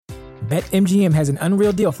BetMGM has an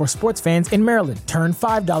unreal deal for sports fans in Maryland. Turn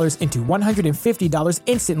 $5 into $150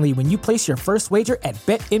 instantly when you place your first wager at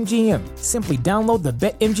BetMGM. Simply download the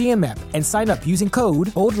BetMGM app and sign up using code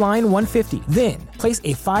OldLine150. Then, place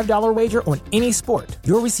a $5 wager on any sport.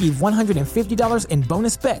 You'll receive $150 in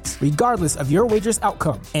bonus bets, regardless of your wager's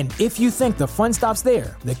outcome. And if you think the fun stops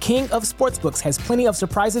there, the king of sportsbooks has plenty of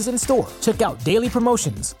surprises in store. Check out daily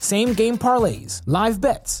promotions, same-game parlays, live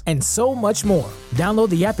bets, and so much more. Download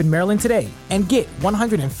the app in Maryland today and get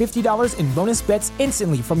 $150 in bonus bets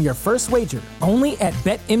instantly from your first wager. Only at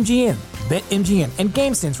BetMGM. BetMGM and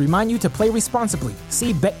GameSense remind you to play responsibly.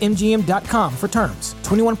 See BetMGM.com for terms.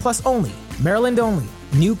 21 plus only. Maryland only.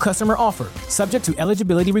 New customer offer. Subject to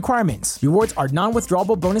eligibility requirements. Rewards are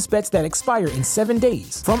non-withdrawable bonus bets that expire in 7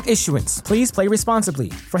 days. From issuance, please play responsibly.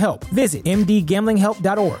 For help, visit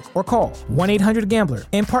mdgamblinghelp.org or call 1-800-GAMBLER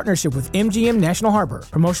in partnership with MGM National Harbor.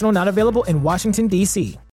 Promotional not available in Washington,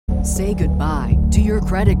 D.C. Say goodbye to your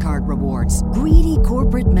credit card rewards. Greedy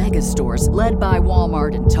corporate mega stores, led by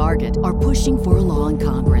Walmart and Target, are pushing for a law in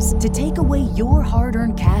Congress to take away your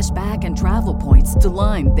hard-earned cash back and travel points to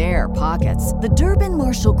line their pockets. The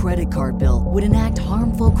Durbin-Marshall credit card bill would enact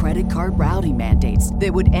harmful credit card routing mandates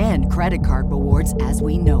that would end credit card rewards as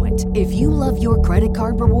we know it. If you love your credit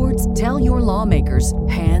card rewards, tell your lawmakers,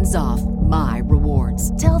 hands off my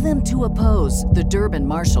rewards. Tell them to oppose the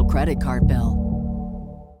Durbin-Marshall credit card bill.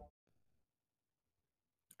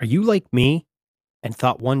 Are you like me and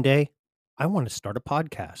thought one day, I want to start a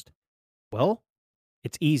podcast? Well,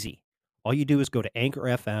 it's easy. All you do is go to Anchor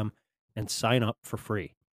FM and sign up for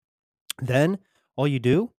free. Then all you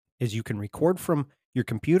do is you can record from your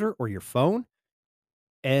computer or your phone.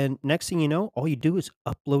 And next thing you know, all you do is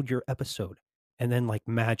upload your episode. And then like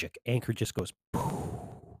magic, Anchor just goes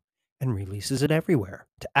poof and releases it everywhere.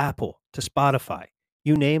 To Apple, to Spotify,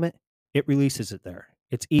 you name it, it releases it there.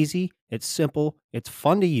 It's easy, it's simple, it's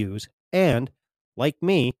fun to use, and like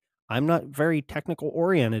me, I'm not very technical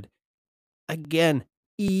oriented. Again,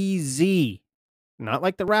 easy. Not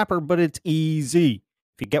like the rapper, but it's easy,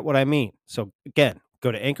 if you get what I mean. So again,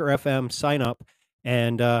 go to Anchor FM, sign up,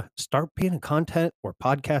 and start being a content or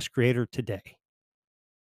podcast creator today.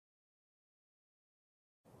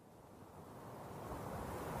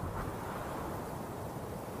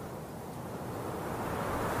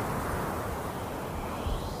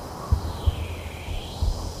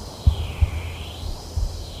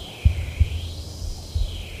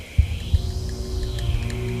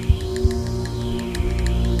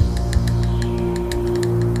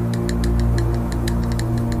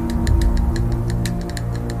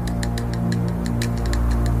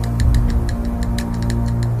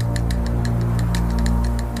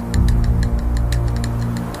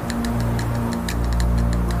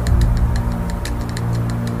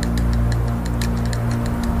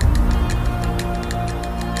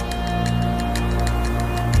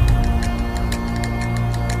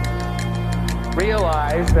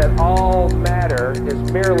 Realize that all matter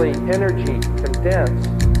is merely energy condensed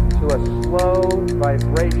to a slow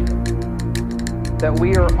vibration. That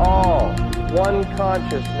we are all one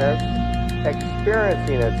consciousness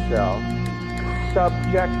experiencing itself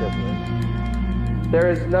subjectively. There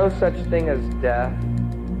is no such thing as death.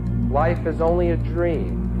 Life is only a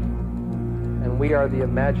dream, and we are the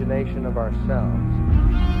imagination of ourselves.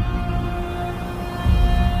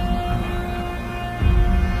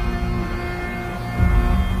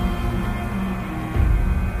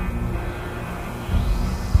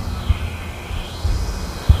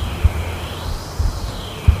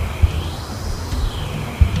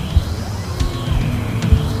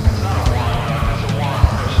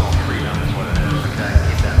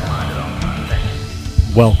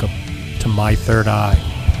 Welcome to My Third Eye,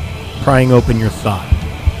 prying open your thought,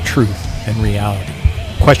 truth, and reality,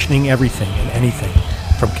 questioning everything and anything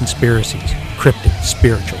from conspiracies, cryptid,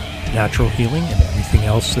 spiritual, natural healing, and everything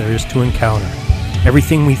else there is to encounter.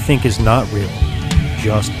 Everything we think is not real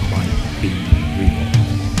just might be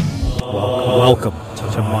real. Welcome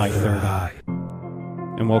to My Third Eye.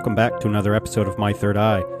 And welcome back to another episode of My Third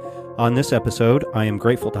Eye. On this episode, I am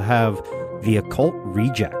grateful to have the Occult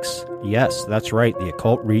Rejects. Yes, that's right, the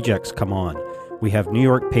Occult Rejects come on. We have New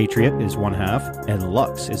York Patriot is one half, and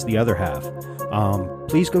Lux is the other half.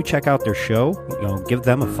 Please go check out their show. Give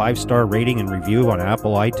them a 5-star rating and review on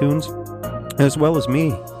Apple iTunes, as well as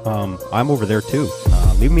me. I'm over there too.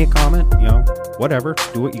 Leave me a comment, whatever.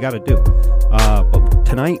 Do what you got to do. But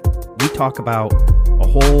tonight, we talk about a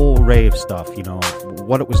whole array of stuff,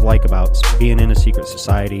 what it was like about being in a secret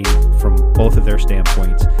society from both of their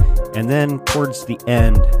standpoints. And then towards the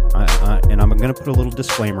end, and I'm going to put a little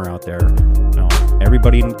disclaimer out there,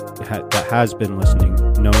 everybody that has been listening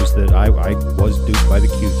knows that I was duped by the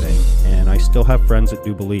Q thing, and I still have friends that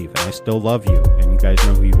do believe, and I still love you, and you guys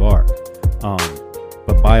know who you are.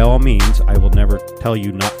 But by all means, I will never tell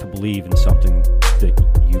you not to believe in something that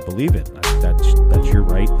you believe in. That's your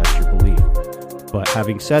right, that's your belief. But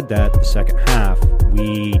having said that, the second half,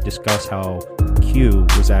 we discuss how Q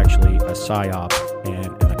was actually a psyop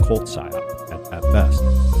and an occult psyop at best.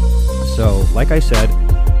 So, like I said,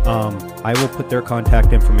 I will put their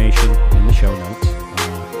contact information in the show notes.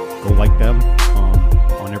 Go like them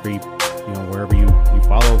on every, wherever you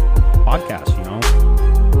follow podcasts,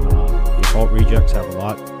 The Occult Rejects have a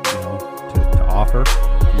lot, to offer.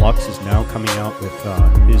 Lux is now coming out with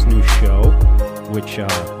his new show, which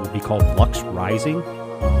will be called Lux Rising.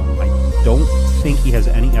 I don't think he has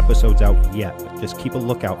any episodes out yet, but just keep a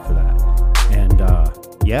lookout for that. And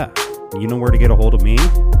yeah, you know where to get a hold of me.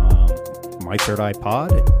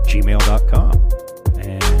 mythirdeyepod@gmail.com.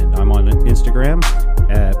 And I'm on Instagram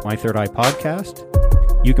at mythirdeyepodcast.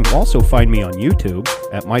 You can also find me on YouTube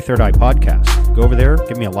at My Third Eye Podcast. Go over there,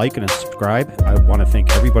 give me a like and a subscribe. I want to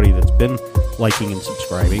thank everybody that's been liking and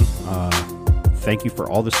subscribing. Thank you for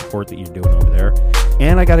all the support that you're doing over there.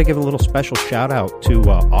 And I got to give a little special shout out to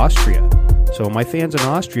Austria. So my fans in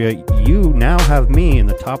Austria, you now have me in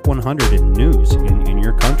the top 100 in news in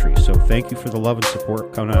your country. So thank you for the love and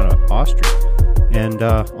support coming out of Austria. And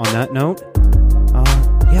on that note,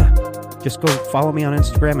 yeah, just go follow me on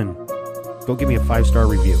Instagram and go give me a 5-star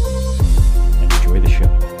review. And enjoy the show.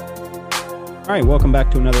 All right, welcome back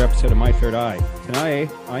to another episode of My Third Eye. Tonight,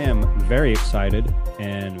 I am very excited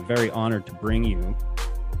and very honored to bring you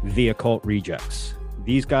the Occult Rejects.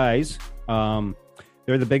 These guys,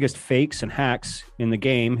 they're the biggest fakes and hacks in the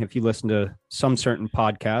game. If you listen to some certain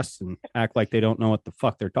podcasts and act like they don't know what the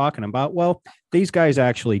fuck they're talking about, well, these guys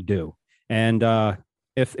actually do. And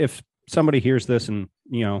if somebody hears this and,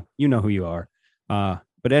 you know who you are.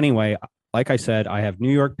 But anyway, like I said, I have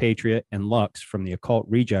New York Patriot and Lux from the Occult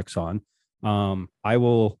Rejects on. I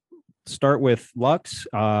will start with Lux.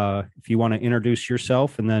 If you want to introduce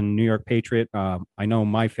yourself, and then New York Patriot. I know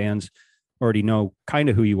my fans already know kind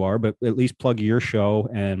of who you are, but at least plug your show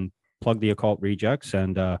and plug the Occult Rejects.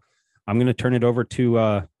 And I'm going to turn it over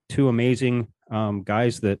to two amazing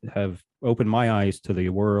guys that have opened my eyes to the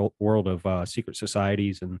world of secret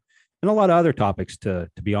societies and a lot of other topics, to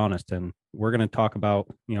be honest. And we're going to talk about,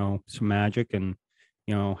 some magic and,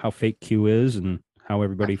 how fake Q is and how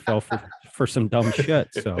everybody fell for some dumb shit.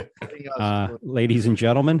 So, ladies and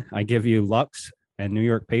gentlemen, I give you Lux and New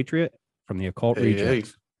York Patriot from the Occult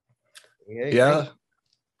Rejects. Yeah.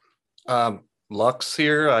 Lux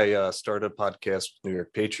here. I started a podcast with New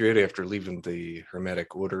York Patriot after leaving the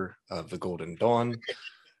Hermetic Order of the Golden Dawn.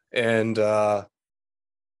 And a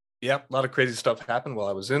lot of crazy stuff happened while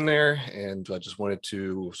I was in there. And I just wanted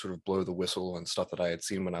to sort of blow the whistle on stuff that I had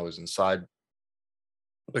seen when I was inside,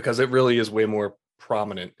 because it really is way more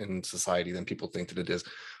prominent in society than people think that it is.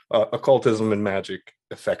 Occultism and magic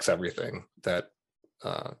affects everything that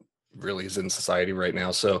really is in society right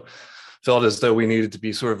now. So felt as though we needed to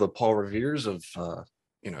be sort of the Paul Revere's of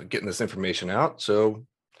getting this information out. So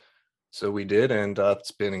we did, and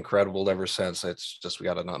it's been incredible ever since. It's just, we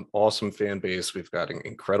got an awesome fan base. We've got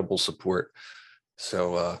incredible support.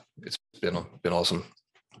 So it's been awesome.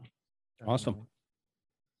 Awesome.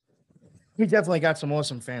 We definitely got some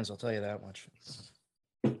awesome fans, I'll tell you that much.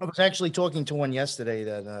 I was actually talking to one yesterday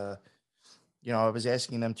that I was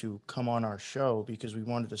asking them to come on our show because we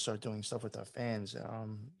wanted to start doing stuff with our fans.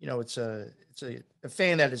 It's a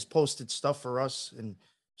fan that has posted stuff for us and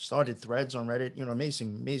started threads on Reddit,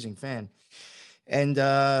 amazing fan.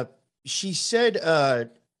 And she said,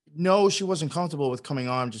 no, she wasn't comfortable with coming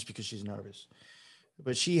on just because she's nervous.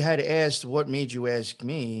 But she had asked, what made you ask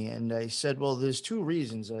me? And I said, well, there's two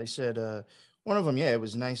reasons. I said, one of them, it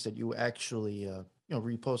was nice that you actually,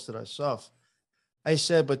 reposted our stuff. I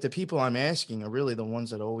said, but the people I'm asking are really the ones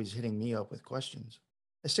that are always hitting me up with questions.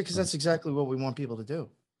 I said, because that's exactly what we want people to do.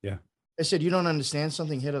 Yeah. I said, you don't understand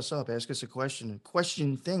something, hit us up, ask us a question, and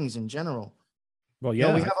question things in general. Well,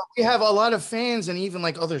 yeah. We have a lot of fans and even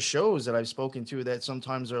like other shows that I've spoken to that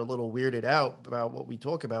sometimes are a little weirded out about what we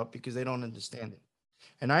talk about because they don't understand it.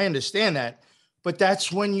 And I understand that, but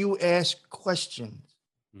that's when you ask questions.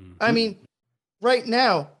 Mm-hmm. I mean, right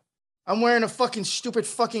now, I'm wearing a fucking stupid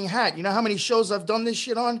fucking hat. You know how many shows I've done this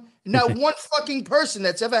shit on? Not one fucking person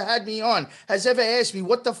that's ever had me on has ever asked me,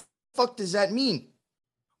 what the fuck does that mean?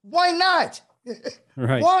 Why not?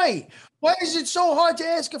 Right. Why? Why is it so hard to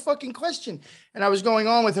ask a fucking question? And I was going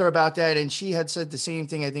on with her about that, and she had said the same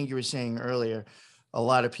thing I think you were saying earlier. A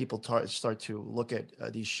lot of people start to look at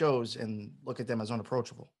these shows and look at them as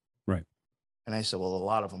unapproachable. Right. And I said, well, a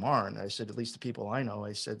lot of them aren't. I said, at least the people I know.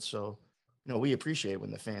 I said, so, we appreciate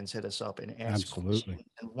when the fans hit us up and ask Absolutely. questions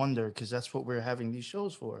and wonder, because that's what we're having these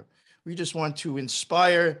shows for. We just want to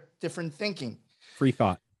inspire different thinking. Free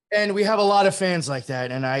thought. And we have a lot of fans like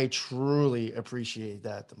that. And I truly appreciate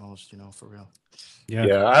that the most, for real.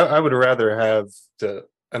 Yeah, I would rather have the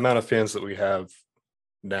amount of fans that we have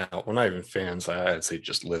now. Well, not even fans, I'd say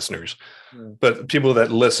just listeners, but people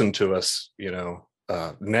that listen to us,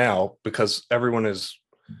 now, because everyone is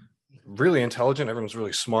really intelligent, everyone's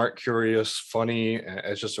really smart, curious, funny, and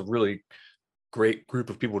it's just a really great group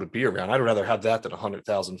of people to be around. I'd rather have that than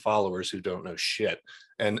 100,000 followers who don't know shit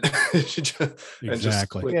and just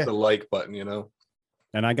click the like button,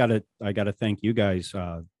 And I gotta thank you guys.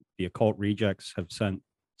 The Occult Rejects have sent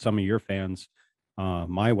some of your fans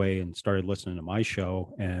my way and started listening to my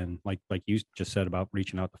show. And like you just said about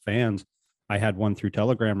reaching out to fans, I had one through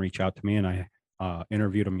Telegram reach out to me, and I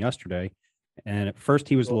interviewed him yesterday. And at first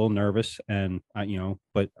he was a little nervous, and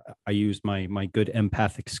but I used my good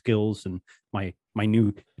empathic skills and my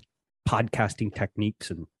new podcasting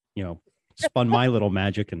techniques, and spun my little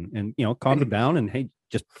magic and calmed him down. And hey,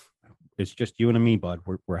 it's just you and me, bud.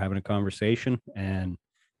 We're having a conversation, and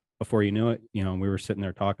before you knew it, we were sitting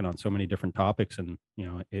there talking on so many different topics, and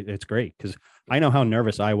it's great because I know how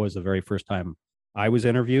nervous I was the very first time I was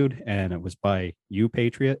interviewed, and it was by you,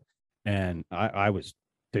 Patriot, and I was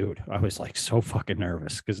like so fucking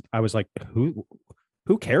nervous because I was like, who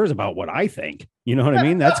cares about what I think? You know what I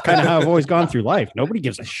mean? That's kind of how I've always gone through life. Nobody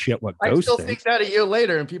gives a shit what Ghost I still think that a year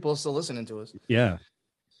later, and people are still listening to us. Yeah.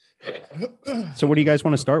 So what do you guys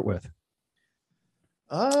want to start with?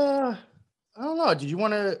 I don't know. Did you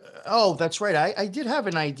want to? Oh, that's right. I did have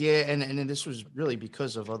an idea, and this was really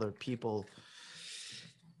because of other people.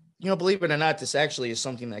 Believe it or not, this actually is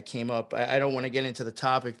something that came up. I don't want to get into the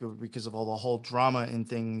topic because of all the whole drama and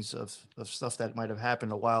things of stuff that might have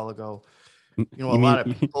happened a while ago. Lot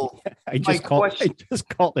of people. I just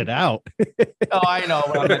called it out. Oh, I know.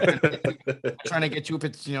 I'm trying to get too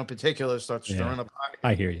particular, start stirring up.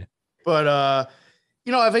 I hear you. But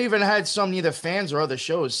I've even had some either fans or other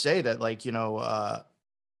shows say that,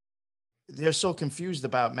 they're so confused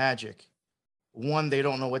about magic. One, they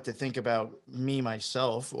don't know what to think about me,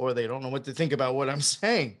 myself, or they don't know what to think about what I'm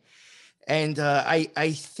saying. And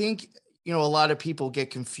I think, a lot of people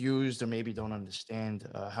get confused or maybe don't understand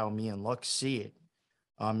how me and Lux see it.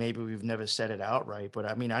 Maybe we've never said it outright, but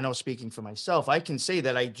I mean, I know speaking for myself, I can say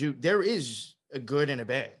that there is a good and a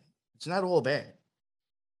bad. It's not all bad.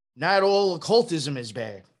 Not all occultism is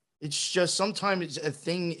bad. It's just sometimes a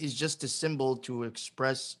thing is just a symbol to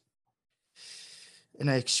express an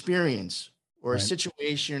experience or a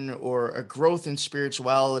situation or a growth in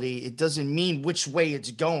spirituality. It doesn't mean which way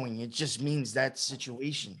it's going. It just means that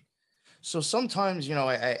situation. So sometimes,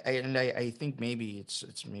 I think maybe it's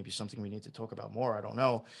maybe something we need to talk about more. I don't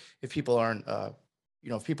know if people aren't,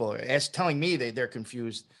 if people are telling me they're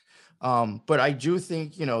confused. But I do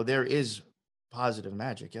think, there is positive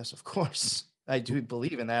magic. Yes, of course. I do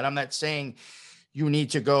believe in that. I'm not saying you need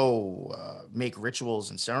to go make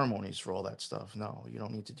rituals and ceremonies for all that stuff. No, you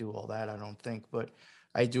don't need to do all that, I don't think. But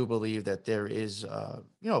I do believe that there is,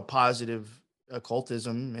 positive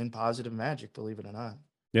occultism and positive magic, believe it or not.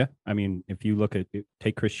 Yeah. I mean, if you look at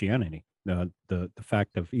take Christianity, the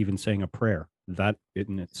fact of even saying a prayer, that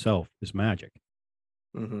in itself is magic.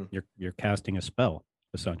 Mm-hmm. You're casting a spell,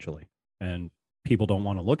 essentially. And people don't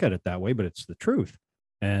want to look at it that way, but it's the truth.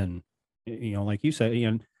 And, like you said,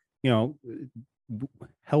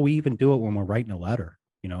 hell, we even do it when we're writing a letter.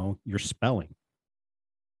 You're spelling.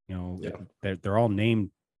 They're all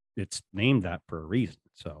named. It's named that for a reason.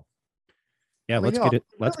 So, yeah, let's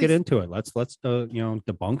get into it. Let's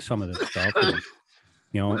debunk some of this stuff. And,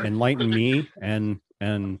 enlighten me and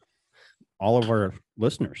all of our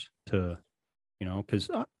listeners to, because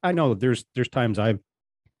I know there's times I've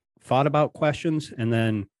thought about questions, and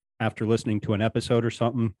then after listening to an episode or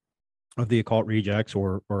something of the Occult Rejects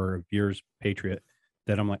or yours, Patriot,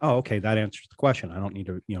 that I'm like, oh, okay, that answers the question. I don't need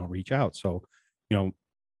to, reach out. So,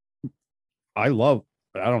 I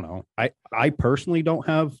don't know. I personally don't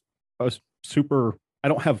have I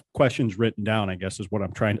don't have questions written down, I guess is what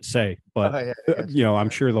I'm trying to say, but I'm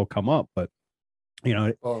sure they'll come up, but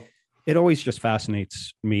it always just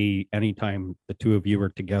fascinates me anytime the two of you are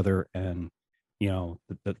together, and,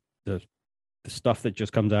 the stuff that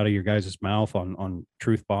just comes out of your guys' mouth on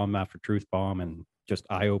truth bomb after truth bomb and just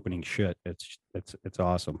eye-opening shit. It's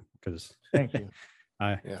awesome because thank you.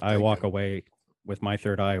 I walk away with my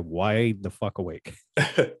third eye wide the fuck awake.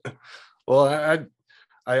 Well,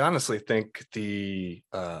 I honestly think the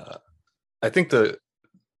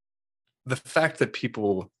fact that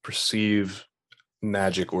people perceive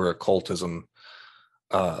magic or occultism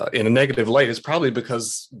in a negative light is probably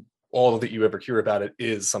because all that you ever hear about it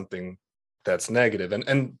is something that's negative.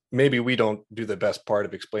 And maybe we don't do the best part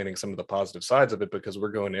of explaining some of the positive sides of it because we're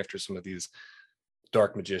going after some of these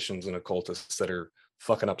dark magicians and occultists that are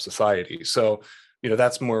fucking up society. So,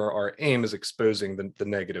 that's more our aim, is exposing the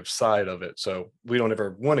negative side of it. So we don't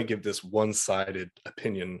ever want to give this one-sided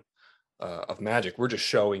opinion of magic. We're just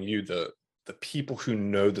showing you the people who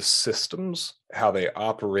know the systems, how they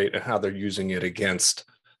operate, and how they're using it against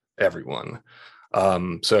everyone.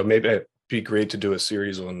 So maybe it'd be great to do a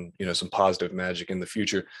series on, some positive magic in the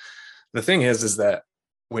future. The thing is that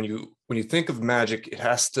when you think of magic, it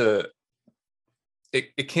has to,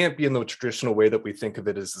 it can't be in the traditional way that we think of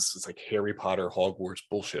it as this is like Harry Potter, Hogwarts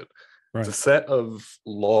bullshit. Right. It's a set of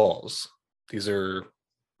laws. These are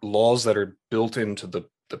laws that are built into the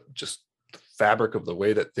just the fabric of the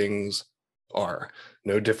way that things are.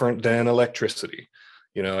 No different than electricity.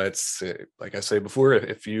 It's like I say before,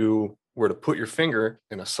 if you were to put your finger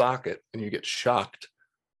in a socket and you get shocked,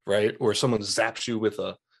 right? Or someone zaps you with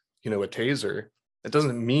a taser, it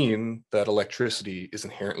doesn't mean that electricity is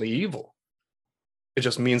inherently evil. It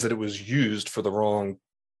just means that it was used for the wrong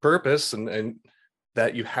purpose, and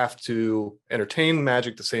that you have to entertain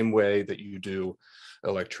magic the same way that you do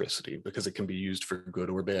electricity, because it can be used for good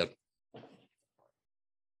or bad.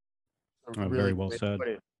 Very well said.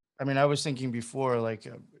 I mean, I was thinking before, like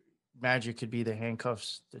magic could be the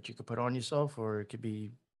handcuffs that you could put on yourself, or it could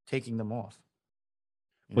be taking them off.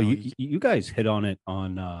 You guys hit on it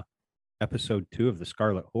on episode 2 of the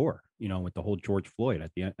Scarlet Whore, with the whole George Floyd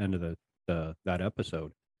at the end of that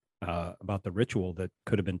episode, about the ritual that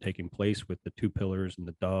could have been taking place with the 2 pillars and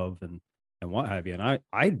the dove and what have you. And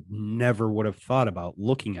I never would have thought about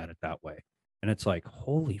looking at it that way. And it's like,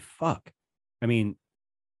 holy fuck. I mean,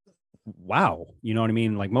 wow. You know what I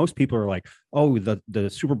mean? Like, most people are like, oh, the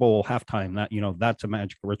Super Bowl halftime, that, that's a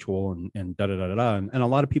magic ritual and da da da da da. And a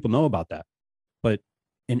lot of people know about that. But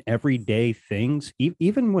in everyday things,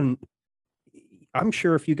 even when, I'm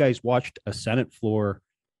sure if you guys watched a Senate floor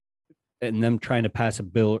and them trying to pass a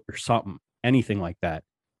bill or something, anything like that,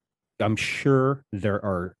 I'm sure there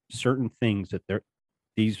are certain things that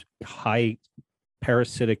these high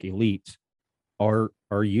parasitic elites are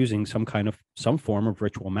using some form of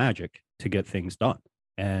ritual magic to get things done.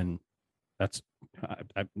 And that's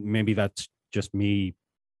maybe that's just me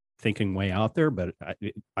thinking way out there, but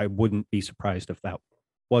I wouldn't be surprised if that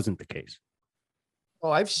wasn't the case.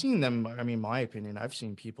 Well, I've seen them. I mean, my opinion, I've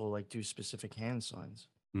seen people like do specific hand signs.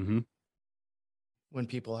 Mm-hmm. When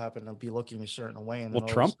people happen to be looking a certain way. And well,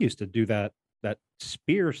 Trump used to do that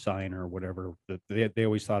spear sign or whatever. They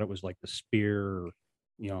always thought it was like the spear,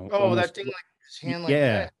 Oh, almost, that thing like his hand like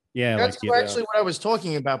that. Yeah. That's actually what I was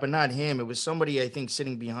talking about, but not him. It was somebody, I think,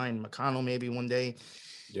 sitting behind McConnell maybe one day.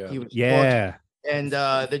 Yeah. He was talking, and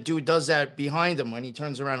the dude does that behind him when he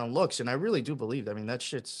turns around and looks. And I really do believe, I mean, that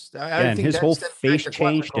shit's, I think his whole face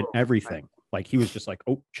changed and everything. Like, he was just like,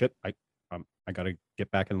 oh shit, I got to get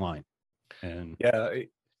back in line. And yeah,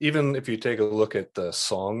 even if you take a look at the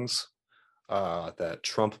songs that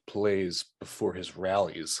Trump plays before his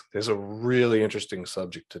rallies, there's a really interesting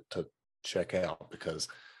subject to check out, because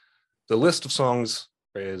the list of songs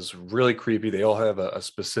is really creepy. They all have a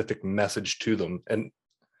specific message to them. And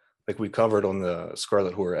like we covered on the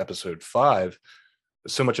Scarlet Whore episode 5,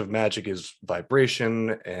 so much of magic is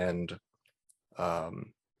vibration and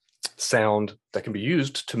sound that can be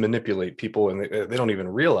used to manipulate people, and they don't even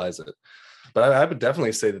realize it. But I would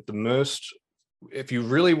definitely say that if you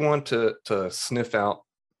really want to sniff out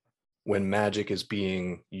when magic is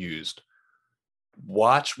being used,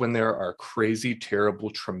 watch when there are crazy, terrible,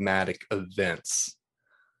 traumatic events.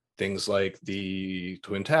 Things like the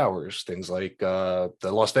Twin Towers, things like the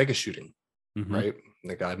Las Vegas shooting, mm-hmm. right?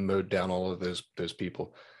 The guy mowed down all of those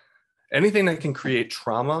people. Anything that can create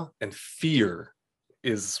trauma and fear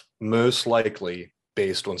is most likely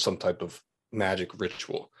based on some type of magic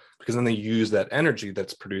ritual, because then they use that energy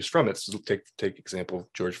that's produced from it. So take example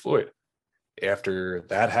of George Floyd. After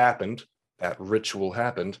that happened, that ritual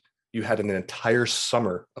happened, you had an entire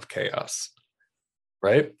summer of chaos,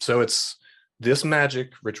 right? So it's this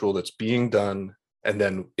magic ritual that's being done, and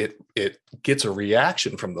then it gets a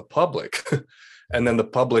reaction from the public. And then the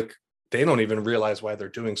public, they don't even realize why they're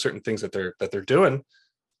doing certain things that they're doing,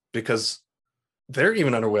 because they're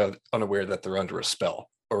even unaware that they're under a spell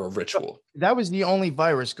or a ritual. That was the only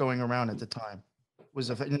virus going around at the time, was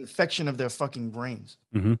an infection of their fucking brains.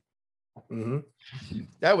 Mm-hmm. Mm-hmm.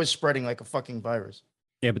 That was spreading like a fucking virus.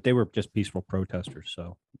 Yeah, but they were just peaceful protesters,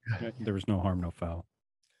 so there was no harm, no foul.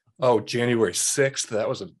 Oh, January 6th, that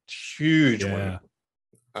was a huge one.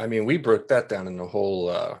 I mean, we broke that down in a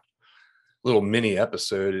whole little mini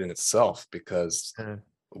episode in itself, because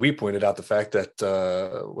we pointed out the fact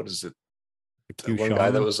that what is it? The One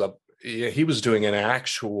guy that was up, yeah, he was doing an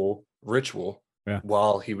actual ritual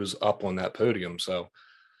while he was up on that podium. So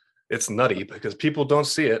it's nutty because people don't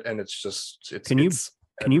see it, and it's just Can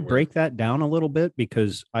you break that down a little bit,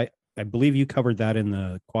 because I believe you covered that in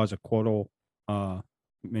the Quetzalcoatl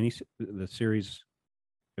the series,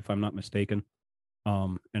 if I'm not mistaken.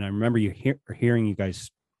 And I remember hearing you guys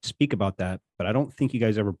speak about that, but I don't think you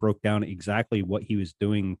guys ever broke down exactly what he was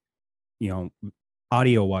doing,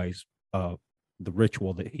 audio wise, the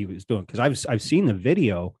ritual that he was doing. Because I've seen the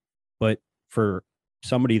video, but for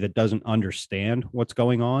somebody that doesn't understand what's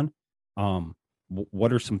going on,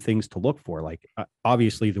 what are some things to look for? Like,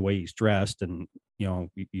 obviously the way he's dressed, and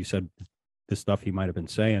you said the stuff he might have been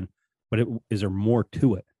saying, but is there more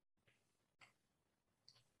to it?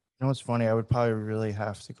 It's funny. I would probably really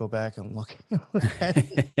have to go back and look at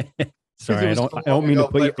it. Sorry, I don't mean to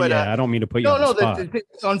put you. I don't mean to put you on the spot.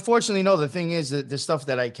 Unfortunately, no. The thing is that the stuff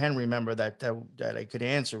that I can remember that I could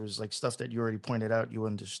answer was like stuff that you already pointed out. You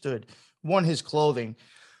understood. One, his clothing.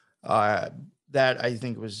 That I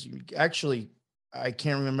think was actually, I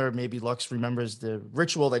can't remember. Maybe Lux remembers the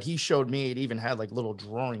ritual that he showed me. It even had like little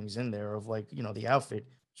drawings in there of like the outfit.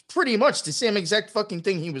 It's pretty much the same exact fucking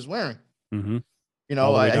thing he was wearing. Mm-hmm.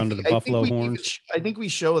 All the way down to the buffalo horns. I think we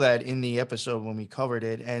show that in the episode when we covered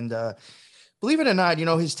it. And believe it or not,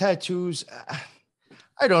 his tattoos,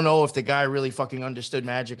 I don't know if the guy really fucking understood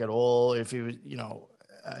magic at all, if he was,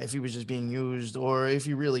 if he was just being used, or if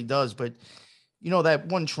he really does. But, that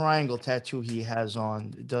one triangle tattoo he has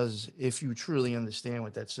on does, if you truly understand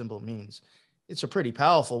what that symbol means, it's a pretty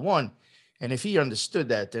powerful one. And if he understood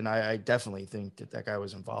that, then I definitely think that guy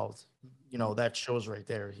was involved. That shows right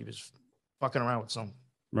there. He was fucking around with some.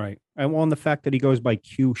 Right. And well, the fact that he goes by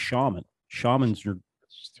Q shaman. Shamans are,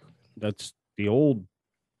 that's the old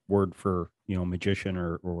word for, magician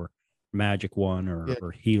or magic one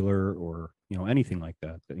or healer or, anything like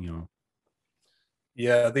that,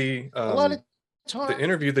 Yeah. The a lot of the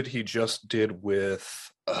interview that he just did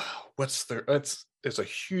with it's a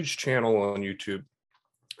huge channel on YouTube.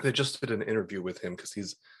 They just did an interview with him because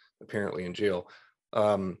he's apparently in jail.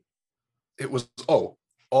 It was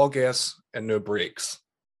All Gas and No Brakes.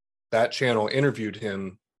 That channel interviewed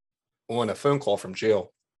him on a phone call from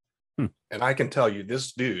jail. And I can tell you,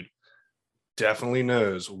 this dude definitely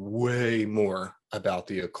knows way more about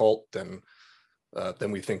the occult than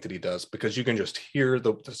we think that he does, because you can just hear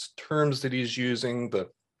the terms that he's using, the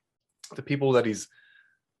people that he's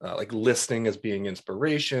like listing as being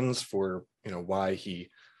inspirations for, why he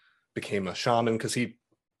became a shaman, because he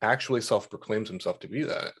actually self-proclaims himself to be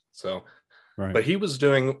that. So right. But he was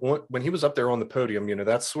doing, when he was up there on the podium,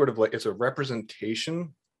 that's sort of like, it's a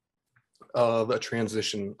representation of a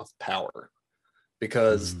transition of power,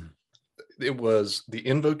 because it was the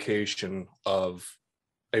invocation of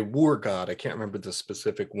a war god. I can't remember the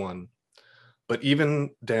specific one, but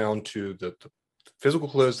even down to the physical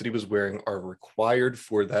clothes that he was wearing are required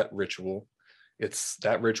for that ritual.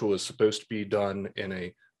 That ritual is supposed to be done in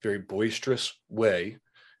a very boisterous way.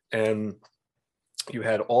 And you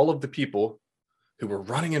had all of the people who were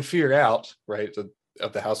running in fear out, right,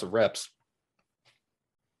 of the House of Reps.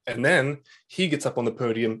 And then he gets up on the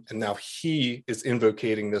podium, and now he is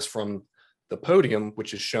invocating this from the podium,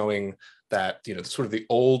 which is showing that, sort of the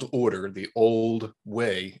old order, the old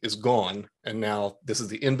way is gone. And now this is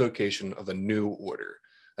the invocation of a new order,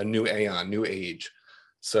 a new aeon, new age.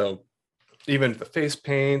 So even the face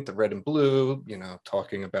paint, the red and blue,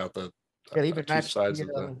 talking about the two sides of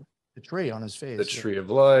the tree on his face, the tree of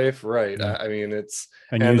life, right? Yeah. I mean, it's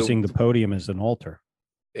and using the podium as an altar.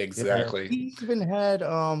 Exactly. He even had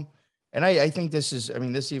and I think this is,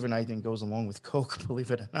 this even I think goes along with Coke,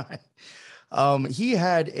 believe it or not. He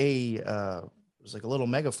had it was like a little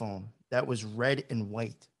megaphone that was red and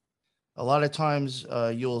white. A lot of times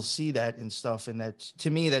you'll see that and stuff, and that, to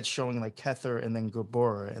me, that's showing like Kether and then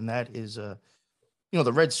Gabora, and that is the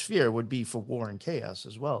red sphere would be for war and chaos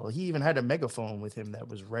as well. He even had a megaphone with him that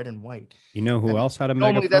was red and white. You know who else had a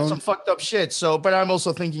normally megaphone? That's some fucked up shit. So, but I'm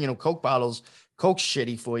also thinking, Coke bottles, Coke's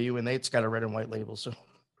shitty for you, and it's got a red and white label. So,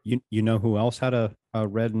 you know who else had a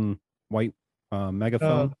red and white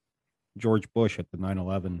megaphone? George Bush at the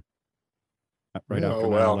 9/11, right after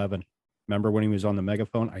 9/11. Remember when he was on the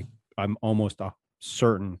megaphone? I'm almost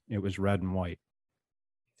certain it was red and white.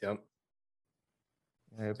 Yep.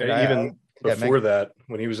 Yeah, but even before that,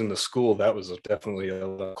 when he was in the school, that was definitely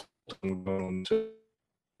a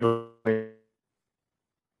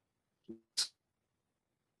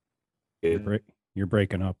You're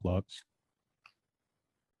breaking up, Lux.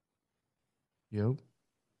 Yo.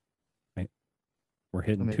 We're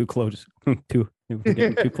hitting too close. We're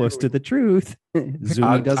getting too close to the truth.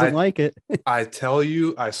 Zoomy doesn't like it. I tell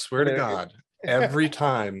you, I swear to God, every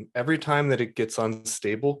time that it gets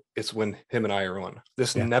unstable, it's when him and I are on.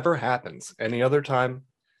 This never happens. Any other time,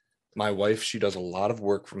 my wife, she does a lot of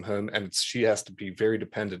work from home, and she has to be very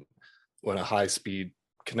dependent on a high-speed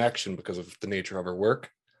connection because of the nature of her work.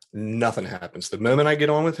 Nothing happens. The moment I get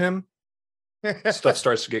on with him, stuff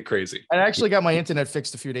starts to get crazy. I actually got my internet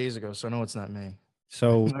fixed a few days ago, so I know it's not me.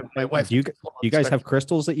 So my wife. Do you guys have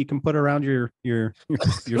crystals that you can put around your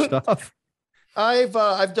stuff?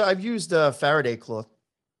 I've used Faraday cloth,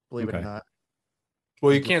 believe it or not.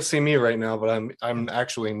 Well, you can't see me right now, but I'm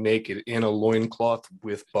actually naked in a loincloth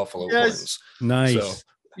with buffalo horns. Nice. So.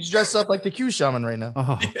 He's dressed up like the Q shaman right now.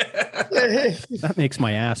 Oh, that makes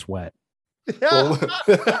my ass wet. Well,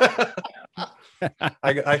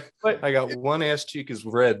 I got one ass cheek is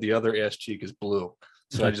red, the other ass cheek is blue.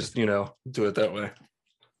 So I just, do it that way.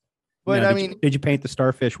 But now, did you paint the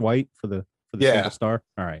starfish white for the single star?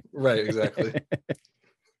 All right. Right, exactly.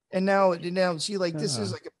 And now see, like, this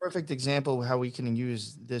is like a perfect example of how we can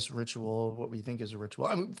use this ritual, what we think is a ritual.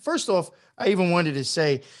 I mean, first off, I even wanted to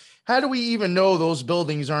say, how do we even know those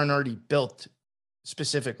buildings aren't already built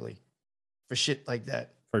specifically for shit like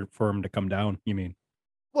that? For them to come down, you mean?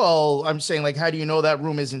 Well, I'm saying, like, how do you know that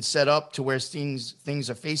room isn't set up to where things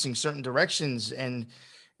are facing certain directions? And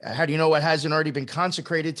how do you know it hasn't already been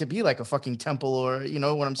consecrated to be like a fucking temple, or, you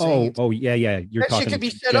know what I'm saying? Oh, yeah. You're talking could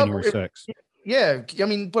be set January up, 6th. Yeah. I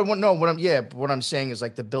mean, but what I'm saying is,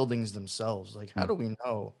 like, the buildings themselves. Like, how do we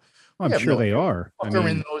know? I'm sure they are.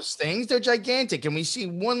 In those things, they're gigantic, and we see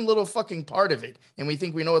one little fucking part of it, and we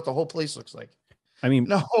think we know what the whole place looks like. I mean,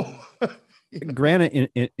 no. Granted,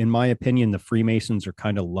 in my opinion, the Freemasons are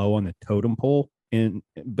kind of low on the totem pole,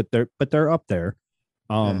 but they're up there.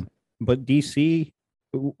 But DC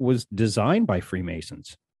was designed by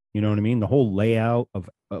Freemasons. You know what I mean? The whole layout of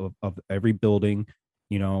every building.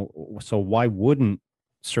 So why wouldn't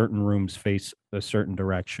certain rooms face a certain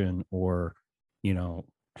direction, or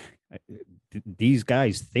these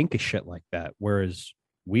guys think of shit like that, whereas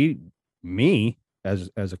me as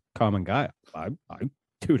a common guy,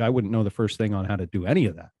 I wouldn't know the first thing on how to do any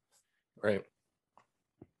of that. Right.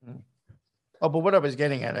 Oh, but what I was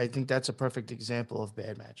getting at, I think that's a perfect example of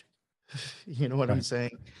bad magic. You know what I'm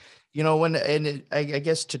saying? I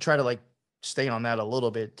guess to try to, like, stay on that a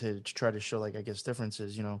little bit, to try to show, like, I guess,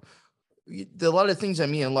 differences, a lot of things that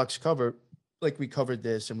me and Lux cover, like, we covered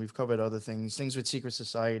this and we've covered other things with secret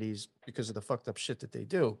societies because of the fucked up shit that they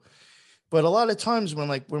do. But a lot of times when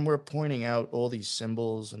we're pointing out all these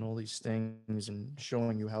symbols and all these things and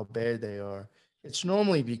showing you how bad they are, it's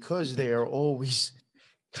normally because they are always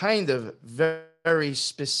kind of very, very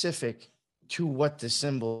specific to what the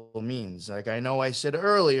symbol means. Like, I know I said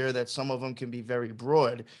earlier that some of them can be very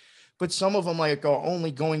broad, but some of them, like, are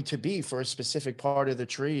only going to be for a specific part of the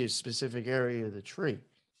tree, a specific area of the tree.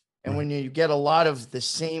 And when you get a lot of the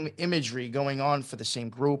same imagery going on for the same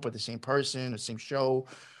group or the same person or same show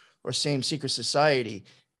or same secret society,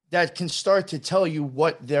 that can start to tell you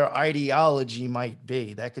what their ideology might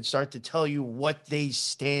be. That could start to tell you what they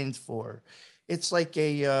stand for. It's like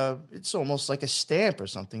it's almost like a stamp or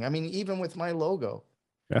something. I mean, even with my logo.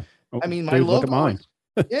 Yeah. I mean, my logo. Look at mine.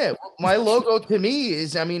 Yeah, my logo to me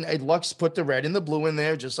is, Lux put the red and the blue in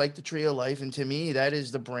there, just like the tree of life. And to me, that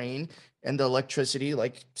is the brain and the electricity,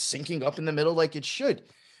 like, syncing up in the middle like it should.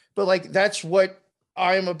 But, like, that's what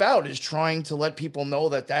I'm about, is trying to let people know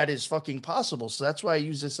that is fucking possible. So that's why I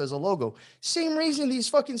use this as a logo. Same reason these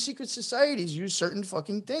fucking secret societies use certain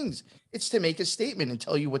fucking things. It's to make a statement and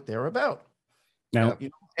tell you what they're about. Now,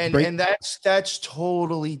 and that's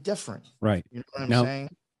totally different. Right. You know what I'm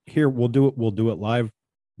saying? Here, we'll do it live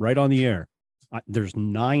right on the air. There's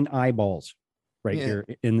 9 eyeballs here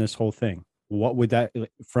in this whole thing. What would that,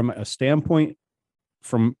 from a standpoint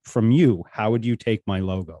from you, how would you take my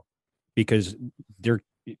logo? Because to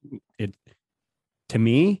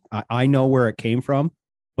me, I know where it came from,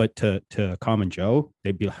 but to common Joe,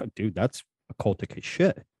 they'd be like, dude, that's occultic as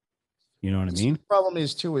shit. You know what I mean? The problem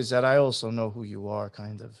is that I also know who you are,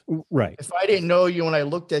 kind of. Right. If I didn't know you and I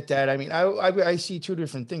looked at that, I see 2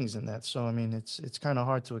 different things in that. So, it's kind of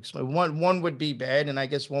hard to explain. One would be bad, and I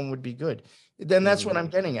guess one would be good. Then that's what I'm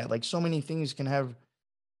getting at. Like, so many things can have,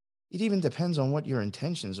 it even depends on what your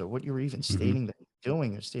intentions are, what you're even stating that you're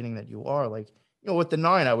doing, or stating that you are. Like, with the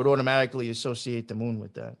 9, I would automatically associate the moon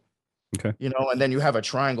with that. Okay. And then you have a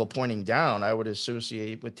triangle pointing down. I would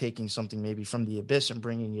associate with taking something maybe from the abyss and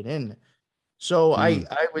bringing it in. So I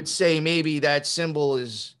would say maybe that symbol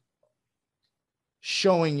is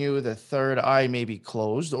showing you the third eye may be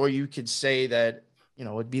closed, or you could say that,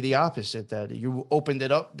 it'd be the opposite, that you opened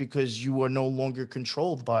it up because you are no longer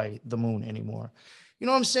controlled by the moon anymore. You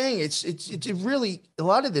know what I'm saying? It really, a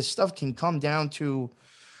lot of this stuff can come down to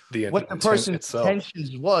what the person's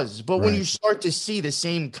intentions was. But when you start to see the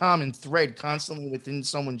same common thread constantly within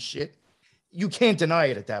someone's shit, you can't deny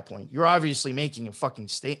it at that point. You're obviously making a fucking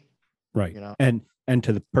statement. Right. And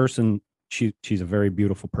to the person, she's a very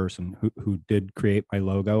beautiful person who did create my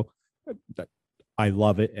logo. I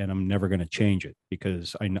love it, and I'm never going to change it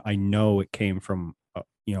because I know it came from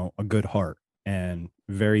a good heart, and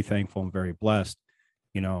very thankful and very blessed,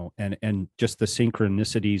 and just the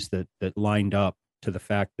synchronicities that lined up to the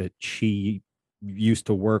fact that she used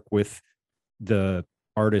to work with the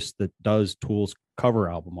artist that does Tool's cover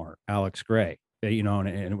album art, Alex Gray, and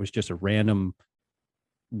it was just a random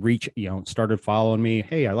reach, started following me.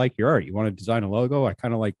 Hey, I like your art. You want to design a logo? I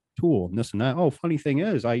kind of like Tool and this and that. Oh, funny thing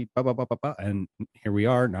is and here we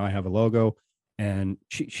are. Now I have a logo, and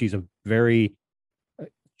she's a very,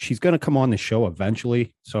 she's going to come on the show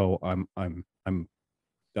eventually. So I'm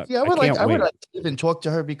I would like to even talk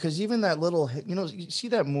to her, because even that little, you see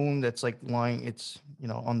that moon that's like lying, it's,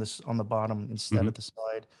 on the bottom instead of the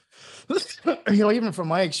side. Even from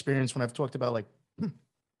my experience, when I've talked about like the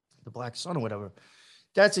black sun or whatever,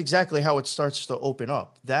 that's exactly how it starts to open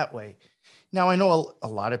up that way. Now, I know a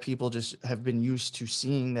lot of people just have been used to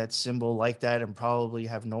seeing that symbol like that and probably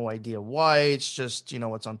have no idea why. It's just,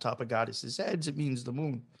 what's on top of goddesses' heads. It means the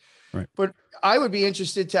moon. Right. But I would be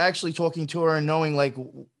interested to actually talking to her and knowing, like,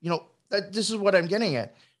 that this is what I'm getting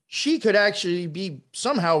at. She could actually be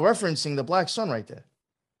somehow referencing the black sun right there.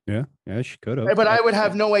 Yeah, she could have. But I would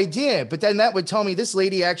have no idea. But then that would tell me this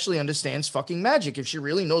lady actually understands fucking magic if she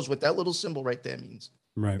really knows what that little symbol right there means.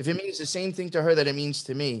 Right. If it means the same thing to her that it means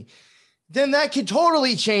to me, then that could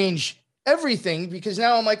totally change everything, because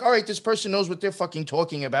now I'm like, all right, this person knows what they're fucking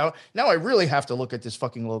talking about. Now I really have to look at this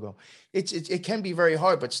fucking logo. It can be very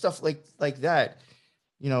hard, but stuff like that,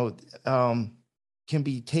 can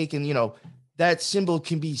be taken, that symbol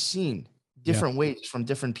can be seen different ways from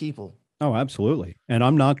different people. Oh, absolutely. And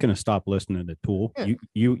I'm not going to stop listening to Tool. Yeah.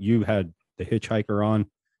 You had the Hitchhiker on,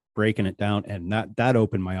 breaking it down, and that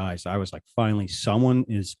opened my eyes. I was like, finally, someone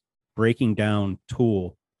is breaking down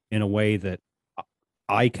Tool in a way that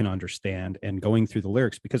I can understand, and going through the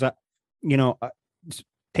lyrics, because I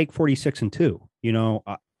take 46 and 2,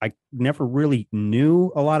 I never really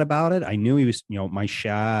knew a lot about it. I knew he was, my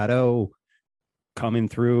shadow coming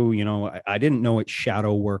through, I didn't know what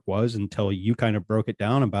shadow work was until you kind of broke it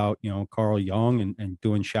down about, Carl Jung and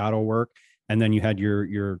doing shadow work. And then you had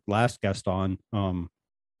your last guest on, what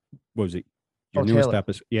was it? Your newest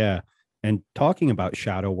episode. Yeah. And talking about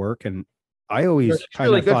shadow work. And I always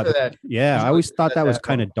kind of thought, I always thought that was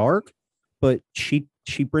kind of dark, but she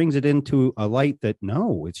brings it into a light that,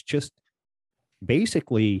 no, it's just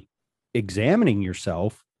basically examining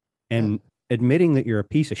yourself and admitting that you're a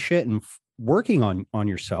piece of shit and working on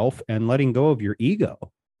yourself and letting go of your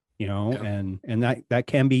ego, and that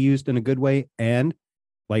can be used in a good way. And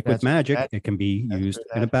like with magic, it can be used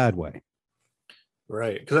in a bad way.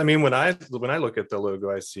 Right. Because I mean, when I look at the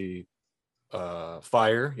logo, I see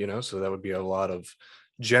fire, so that would be a lot of,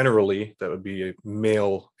 generally that would be a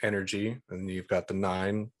male energy. And you've got the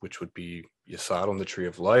 9, which would be Yesod on the tree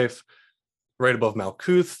of life, right above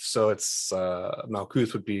Malkuth. So it's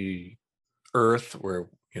Malkuth would be earth, where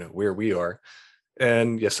we are,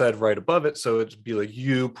 and Yesod right above it. So it'd be like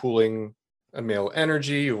you pulling a male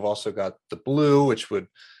energy. You've also got the blue, which would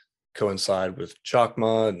coincide with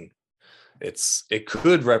Chakma, and it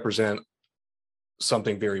could represent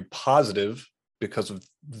something very positive because of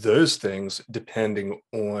those things, depending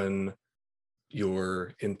on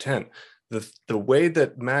your intent. The way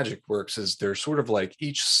that magic works is they're sort of like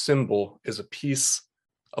each symbol is a piece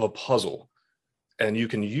of a puzzle, and you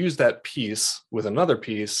can use that piece with another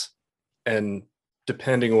piece, and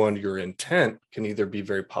depending on your intent can either be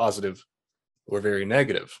very positive or very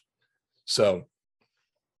negative. So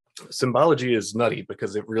symbology is nutty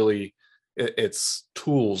because it's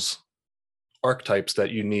tools, archetypes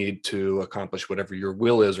that you need to accomplish whatever your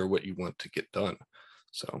will is or what you want to get done.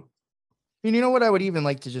 So, and you know what I would even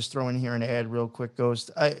like to just throw in here and add real quick,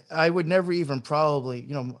 Ghost? I would never even probably,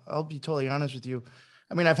 I'll be totally honest with you.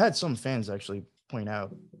 I mean, I've had some fans actually point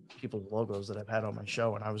out people's logos that I've had on my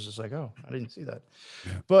show, and I was just like, oh, I didn't see that.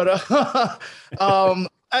 Yeah. But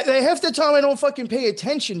half the time I don't fucking pay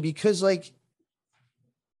attention because like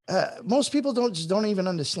most people don't even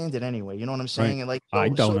understand it anyway. You know what I'm saying? Right. And like, I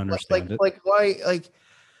don't understand it. Like why? Like,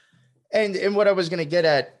 and what I was gonna get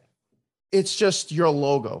at, it's just your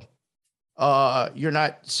logo. You're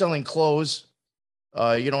not selling clothes.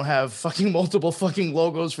 You don't have fucking multiple fucking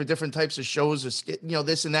logos for different types of shows or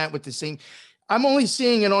this and that with the same. I'm only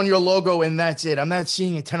seeing it on your logo and that's it. I'm not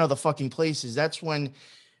seeing it 10 other fucking places. That's when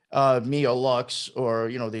me or Lux or,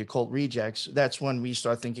 the Occult Rejects, that's when we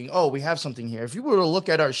start thinking, oh, we have something here. If you were to look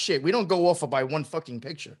at our shit, we don't go off of by one fucking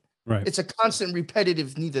picture. Right. It's a constant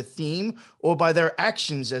repetitive, neither theme or by their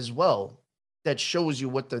actions as well, that shows you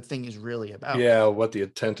what the thing is really about. Yeah, what the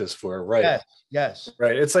intent is for, right? Yes.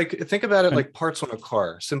 Right. It's like, think about it like parts on a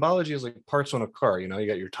car. Symbology is like parts on a car. You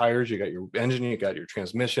got your tires, you got your engine, you got your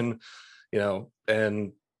transmission,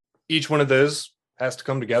 and each one of those has to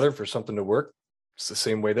come together for something to work. It's the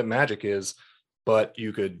same way that magic is, but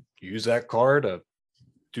you could use that car to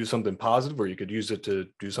do something positive, or you could use it to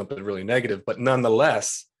do something really negative. But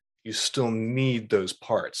nonetheless, you still need those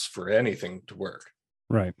parts for anything to work.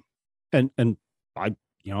 Right. And I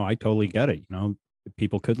totally get it.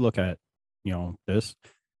 People could look at, this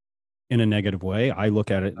in a negative way. I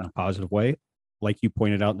look at it in a positive way. Like you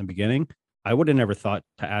pointed out in the beginning, I would have never thought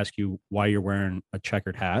to ask you why you're wearing a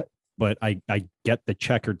checkered hat, but I get the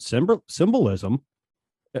checkered symbolism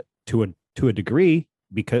to a degree,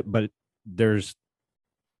 but there's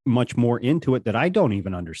much more into it that I don't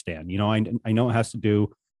even understand. I know it has to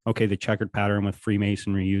do, okay, the checkered pattern with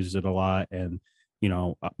Freemasonry uses it a lot, and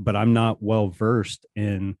but I'm not well versed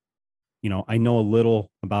in, I know a little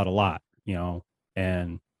about a lot,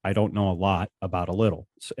 and I don't know a lot about a little.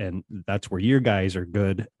 And that's where your guys are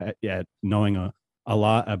good at knowing a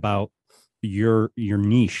lot about your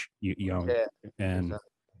niche, and exactly.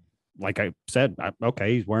 Like I said,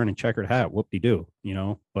 okay, he's wearing a checkered hat, whoop-de-doo,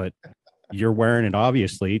 but you're wearing it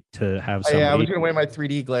obviously to have somebody. Yeah, I was going to wear my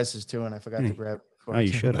 3D glasses too, and I forgot to grab it. Oh,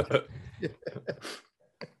 you should have.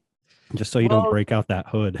 Just so you don't break out that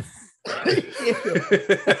hood.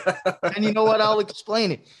 And you know what? I'll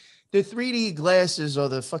explain it. The 3D glasses are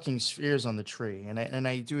the fucking spheres on the tree. And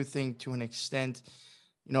I do think to an extent,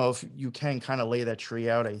 if you can kind of lay that tree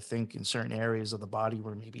out, I think in certain areas of the body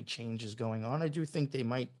where maybe change is going on, I do think they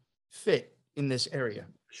might fit in this area.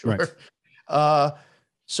 Sure. Right.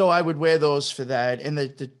 So I would wear those for that. And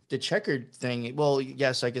the checkered thing, well,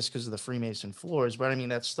 yes, I guess because of the Freemason floors, but I mean,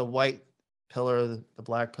 that's the white pillar, the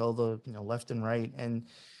black pillar, left and right. And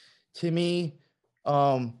to me,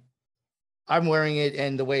 I'm wearing it,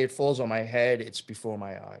 and the way it falls on my head, it's before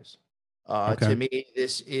my eyes. Okay. To me,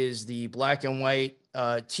 this is the black and white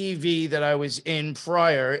TV that I was in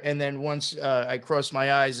prior. And then once I cross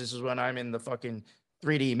my eyes, this is when I'm in the fucking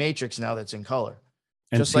 3D matrix now that's in color.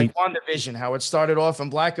 And just like WandaVision, how it started off in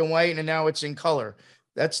black and white and now it's in color.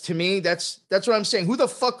 That's, to me, that's what I'm saying. Who the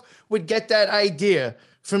fuck would get that idea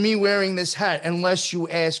for me wearing this hat unless you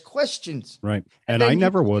ask questions? Right. And I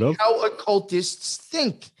never would have. How occultists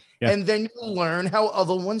think. Yeah. And then you learn how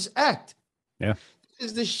other ones act. Yeah. This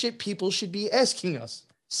is the shit people should be asking us.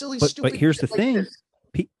 Silly, stupid. But here's the thing.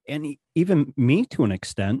 And even me to an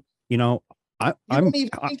extent, I don't even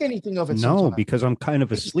think anything of it. No, sometimes. Because I'm kind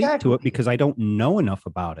of asleep to it because I don't know enough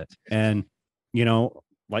about it. And,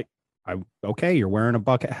 okay, you're wearing a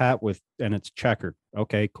bucket hat and it's checkered.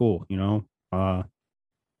 Okay, cool. All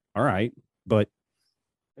right. But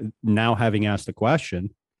now having asked the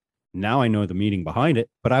question, now I know the meaning behind it,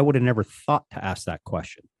 but I would have never thought to ask that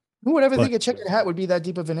question. Who would ever think a checkered hat would be that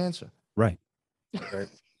deep of an answer? Right. Right.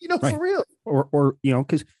 For real. Or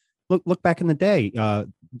because look back in the day,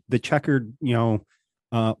 the checkered,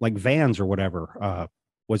 like Vans or whatever.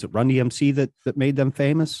 Was it Run DMC that made them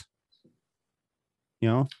famous?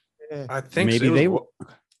 I think maybe so. they were.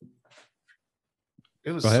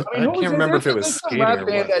 It was. I can't remember if it was skating or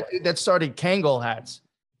what. That started Kangol hats,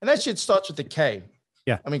 and that shit starts with a K.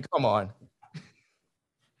 Yeah. I mean, come on.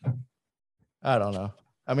 I don't know.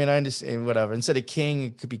 I mean, I understand whatever. Instead of king,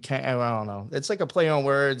 it could be Kang. I don't know. It's like a play on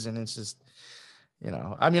words, and it's just,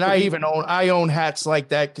 I mean, I own hats like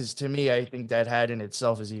that because to me, I think that hat in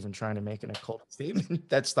itself is even trying to make an occult statement.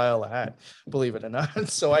 That style of hat, believe it or not.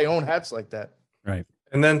 So I own hats like that. Right.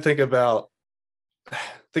 And then think about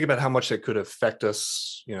how much that could affect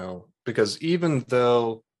us, because even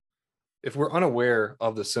though if we're unaware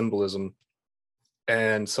of the symbolism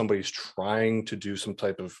and somebody's trying to do some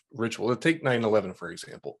type of ritual, take 9/11, for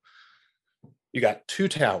example, you got two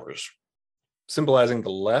towers symbolizing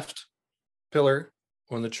the left pillar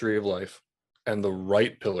on the tree of life and the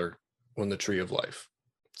right pillar on the tree of life.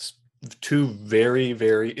 It's two very,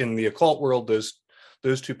 very, in the occult world,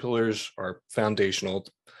 those two pillars are foundational.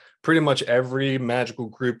 Pretty much every magical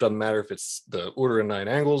group, doesn't matter if it's the Order of Nine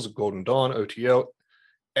Angles, Golden Dawn, OTO,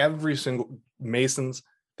 every single Masons,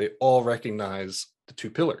 they all recognize the two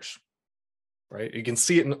pillars, right? You can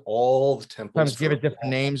see it in all the temples. Sometimes give it different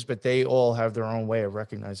names, but they all have their own way of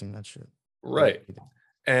recognizing that shit. Right.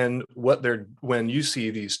 And when you see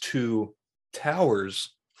these two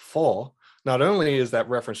towers fall, not only is that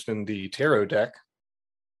referenced in the tarot deck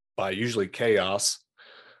by usually chaos,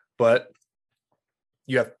 but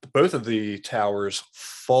you have both of the towers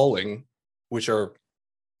falling, which are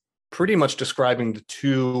pretty much describing the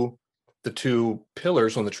two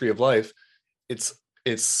pillars on the tree of life.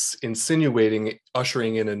 It's insinuating,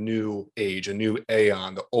 ushering in a new age, a new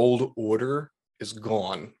aeon. The old order is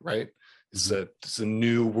gone, right? It's a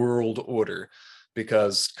new world order,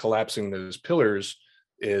 because collapsing those pillars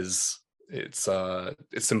it's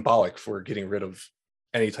symbolic for getting rid of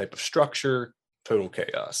any type of structure, total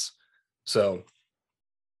chaos. So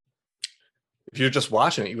if you're just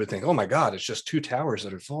watching it, you would think, oh my God, it's just two towers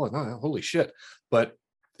that are falling. Oh, holy shit. But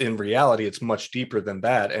in reality, it's much deeper than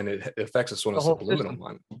that, and it affects us on a subliminal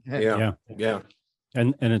one. Yeah.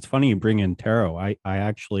 And it's funny you bring in tarot. I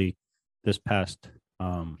actually this past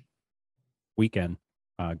weekend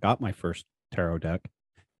got my first tarot deck,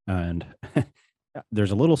 and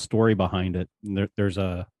there's a little story behind it. There's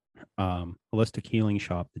a holistic healing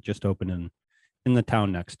shop that just opened in the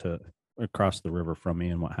town across the river from me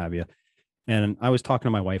and what have you. And I was talking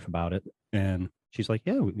to my wife about it, and she's like,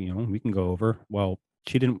 yeah, we can go over. Well,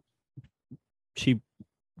 she didn't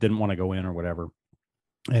want to go in or whatever.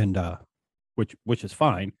 And, which is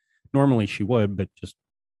fine. Normally she would, but just,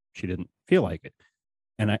 she didn't feel like it.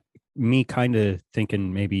 And me kind of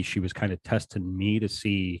thinking maybe she was kind of testing me to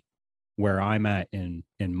see where I'm at in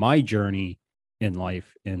my journey in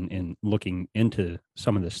life, in looking into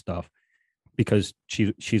some of this stuff, because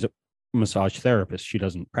she's a massage therapist. She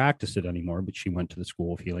doesn't practice it anymore, but she went to the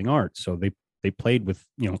School of Healing Arts. So they played with,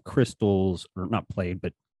 crystals, or not played,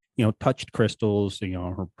 but, touched crystals.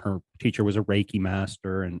 Her teacher was a Reiki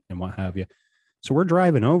master and what have you. So we're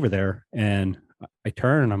driving over there, and I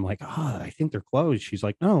turn and I'm like, I think they're closed. She's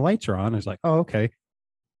like, no, the lights are on. I was like, oh, okay.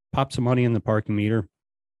 Pop some money in the parking meter,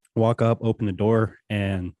 walk up, open the door,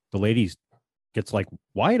 and the lady gets like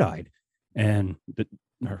wide-eyed, and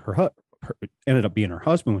her ended up being her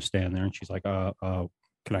husband was standing there, and she's like, can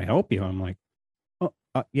I help you? I'm like, oh,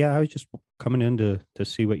 yeah, I was just coming in to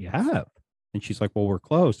see what you have. And she's like, well, we're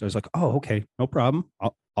closed. I was like, oh, okay, no problem.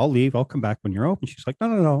 I'll leave. I'll come back when you're open. She's like,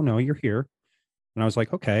 no, you're here. And I was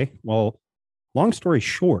like, okay, well, long story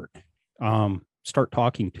short, start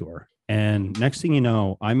talking to her. And next thing you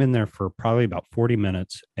know, I'm in there for probably about 40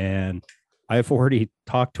 minutes. And I've already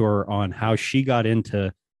talked to her on how she got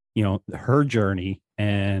into, her journey,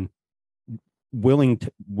 and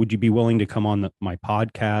would you be willing to come on my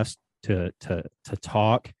podcast to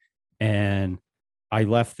talk? And I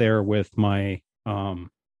left there with my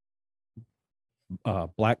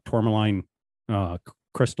black tourmaline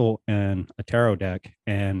crystal and a tarot deck,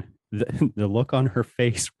 and the look on her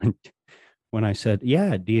face when I said,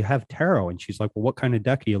 yeah, do you have tarot? And she's like, well, what kind of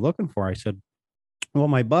deck are you looking for? I said, well,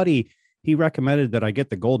 my buddy, he recommended that I get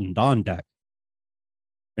the Golden Dawn deck.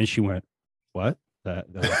 And she went, what?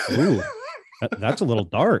 Ooh, that's a little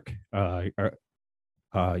dark. Are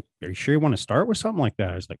you sure you want to start with something like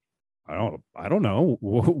that? I was like, I don't know.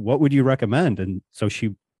 What would you recommend? And so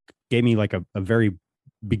she gave me like a very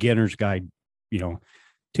beginner's guide,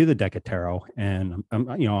 to the deck of tarot. And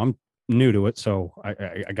I'm new to it, so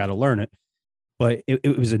I got to learn it. But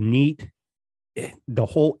it was a neat, the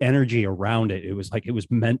whole energy around it. It was like it was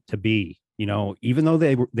meant to be. Even though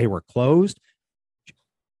they were closed,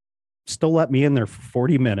 still let me in there for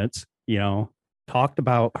 40 minutes. Talked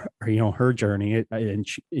about her journey, and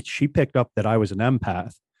she picked up that I was an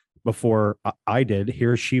empath before I did.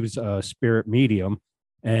 Here she was a spirit medium,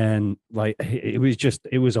 and like it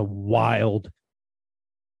was a wild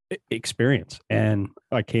experience. And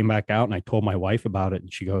I came back out and I told my wife about it,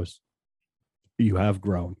 and she goes, you have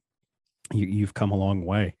grown, you've come a long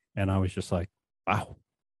way. And I was just like, wow,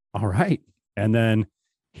 all right. And then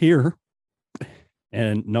here,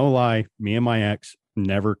 and no lie, me and my ex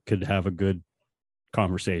never could have a good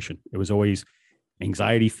conversation. It was always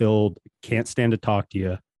anxiety filled, can't stand to talk to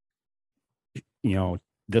you,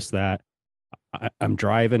 this, that. I'm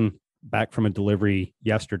driving back from a delivery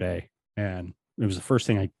yesterday, and it was the first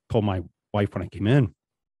thing I told my wife when I came in.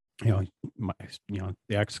 The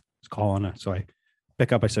ex is calling, so I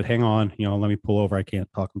pick up. I said, hang on, let me pull over. I can't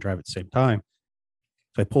talk and drive at the same time.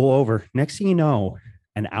 So I pull over. Next thing you know,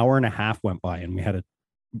 an hour and a half went by, and we had a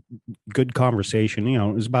good conversation.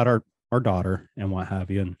 It was about our daughter and what have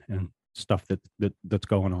you, and stuff that's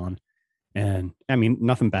going on. And I mean,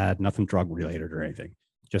 nothing bad, nothing drug related or anything.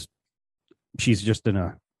 Just she's just in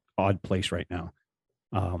a odd place right now.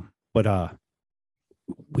 But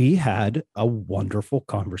we had a wonderful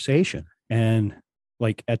conversation, and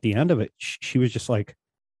like at the end of it, she was just like,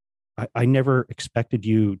 I never expected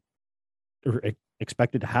you or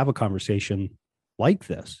expected to have a conversation like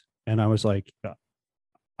this. And I was like,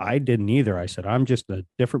 I didn't either. I said, I'm just a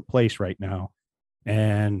different place right now.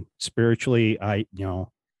 And spiritually, I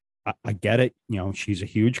get it. She's a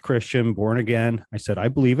huge Christian, born again. I said, I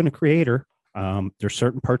believe in a creator. There's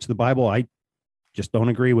certain parts of the Bible I just don't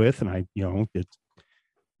agree with. And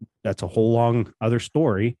that's a whole long other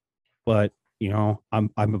story, but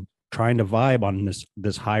I'm trying to vibe on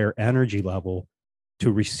this higher energy level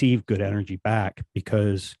to receive good energy back,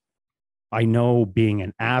 because I know being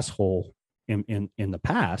an asshole in the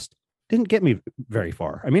past didn't get me very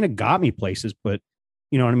far. I mean, it got me places, but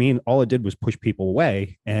you know what I mean? All it did was push people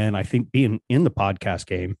away. And I think being in the podcast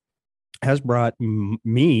game has brought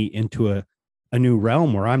me into a new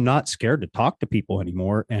realm where I'm not scared to talk to people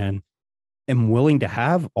anymore, and am willing to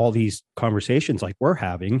have all these conversations like we're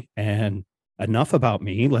having. And enough about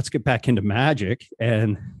me. Let's get back into magic.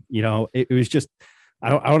 And it was just, I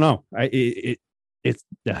don't know. It's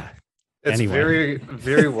anyway. very,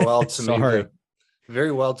 very wild to me. Sorry.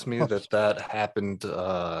 Very wild to me that happened.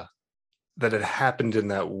 That it happened in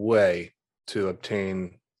that way to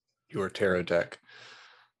obtain your tarot deck.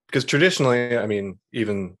 Because traditionally, I mean,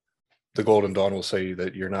 even the Golden Dawn will say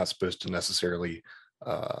that you're not supposed to necessarily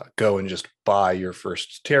go and just buy your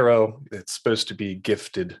first tarot. It's supposed to be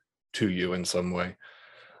gifted to you in some way.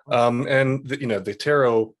 And the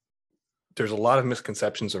tarot, there's a lot of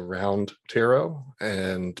misconceptions around tarot,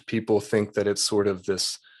 and people think that it's sort of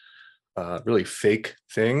this really fake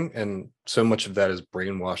thing. And so much of that is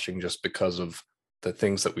brainwashing, just because of the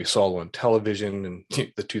things that we saw on television in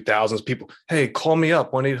the 2000s. People, hey, call me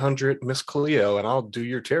up 1-800-Miss Cleo and I'll do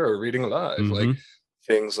your tarot reading live. Mm-hmm. Like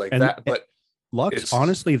things like that. But Lux,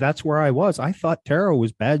 honestly, that's where I was. I thought tarot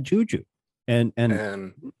was bad juju. And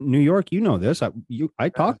New York, this. I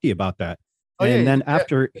talked to you about that. Then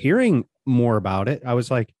after hearing more about it, I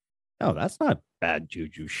was like, no, that's not bad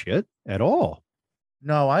juju shit at all.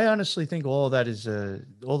 No, I honestly think all of that is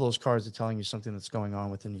all those cards are telling you something that's going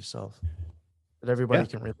on within yourself that everybody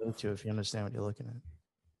can relate to if you understand what you're looking at.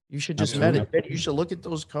 You should just meditate. You should look at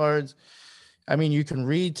those cards. I mean, you can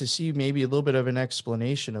read to see maybe a little bit of an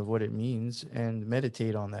explanation of what it means and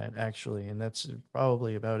meditate on that, actually. And that's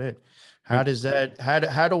probably about it. How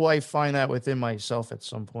do I find that within myself at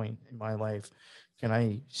some point in my life? Can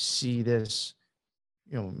I see this,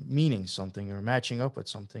 meaning something or matching up with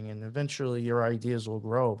something? And eventually your ideas will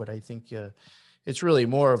grow. But I think it's really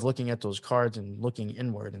more of looking at those cards and looking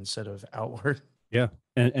inward instead of outward. Yeah.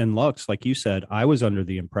 And Lux, like you said, I was under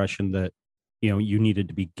the impression that, you needed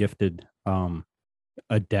to be gifted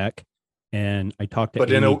a deck. And I talked to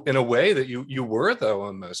But Amy. in a way that you were, though,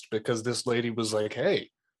 almost, because this lady was like,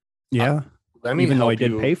 hey, yeah, even though I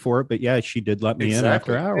did pay for it, but yeah, she did let me in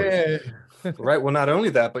after hours. Yeah. Right. Well, not only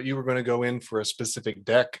that, but you were going to go in for a specific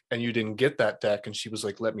deck and you didn't get that deck. And she was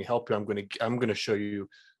like, let me help you. I'm going to show you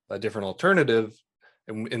a different alternative.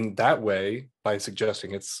 And in that way, by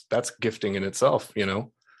suggesting that's gifting in itself,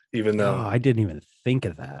 even though I didn't even think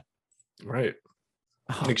of that. Right.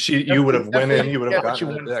 Like you would have went in, you would have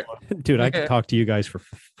gotten a deck. Dude, I could talk to you guys for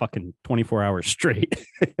fucking 24 hours straight,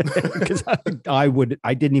 because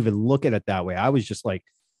I didn't even look at it that way. I was just like,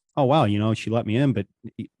 oh, wow, she let me in. But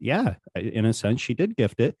yeah, in a sense, she did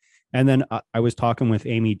gift it. And then I was talking with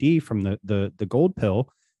Amy D from the Gold Pill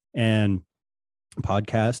and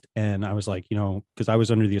podcast. And I was like, because I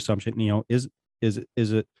was under the assumption, is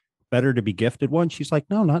it better to be gifted one? She's like,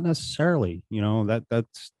 no, not necessarily.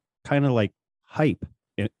 That's kind of like hype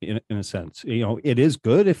in a sense. It is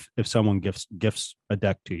good if someone gifts a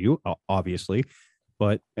deck to you, obviously,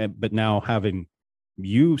 but now having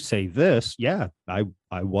you say this, yeah, I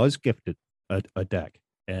was gifted a deck,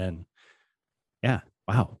 and yeah,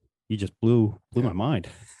 wow, you just blew my mind.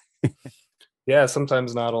 Yeah,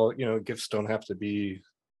 sometimes not all gifts don't have to be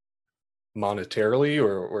monetarily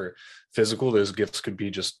or physical. Those gifts could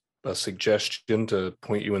be just a suggestion to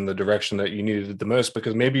point you in the direction that you needed the most,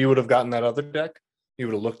 because maybe you would have gotten that other deck, you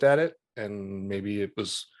would have looked at it and maybe it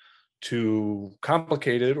was too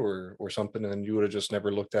complicated or something, and you would have just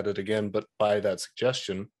never looked at it again. But by that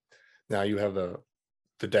suggestion, now you have the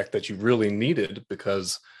deck that you really needed,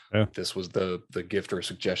 because this was the gift or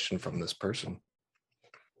suggestion from this person.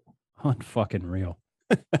 Unfucking real.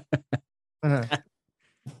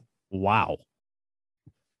 Wow.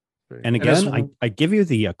 And again, I give you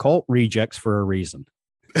the occult rejects for a reason.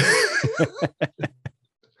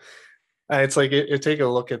 It's like take a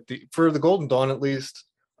look at for the Golden Dawn, at least.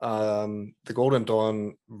 The Golden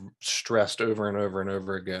Dawn stressed over and over and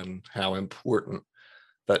over again how important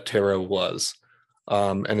that tarot was,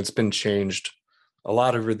 and it's been changed a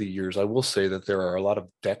lot over the years, I will say that there are a lot of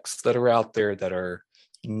decks that are out there that are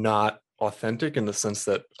not authentic, in the sense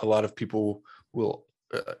that a lot of people will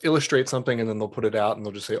illustrate something and then they'll put it out and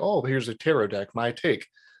they'll just say, oh, here's a tarot deck, my take.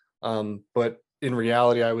 But in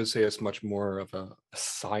reality, I would say it's much more of a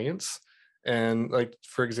science. And like,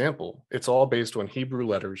 for example, it's all based on Hebrew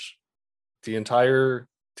letters. The entire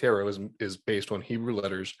tarot is based on Hebrew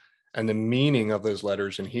letters and the meaning of those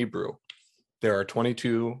letters in Hebrew. There are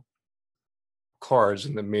 22 cards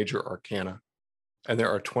in the major arcana, and there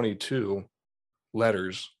are 22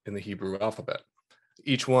 letters in the Hebrew alphabet,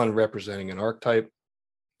 each one representing an archetype,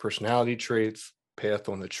 personality traits, path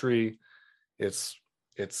on the tree. It's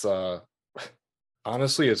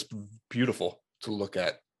honestly, it's beautiful to look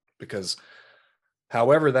at, because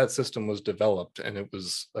however that system was developed, and it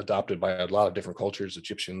was adopted by a lot of different cultures,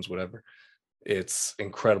 Egyptians, whatever, it's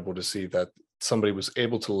incredible to see that somebody was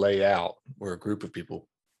able to lay out, or a group of people,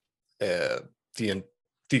 the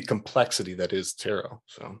complexity that is tarot.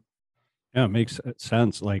 So Yeah, it makes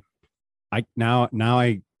sense. Like I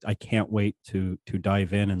can't wait to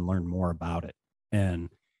dive in and learn more about it. And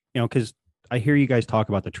because I hear you guys talk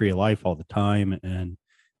about the Tree of Life all the time,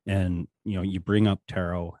 and you bring up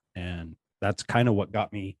tarot, and that's kind of what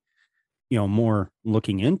got me more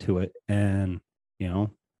looking into it. And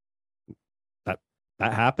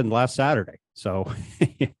that happened last Saturday. So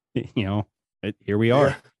here we are.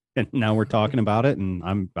 Yeah. And now we're talking about it,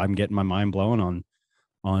 and I'm getting my mind blown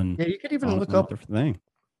on Yeah, you could even look on up. the thing.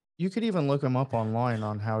 You could even look them up online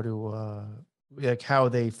on how to like how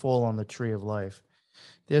they fall on the Tree of Life.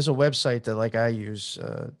 There's a website that like I use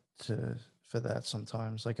for that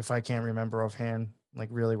sometimes. Like if I can't remember offhand, like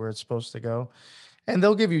really where it's supposed to go, and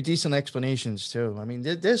they'll give you decent explanations too. I mean,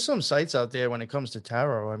 there's some sites out there when it comes to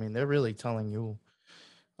tarot. I mean, they're really telling you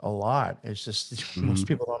a lot. It's just most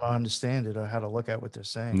people don't understand it or how to look at what they're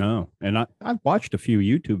saying. No, and I've watched a few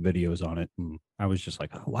YouTube videos on it, and I was just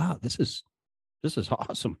like, oh wow, this is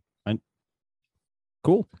awesome.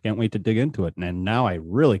 Cool. Can't wait to dig into it. And now I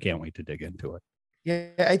really can't wait to dig into it. Yeah,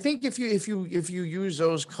 I think if you use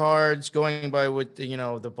those cards, going by what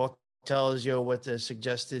the book tells you, what the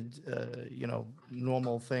suggested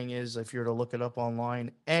normal thing is, if you're to look it up online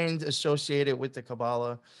and associate it with the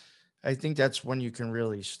Kabbalah, I think that's when you can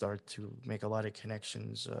really start to make a lot of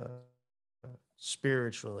connections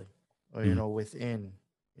spiritually, or within.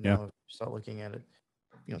 Start looking at it,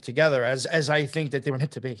 together as I think that they were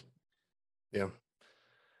meant to be. Yeah.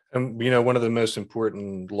 And one of the most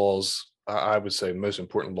important laws, I would say most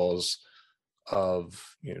important laws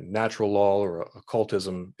of natural law or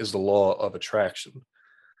occultism, is the law of attraction.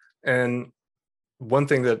 And one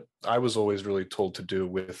thing that I was always really told to do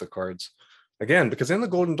with the cards, again, because in the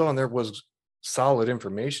Golden Dawn there was solid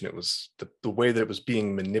information, it was the way that it was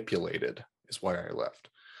being manipulated is why I left.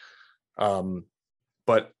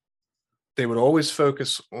 But they would always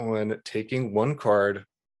focus on taking one card.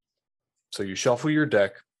 So you shuffle your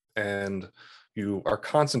deck, and you are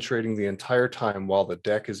concentrating the entire time while the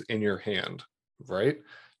deck is in your hand, right?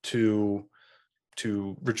 To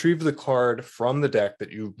retrieve the card from the deck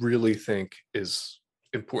that you really think is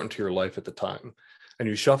important to your life at the time. And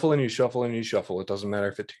you shuffle and you shuffle and you shuffle. It doesn't matter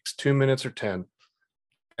if it takes 2 minutes or 10.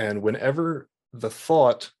 And whenever the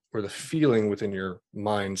thought or the feeling within your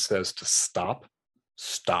mind says to stop,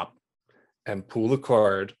 and pull the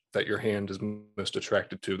card that your hand is most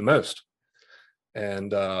attracted to the most.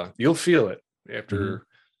 And you'll feel it after,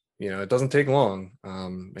 it doesn't take long,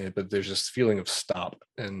 but there's this feeling of stop.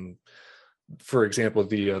 And for example,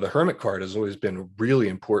 the Hermit card has always been really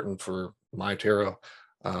important for my tarot.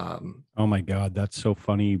 Oh my God, that's so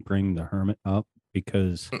funny you bring the Hermit up,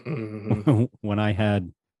 because when I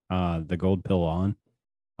had the gold pill on,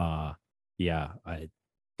 I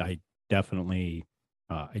definitely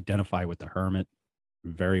identify with the Hermit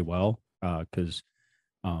very well, because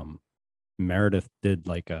Meredith did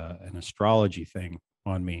like an astrology thing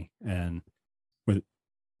on me, and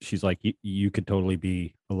she's like, you could totally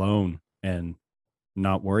be alone and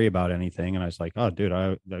not worry about anything. And I was like, oh dude,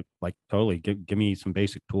 I like totally give me some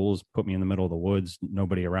basic tools, put me in the middle of the woods,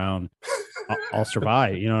 nobody around, I'll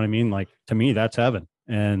survive. You know what I mean? Like, to me, that's heaven.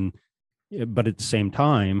 And but at the same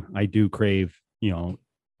time, I do crave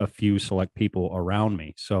a few select people around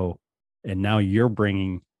me. So, and now you're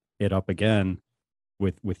bringing it up again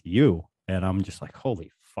with you, and I'm just like,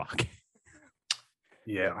 holy fuck.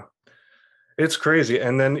 Yeah, it's crazy.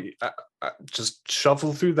 And then I just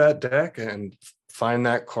shuffle through that deck and find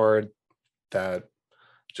that card that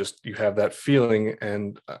just you have that feeling,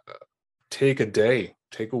 and take a day,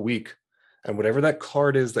 take a week, and whatever that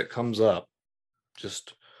card is that comes up,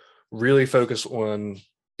 just really focus on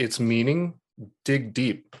its meaning dig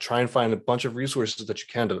deep, try and find a bunch of resources that you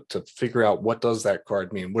can to figure out what does that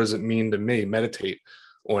card mean? What does it mean to me? Meditate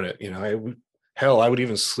on it. I would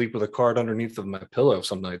even sleep with a card underneath of my pillow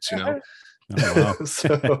some nights, Oh, wow.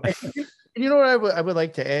 So And you know what I would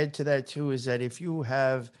like to add to that too is that if you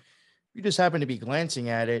just happen to be glancing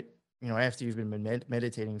at it, after you've been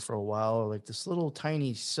meditating for a while, like this little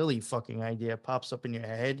tiny silly fucking idea pops up in your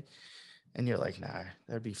head, and you're like, nah,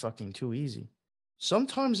 that'd be fucking too easy.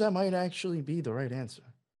 Sometimes that might actually be the right answer.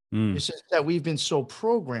 It's just that we've been so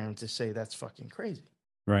programmed to say that's fucking crazy.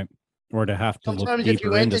 Right. Or to have to Sometimes look if you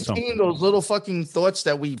deeper into entertain something. those little fucking thoughts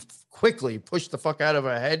that we quickly push the fuck out of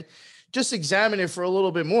our head, just examine it for a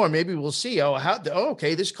little bit more. Maybe we'll see,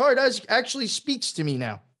 okay, this card actually speaks to me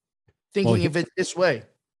now. Thinking of it this way.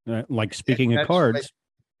 Like speaking of cards,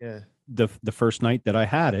 the first night that I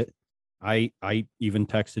had it, I even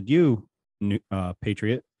texted you,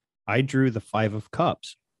 Patriot. I drew the 5 of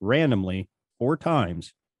Cups randomly 4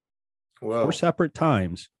 times, 4 separate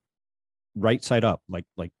times, right side up, like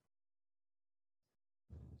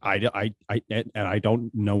I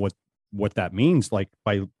don't know what that means. Like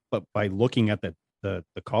by looking at the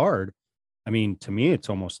card, I mean, to me, it's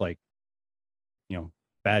almost like,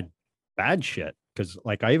 bad shit. Cause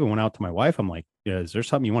like I even went out to my wife. I'm like, is there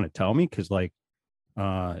something you want to tell me? Cause like,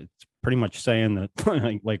 it's pretty much saying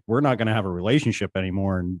that like we're not going to have a relationship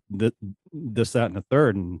anymore. And this, that, and the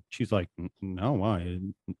third. And she's like, no, why?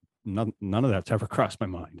 None of that's ever crossed my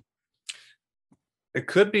mind. It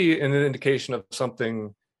could be an indication of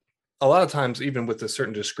something. A lot of times, even with the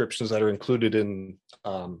certain descriptions that are included in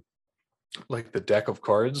like the deck of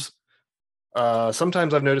cards,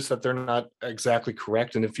 sometimes I've noticed that they're not exactly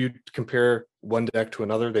correct. And if you compare one deck to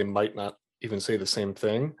another, they might not even say the same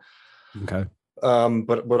thing. Okay.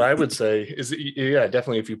 But what I would say is, yeah,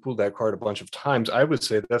 definitely if you pulled that card a bunch of times, I would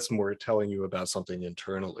say that's more telling you about something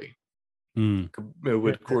internally. It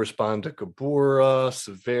would correspond to Kabura,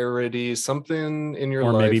 severity, something in your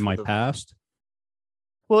life. Or maybe my past.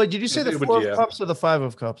 Well, did you say the 4 of Cups or the 5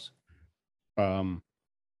 of Cups? 5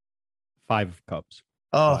 of Cups.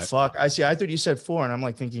 Oh, fuck. I see. I thought you said 4, and I'm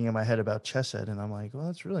like thinking in my head about Chesed, and I'm like, well,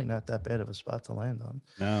 that's really not that bad of a spot to land on.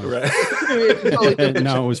 No. Right.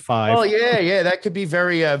 No, it was 5. Oh, yeah. That could be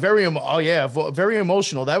very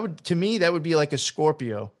emotional. That would, to me, that would be like a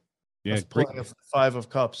Scorpio. Yeah. Pulling a 5 of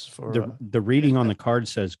Cups for the reading on the card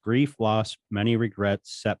says grief, loss, many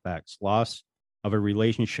regrets, setbacks, loss of a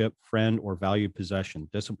relationship, friend, or valued possession,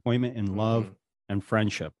 disappointment in love and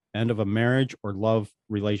friendship, end of a marriage or love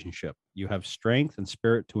relationship. You have strength and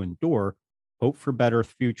spirit to endure, hope for better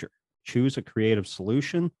future. Choose a creative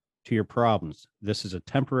solution to your problems. This is a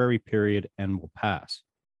temporary period and will pass.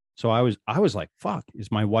 So I was like, fuck,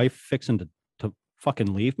 is my wife fixing to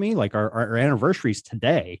fucking leave me? Like our anniversary's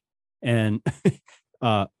today. And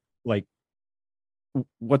like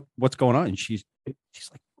what's going on? And she's like,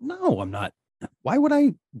 no, I'm not. Why would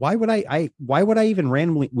I even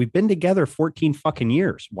randomly, we've been together 14 fucking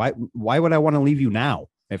years. Why would I want to leave you now?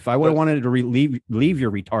 If I would have wanted to leave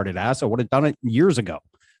your retarded ass, I would have done it years ago.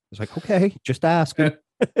 I was like, okay, just ask.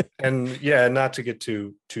 And yeah, not to get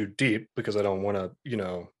too deep, because I don't want to,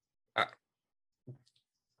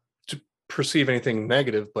 to perceive anything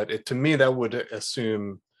negative, but to me, that would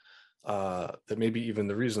assume that maybe even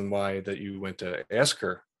the reason why that you went to ask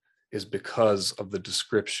her is because of the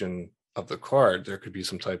description of the card. There could be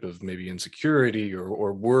some type of maybe insecurity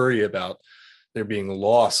or worry about there being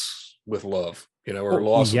loss with love, or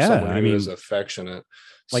loss of someone who is affectionate.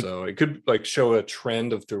 So it could like show a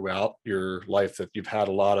trend of throughout your life that you've had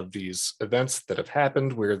a lot of these events that have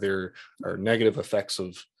happened where there are negative effects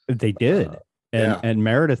of. They did. And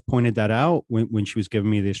Meredith pointed that out when she was giving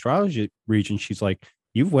me the astrology region. She's like,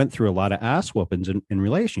 you've went through a lot of ass whoopings in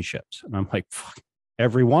relationships. And I'm like, fuck,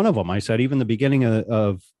 every one of them. I said, even the beginning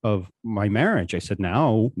of my marriage, I said,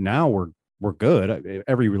 now we're good.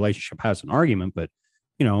 Every relationship has an argument, but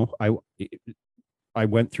I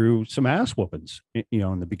went through some ass whoopings,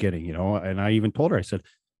 in the beginning, and I even told her, I said,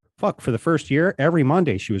 fuck, for the first year, every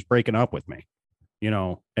Monday she was breaking up with me,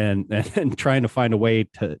 and trying to find a way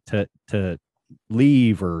to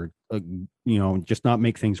leave or, just not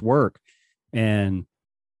make things work. And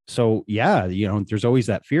so, there's always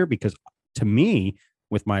that fear, because to me,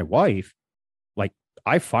 with my wife, like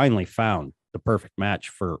I finally found the perfect match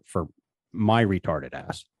for my retarded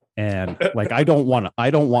ass. And like, I don't want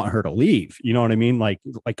her to leave. You know what I mean? Like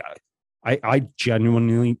I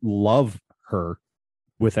genuinely love her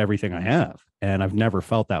with everything I have. And I've never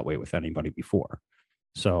felt that way with anybody before.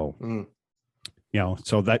 So,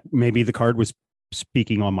 so that maybe the card was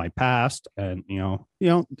speaking on my past, and who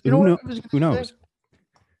knows?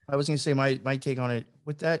 I was going to say my take on it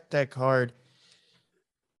with that card.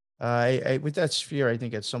 With that sphere, I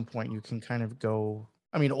think at some point you can kind of go.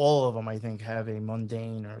 I mean, all of them, I think, have a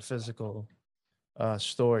mundane or physical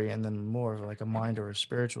story, and then more of like a mind or a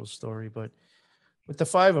spiritual story. But with the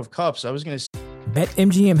Five of Cups, I was going to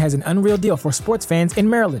BetMGM has an unreal deal for sports fans in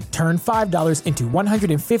Maryland. Turn $5 into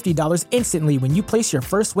 $150 instantly when you place your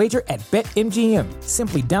first wager at BetMGM.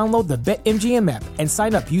 Simply download the BetMGM app and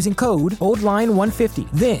sign up using code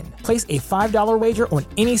OldLine150. Then, place a $5 wager on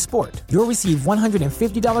any sport. You'll receive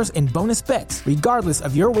 $150 in bonus bets, regardless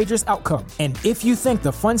of your wager's outcome. And if you think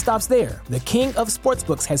the fun stops there, the king of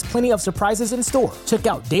sportsbooks has plenty of surprises in store. Check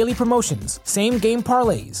out daily promotions, same-game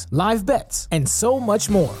parlays, live bets, and so much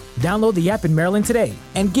more. Download the app in Maryland today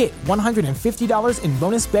and get $150 in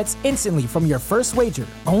bonus bets instantly from your first wager.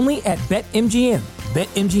 Only at BetMGM.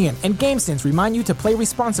 BetMGM and GameSense remind you to play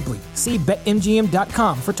responsibly. See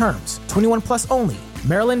BetMGM.com for terms. 21 plus only.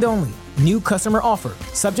 Maryland only. New customer offer.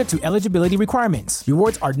 Subject to eligibility requirements.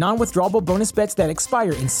 Rewards are non-withdrawable bonus bets that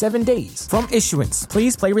expire in 7 days. From issuance,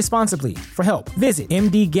 please play responsibly. For help, visit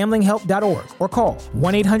mdgamblinghelp.org or call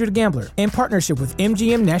 1-800-GAMBLER in partnership with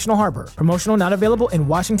MGM National Harbor. Promotional not available in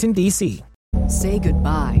Washington, D.C. Say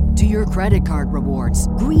goodbye to your credit card rewards.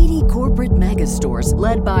 Greedy corporate mega stores,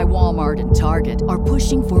 led by Walmart and Target, are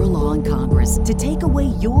pushing for a law in Congress to take away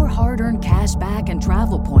your hard-earned cash back and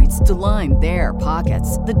travel points to line their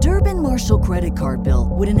pockets. The Durbin-Marshall credit card bill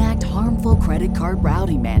would enact harmful credit card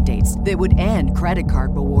routing mandates that would end credit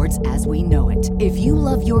card rewards as we know it. If you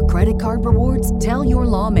love your credit card rewards, tell your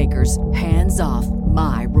lawmakers, hands off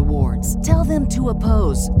my rewards. Tell them to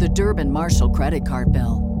oppose the Durbin-Marshall credit card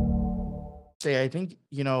bill. I think,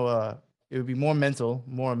 it would be more mental,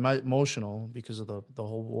 more emotional because of the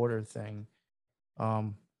whole water thing.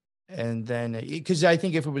 And then, because I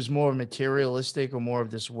think if it was more materialistic or more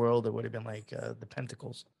of this world, it would have been like the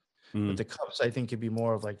Pentacles. But the Cups, I think, could be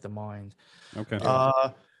more of like the mind. Okay.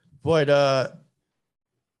 But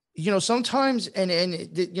sometimes,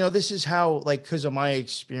 this is how, like, because of my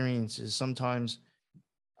experiences, sometimes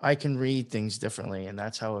I can read things differently, and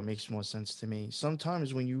that's how it makes more sense to me.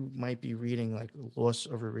 Sometimes when you might be reading like loss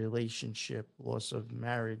of a relationship, loss of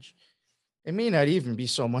marriage, it may not even be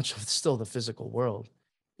so much of still the physical world.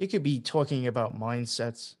 It could be talking about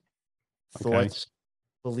mindsets, thoughts,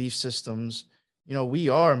 belief systems. We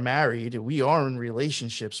are married. We are in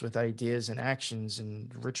relationships with ideas and actions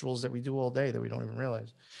and rituals that we do all day that we don't even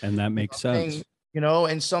realize. And that makes sense.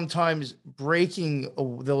 And sometimes breaking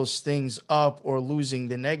those things up or losing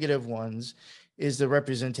the negative ones is the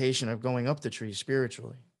representation of going up the tree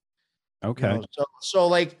spiritually. Okay. So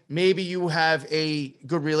like maybe you have a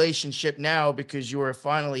good relationship now because you are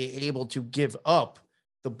finally able to give up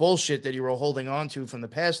the bullshit that you were holding on to from the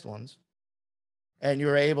past ones. And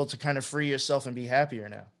you're able to kind of free yourself and be happier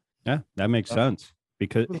now. Yeah, that makes sense.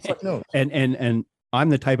 Because no. and I'm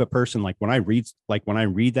the type of person, like when I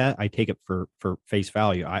read that, I take it for face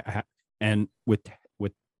value. And with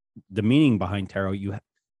the meaning behind tarot,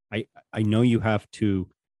 I know you have to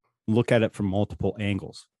look at it from multiple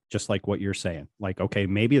angles, just like what you're saying. Like, okay,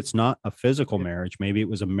 maybe it's not a physical marriage. Maybe it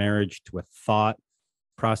was a marriage to a thought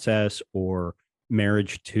process or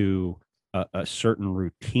marriage to a certain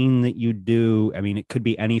routine that you do. I mean, it could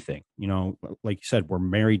be anything, like you said, we're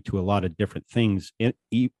married to a lot of different things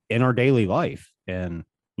in our daily life. And,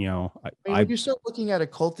 when you start looking at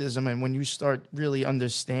occultism and when you start really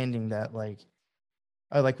understanding that, like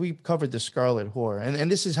we covered the Scarlet Whore, and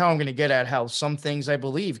this is how I'm going to get at how some things I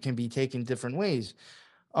believe can be taken different ways.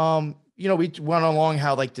 We went along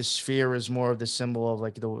how like the sphere is more of the symbol of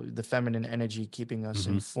like the feminine energy keeping us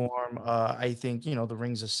in form. I think, the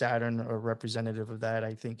rings of Saturn are representative of that.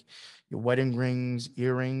 I think your wedding rings,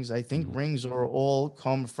 earrings, I think rings are all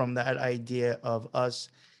come from that idea of us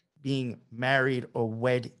being married or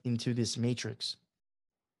wed into this matrix.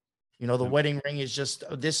 The wedding ring is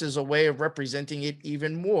this is a way of representing it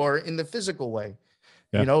even more in the physical way.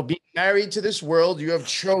 Yeah. Being married to this world, you have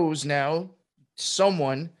chose now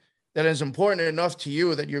someone that is important enough to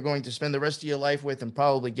you that you're going to spend the rest of your life with and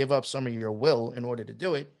probably give up some of your will in order to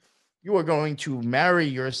do it. You are going to marry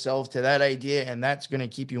yourself to that idea, and that's going to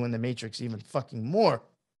keep you in the matrix even fucking more.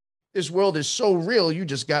 This world is so real, you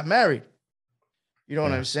just got married. You know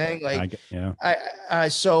what I'm saying? Like,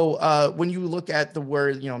 so when you look at the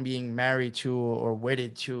word, being married to or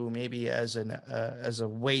wedded to, maybe as a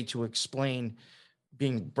way to explain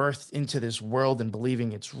being birthed into this world and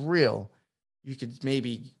believing it's real, you could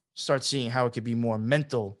maybe start seeing how it could be more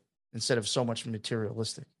mental instead of so much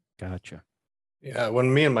materialistic. Gotcha. Yeah,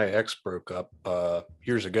 when me and my ex broke up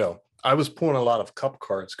years ago, I was pulling a lot of cup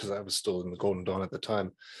cards because I was still in the Golden Dawn at the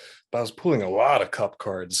time. But I was pulling a lot of cup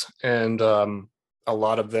cards, and a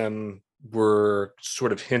lot of them were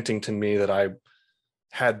sort of hinting to me that I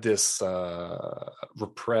had this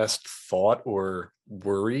repressed thought or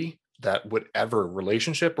worry that whatever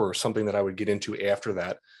relationship or something that I would get into after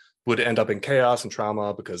that would end up in chaos and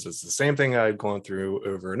trauma, because it's the same thing I'd gone through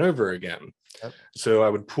over and over again. Yep. So I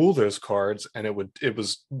would pull those cards, and it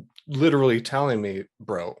was literally telling me,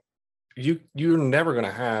 bro, you're never going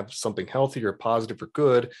to have something healthy or positive or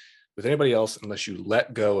good with anybody else unless you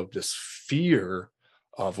let go of this fear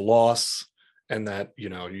of loss, and that, you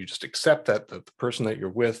know, you just accept that the person that you're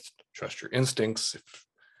with, trust your instincts. If,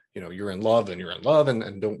 you know, you're in love,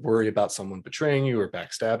 and don't worry about someone betraying you or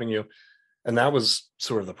backstabbing you. And that was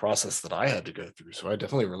sort of the process that I had to go through. So I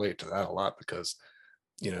definitely relate to that a lot, because,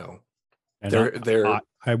 you know, and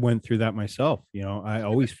I went through that myself. You know, I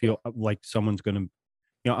always feel like someone's going to,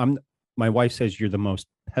 you know, my wife says you're the most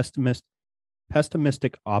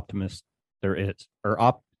pessimistic optimist there is,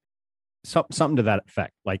 or something to that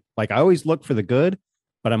effect. Like I always look for the good,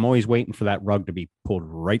 but I'm always waiting for that rug to be pulled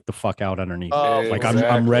right the fuck out underneath. Like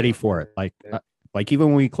I'm ready for it. Like even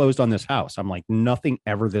when we closed on this house, I'm like, nothing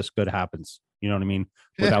ever this good happens. You know what I mean?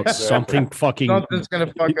 Without something fucking, something's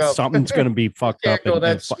gonna fuck up. Something's gonna be fucked up. Go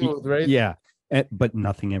that smooth, right? Yeah, but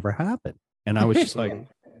nothing ever happened, and I was just like,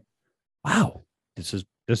 wow, this is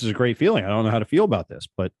a great feeling. I don't know how to feel about this,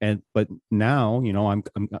 but now, you know, I'm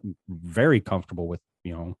very comfortable with,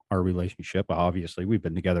 you know, our relationship. Obviously, we've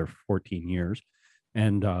been together for 14 years,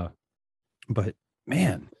 and but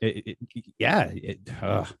man,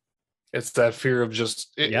 it's that fear of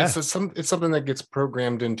just it's something that gets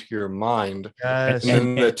programmed into your mind. Yes. And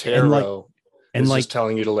then the tarot is like, just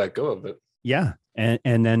telling you to let go of it. Yeah.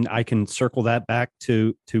 And then I can circle that back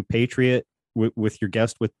to Patriot with your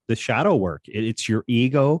guest with the shadow work. It's your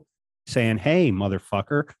ego saying, hey,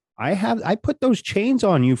 motherfucker, I put those chains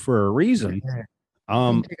on you for a reason.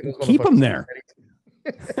 Keep them there.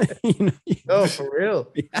 You know? No, for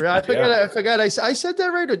real. Yeah. I forgot. I said that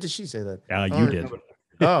right, or did she say that? Yeah, you did.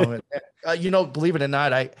 You know, believe it or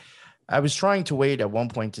not, I was trying to wait at one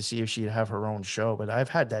point to see if she'd have her own show, but I've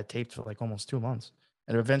had that taped for like almost 2 months,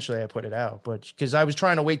 and eventually I put it out. But because I was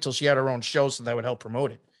trying to wait till she had her own show, so that would help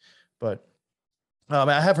promote it. But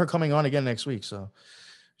I have her coming on again next week, so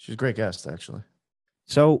she's a great guest, actually.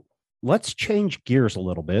 So let's change gears a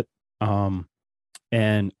little bit, and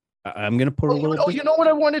I'm going to put a little. You know what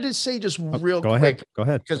I wanted to say, just real quick. Go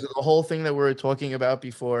ahead. Because of the whole thing that we were talking about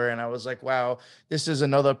before, and I was like, wow, this is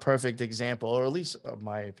another perfect example, or at least of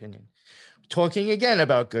my opinion. Talking again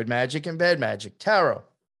about good magic and bad magic, tarot,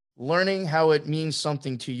 learning how it means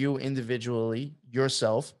something to you individually,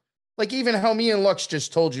 yourself. Like even how me and Lux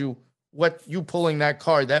just told you what you pulling that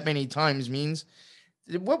card that many times means.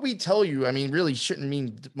 What we tell you, I mean, really shouldn't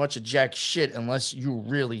mean much of jack shit unless you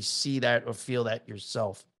really see that or feel that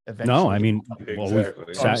yourself. Eventually. No, I mean, well,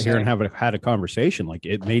 we sat here and had a conversation. Like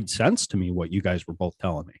it made sense to me what you guys were both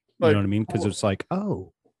telling me. You know what I mean? Because it's like,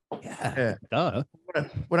 oh, yeah, duh.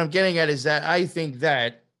 What I'm getting at is that I think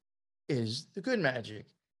that is the good magic.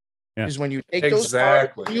 Because when you take those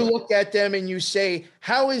cards, you look at them and you say,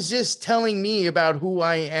 how is this telling me about who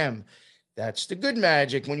I am? That's the good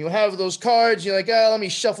magic. When you have those cards, you're like, let me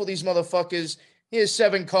shuffle these motherfuckers. Here's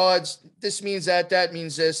 7 cards. This means that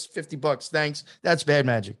means this. $50. Thanks. That's bad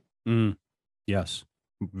magic. Yes.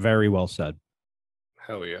 Very well said.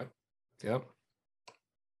 Hell yeah. Yep.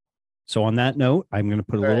 So on that note, I'm going to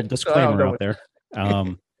put a little disclaimer out there.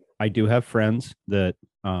 I do have friends that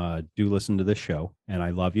do listen to this show, and I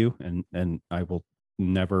love you, and I will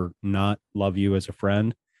never not love you as a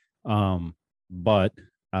friend. But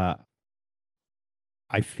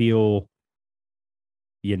I feel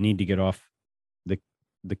you need to get off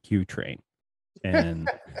the Q train, and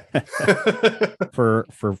for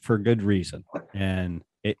good reason. And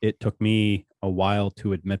it took me a while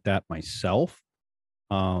to admit that myself.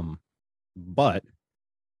 But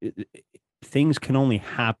things can only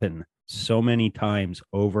happen so many times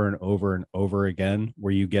over and over and over again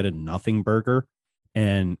where you get a nothing burger.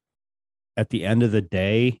 And at the end of the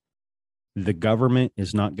day, the government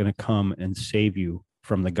is not going to come and save you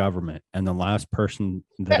from the government. And the last person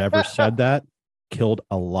that ever said that killed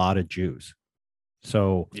a lot of Jews.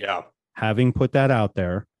 So yeah, having put that out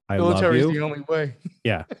there, I love you. The only way.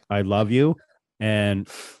 Yeah, I love you. And,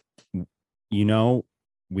 you know,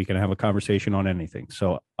 we can have a conversation on anything.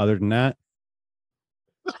 So other than that,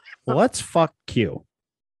 let's fuck Q.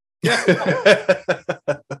 Yeah.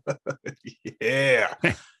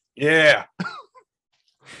 Yeah.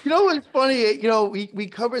 You know what's funny? You know, we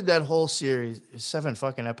covered that whole series, 7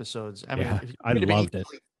 fucking episodes. I mean, I loved it.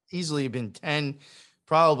 Easily been 10,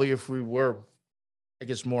 probably, if we were, I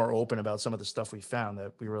guess, more open about some of the stuff we found,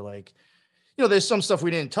 that we were like, there's some stuff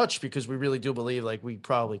we didn't touch because we really do believe like we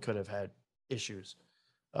probably could have had issues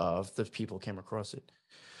if the people came across it.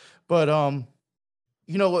 But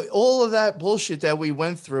all of that bullshit that we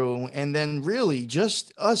went through, and then really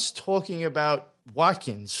just us talking about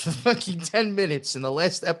Watkins for fucking 10 minutes in the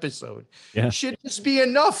last episode should just be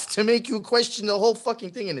enough to make you question the whole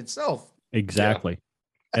fucking thing in itself. Exactly.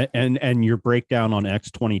 Yeah. And your breakdown on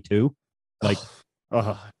X-22, like,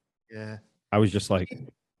 yeah, I was just like,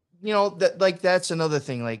 that's another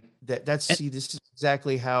thing. Like this is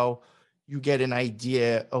exactly how you get an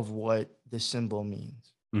idea of what the symbol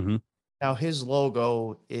means. Mm-hmm. Now his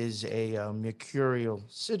logo is a mercurial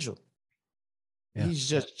sigil. Yeah. He's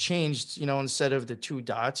just changed, instead of the 2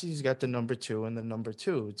 dots, he's got the number 2 and the number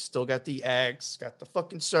 2. It's still got the X, got the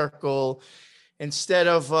fucking circle. Instead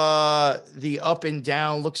of the up and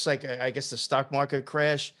down, looks like, I guess, the stock market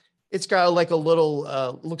crash. It's got like a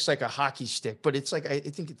little, looks like a hockey stick, but it's like, I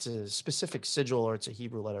think it's a specific sigil or it's a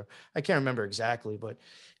Hebrew letter. I can't remember exactly, but,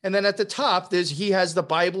 and then at the top, he has the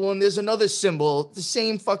Bible and there's another symbol, the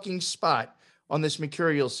same fucking spot on this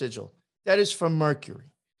mercurial sigil. That is from Mercury.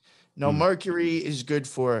 Now, Mercury is good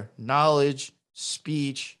for knowledge,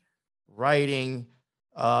 speech, writing,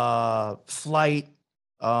 flight.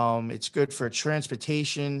 It's good for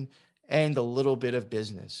transportation and a little bit of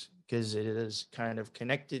business because it is kind of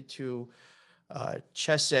connected to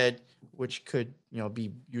chesed, which could,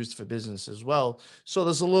 be used for business as well. So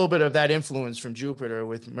there's a little bit of that influence from Jupiter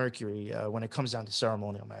with Mercury when it comes down to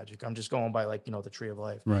ceremonial magic. I'm just going by the Tree of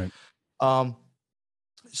Life. Right.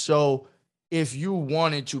 So if you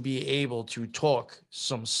wanted to be able to talk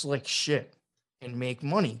some slick shit and make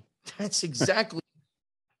money, that's exactly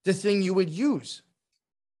the thing you would use.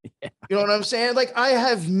 Yeah. You know what I'm saying? Like I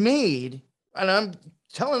have made, and I'm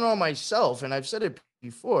telling on myself, and I've said it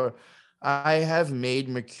before, I have made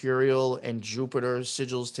mercurial and Jupiter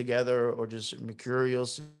sigils together, or just mercurial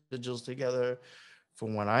sigils together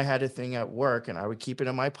from when I had a thing at work, and I would keep it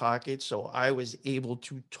in my pocket. So I was able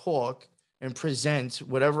to talk and present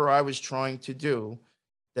whatever I was trying to do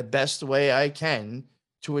the best way I can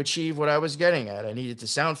to achieve what I was getting at. I needed to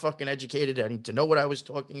sound fucking educated. I need to know what I was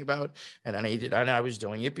talking about. And I was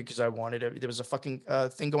doing it because I wanted it. There was a fucking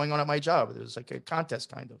thing going on at my job. There was like a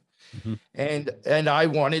contest kind of. Mm-hmm. And I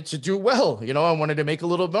wanted to do well. I wanted to make a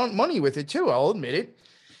little money with it too. I'll admit it.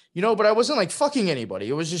 But I wasn't like fucking anybody.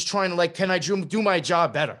 It was just trying to can I do my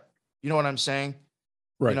job better? You know what I'm saying?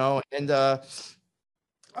 Right. And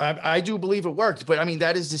I do believe it worked, but I mean,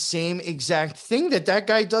 that is the same exact thing that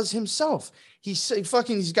guy does himself.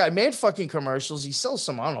 He's got mad fucking commercials. He sells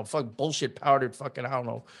some, I don't know, fuck bullshit powdered fucking, I don't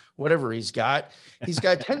know, whatever he's got. He's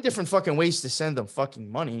got 10 different fucking ways to send them fucking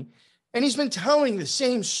money. And he's been telling the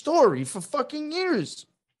same story for fucking years.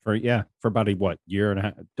 For about a year and a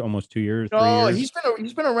half, almost 2 years. No, 3 years?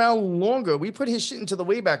 he's been around longer. We put his shit into the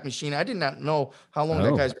Wayback Machine. I did not know how long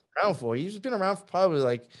that guy's been around for. He's been around for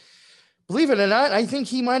probably believe it or not, I think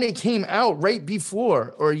he might have came out right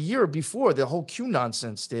before or a year before the whole Q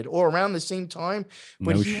nonsense did, or around the same time.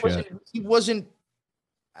 But he wasn't.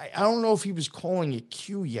 I don't know if he was calling it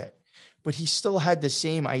Q yet, but he still had the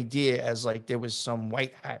same idea as there was some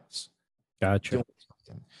white hats. Gotcha.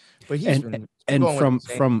 But he's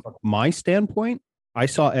from my standpoint, I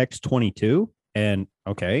saw X-22 and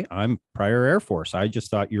okay, I'm prior Air Force. I just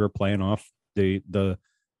thought you were playing off the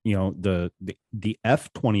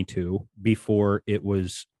F-22 before it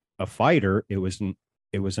was a fighter. It was an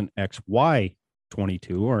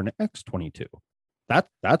XY-22 or an X-22.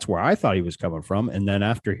 That's where I thought he was coming from. And then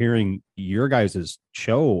after hearing your guys'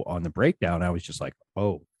 show on the breakdown, I was just like,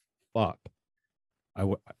 oh, fuck. I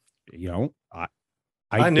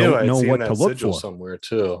knew don't know what to look for somewhere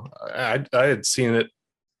too. I had seen it.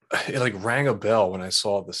 It rang a bell when I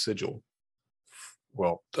saw the sigil.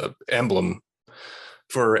 Well, the emblem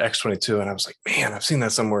for X-22, and I was like, man, I've seen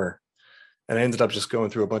that somewhere. And I ended up just going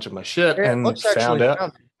through a bunch of my shit and found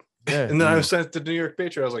out. Yeah. And then I was sent it to New York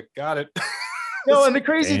Patriot. I was like, got it. No, and the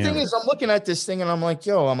crazy thing is, I'm looking at this thing and I'm like,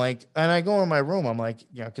 and I go in my room, I'm like,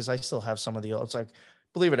 because I still have some of the, it's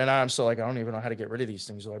believe it or not, I'm still I don't even know how to get rid of these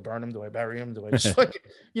things. Do I burn them? Do I bury them? Do I just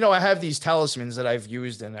I have these talismans that I've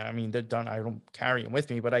used, and I mean, they're done. I don't carry them with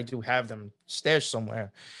me, but I do have them stashed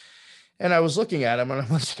somewhere. And I was looking at him and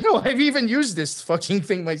I'm like, I've even used this fucking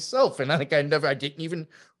thing myself. And I didn't even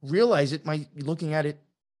realize it. Looking at it,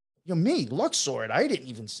 me, Luxor, I didn't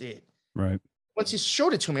even see it. Right. Once he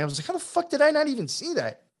showed it to me, I was like, how the fuck did I not even see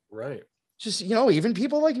that? Right. Just, even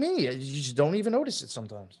people like me, you just don't even notice it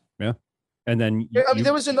sometimes. Yeah. And then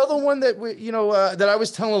there was another one that, that I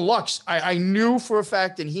was telling Lux, I knew for a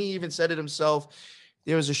fact, and he even said it himself.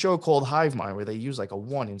 There was a show called Hive Mind where they use a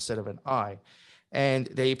 1 instead of an I. and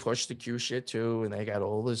they push the Q shit too, and they got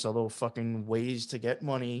all this other fucking ways to get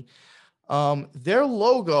money. Their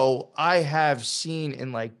logo I have seen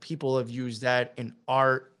in like people have used that in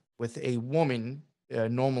art with a woman.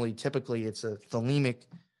 Normally, typically, it's a thelemic.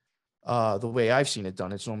 The way I've seen it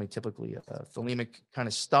done, it's normally typically a thelemic kind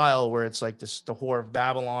of style where it's like this, the Whore of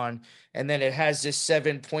Babylon, and then it has this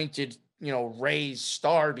 7-pointed, raised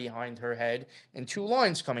star behind her head and 2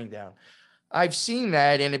 lines coming down. I've seen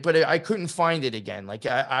that in it, but I couldn't find it again. Like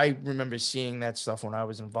I remember seeing that stuff when I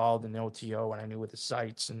was involved in the OTO and I knew with the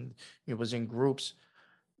sites and it was in groups.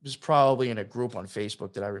 It was probably in a group on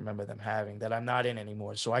Facebook that I remember them having that I'm not in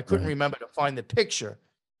anymore. So I couldn't remember to find the picture.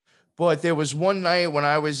 But there was one night when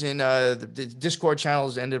I was in the Discord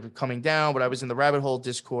channels ended up coming down, but I was in the Rabbit Hole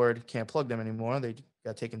Discord. Can't plug them anymore. They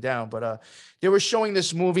got taken down. But they were showing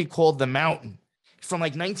this movie called The Mountain from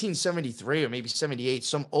like 1973 or maybe 78,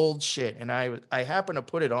 some old shit. And I happened to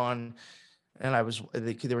put it on, and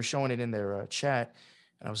they were showing it in their chat.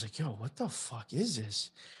 And I was like, yo, what the fuck is this?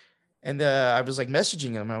 And I was like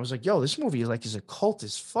messaging them. And I was like, yo, this movie is occult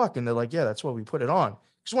as fuck. And they're like, yeah, that's why we put it on.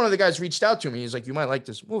 Because one of the guys reached out to me. He's like, you might like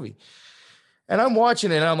this movie. And I'm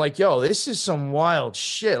watching it and I'm like, yo, this is some wild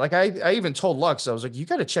shit. Like I even told Lux, I was like, you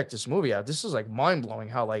got to check this movie out. This is like mind blowing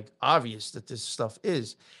how like obvious that this stuff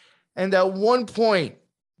is. And at one point,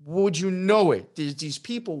 would you know it? There's these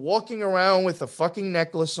people walking around with a fucking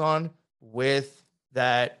necklace on with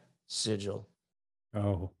that sigil.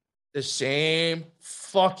 Oh. The same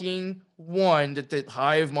fucking one that the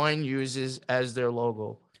Hive Mind uses as their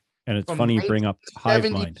logo. And it's funny you bring up Hive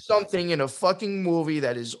Mind. Something in a fucking movie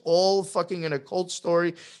that is all fucking an occult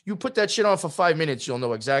story. You put that shit on for 5 minutes, you'll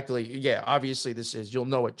know exactly. Yeah, obviously you'll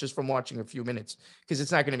know it just from watching a few minutes because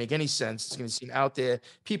it's not going to make any sense. It's going to seem out there.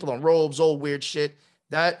 People in robes, all weird shit.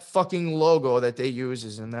 That fucking logo that they use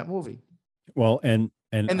is in that movie. Well, and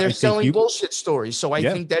they're selling bullshit stories. So I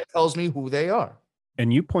think that tells me who they are.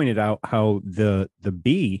 And you pointed out how the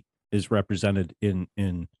bee is represented in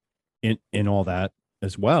all that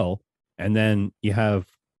as well. And then you have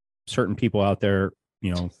certain people out there,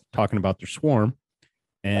 talking about their swarm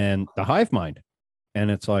and the hive mind. And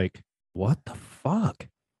it's like, what the fuck?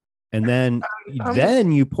 And then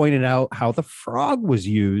you pointed out how the frog was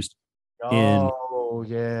used in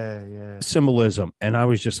symbolism. And I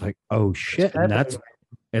was just like, oh shit. And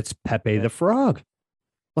it's Pepe the Frog.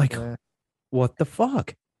 Like, what the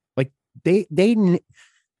fuck? Like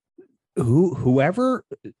whoever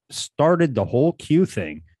started the whole Q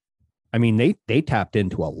thing, I mean, they tapped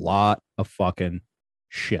into a lot of fucking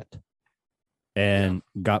shit and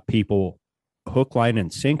got people hook, line,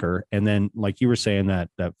 and sinker. And then, like you were saying, that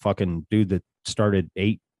fucking dude that started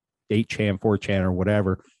 8chan, 4chan, or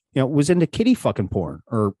whatever, was into kitty fucking porn,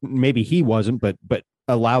 or maybe he wasn't, but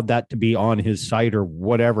allowed that to be on his site or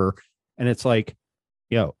whatever. And it's like,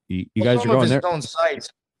 you guys are going there. His own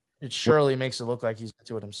sites. It surely makes it look like he's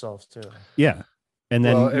into it himself too. Yeah, and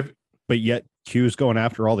then, but yet Q's going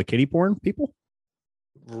after all the kitty porn people.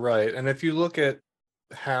 Right, and if you look at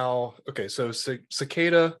how, so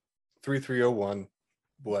Cicada 3301,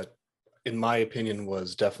 what in my opinion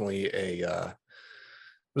was definitely it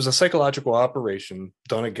was a psychological operation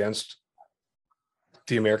done against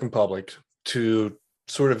the American public to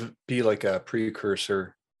sort of be like a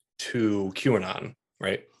precursor to QAnon,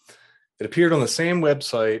 right? It appeared on the same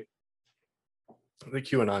website that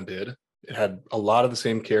QAnon did. It had a lot of the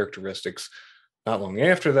same characteristics. Not long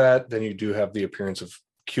after that, then you do have the appearance of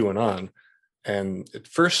QAnon. And it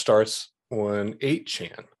first starts on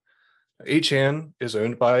 8chan. 8chan is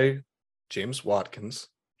owned by Jim Watkins,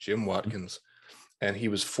 and he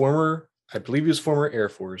was former Air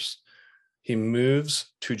Force. He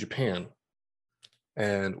moves to Japan,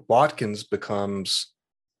 and Watkins becomes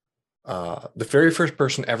the very first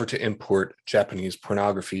person ever to import Japanese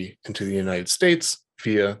pornography into the United States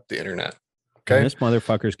via the internet. Okay. And this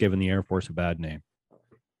motherfucker's giving the Air Force a bad name.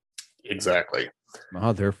 Exactly.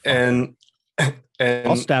 And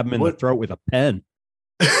I'll stab him in the throat with a pen.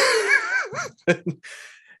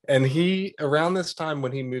 And he, around this time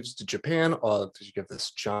when he moves to Japan, you get this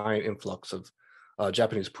giant influx of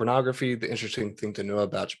Japanese pornography. The interesting thing to know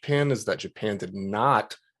about Japan is that Japan did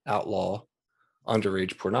not outlaw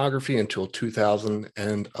underage pornography until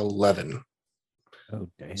 2011. Oh,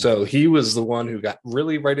 damn. So he was the one who got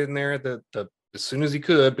really right in there as soon as he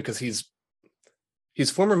could, because he's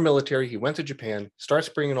former military. He went to Japan, starts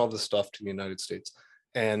bringing all this stuff to the United States.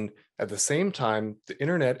 And at the same time, the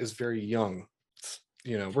internet is very young.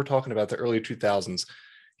 We're talking about the early 2000s.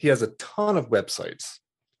 He has a ton of websites,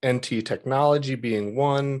 NT Technology being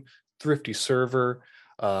one, Thrifty Server,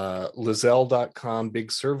 Lizelle.com,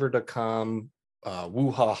 BigServer.com,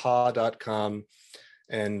 woohaha.com,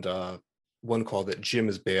 and one called it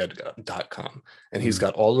jimisbad.com. And he's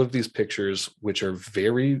got all of these pictures, which are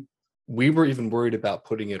we were even worried about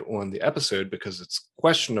putting it on the episode because it's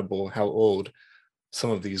questionable how old some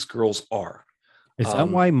of these girls are. Is that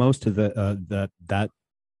why most of that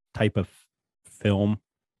type of film,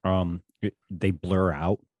 they blur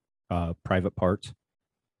out private parts?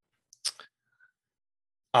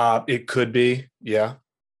 It could be, yeah.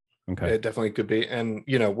 Okay. It definitely could be. And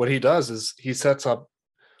what he does is he sets up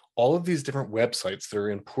all of these different websites that are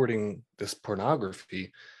importing this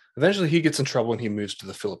pornography. Eventually he gets in trouble and he moves to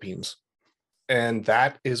the Philippines. And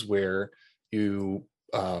that is where you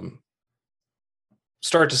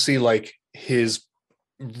start to see like his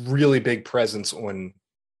really big presence on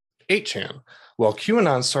 8chan. Well,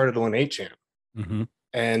 QAnon started on 8chan. Mm-hmm.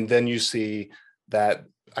 And then you see that,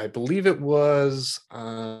 I believe it was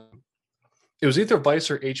either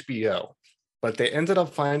Vice or HBO, but they ended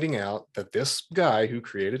up finding out that this guy who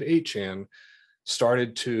created 8chan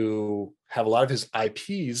started to have a lot of his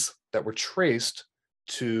IPs that were traced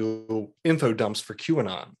to info dumps for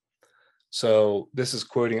QAnon. So this is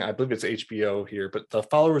quoting, I believe it's HBO here, but the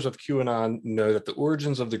followers of QAnon know that the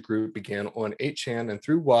origins of the group began on 8chan and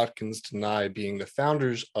through Watkins to Nye being the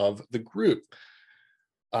founders of the group.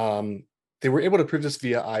 They were able to prove this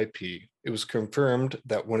via IP. It was confirmed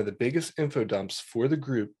that one of the biggest info dumps for the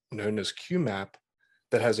group, known as QMAP,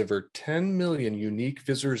 that has over 10 million unique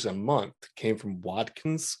visitors a month, came from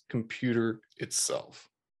Watkins' computer itself.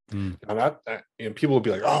 Now people will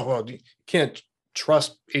be like, oh, well, you can't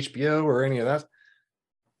trust HBO or any of that.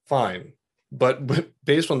 Fine. But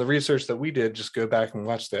based on the research that we did, just go back and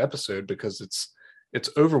watch the episode, because it's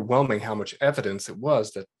overwhelming how much evidence it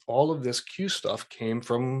was that all of this Q stuff came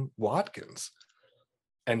from Watkins.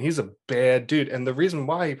 And he's a bad dude. And the reason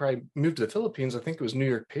why he probably moved to the Philippines, I think it was New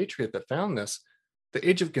York Patriot that found this. The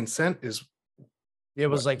age of consent is... It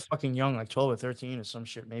was like fucking young, like 12 or 13 or some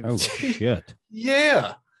shit, maybe. Oh, shit.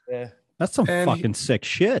 Yeah. Yeah. That's some fucking sick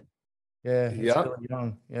shit. Yeah. It's Yep. really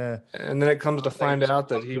young. Yeah. And then it comes to find out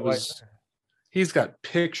that he's got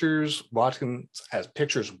pictures. Watkins has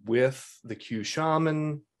pictures with the Q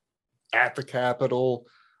shaman at the Capitol.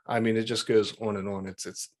 I mean, it just goes on and on.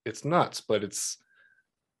 It's nuts, but it's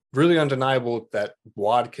really undeniable that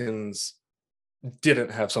Watkins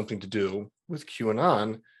didn't have something to do with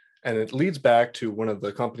QAnon. And it leads back to one of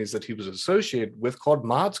the companies that he was associated with called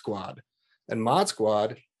Mod Squad. And Mod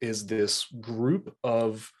Squad is this group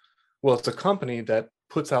of, well, it's a company that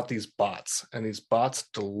puts out these bots, and these bots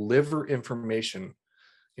deliver information,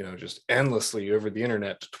 just endlessly over the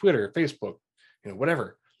internet to Twitter, Facebook,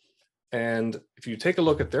 whatever. And if you take a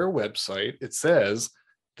look at their website, it says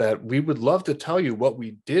that we would love to tell you what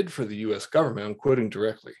we did for the US government. I'm quoting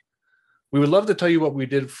directly. We would love to tell you what we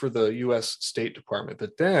did for the US State Department,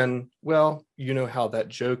 but then, well, you know how that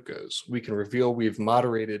joke goes. We can reveal we've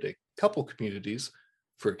moderated a couple communities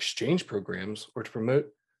for exchange programs or to promote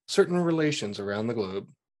certain relations around the globe.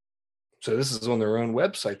 So this is on their own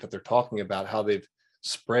website that they're talking about how they've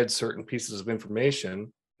spread certain pieces of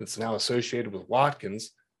information that's now associated with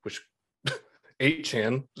Watkins, which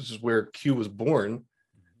 8chan, this is where Q was born.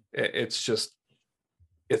 It's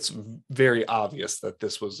very obvious that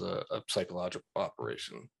this was a psychological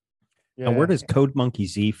operation. Yeah. Now, where does Code Monkey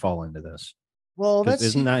Z fall into this? Well,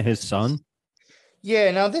 isn't that his son?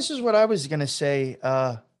 Yeah. Now, this is what I was gonna say.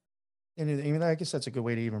 And even I guess that's a good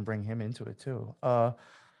way to even bring him into it too.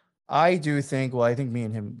 I do think. Well, I think me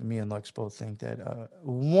and Lex both think that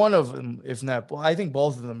one of them, if not, well, I think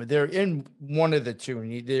both of them, they're in one of the two.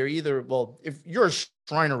 And they're either, well, if you're a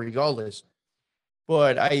Shriner, regardless.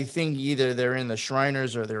 But I think either they're in the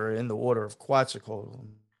Shriners or they're in the Order of Quetzalcoatl.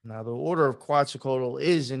 Now, the Order of Quetzalcoatl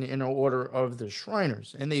is in inner order of the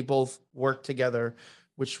Shriners, and they both work together,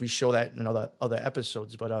 which we show that in other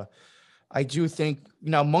episodes. But I do think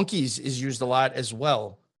monkeys is used a lot as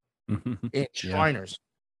well in Shriners.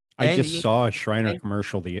 I just saw a Shriner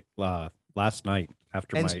commercial last night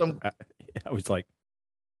after I was like,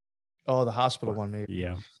 oh, the hospital one, maybe.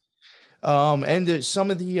 Yeah. And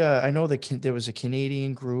some of the I know there was a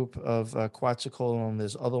Canadian group of Quetzalcoatl, and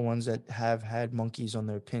there's other ones that have had monkeys on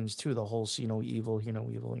their pins too. The whole see no evil, hear no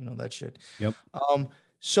evil, that shit. Yep.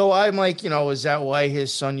 So I'm like, is that why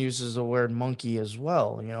his son uses the word monkey as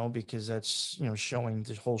well? Because that's showing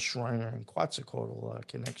the whole Shriner and Quetzalcoatl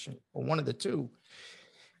connection, or one of the two.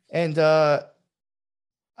 And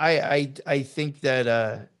I think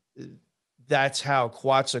that that's how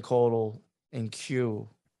Quetzalcoatl and Q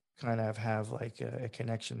kind of have like a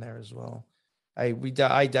connection there as well.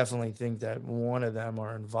 I definitely think that one of them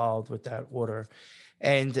are involved with that order.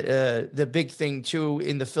 And the big thing too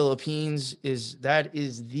in the Philippines is that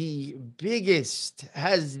is the biggest,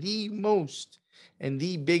 has the most and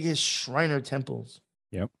the biggest Shriner temples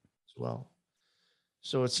Yep. as well.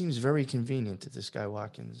 So it seems very convenient that this guy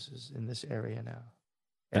Watkins is in this area now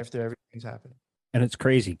after everything's happening. And it's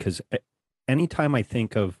crazy because anytime I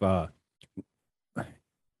think of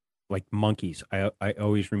like monkeys, I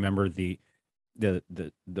always remember the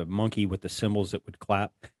monkey with the cymbals that would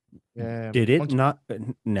clap. Yeah. Did it monkey- not?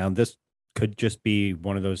 Now this could just be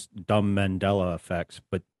one of those dumb Mandela effects,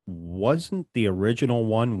 but wasn't the original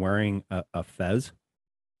one wearing a fez?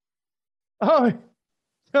 Oh,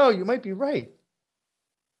 no, you might be right.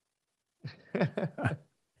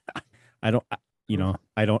 I don't,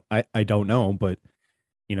 I don't know, but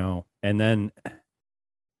and then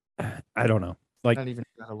I don't know, like, Not even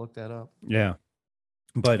gotta look that up. yeah,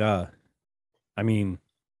 but I mean,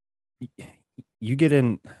 you get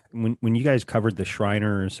in when you guys covered the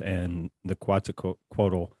Shriners and the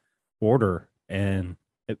Quetzalcoatl order, and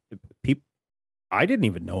people, I didn't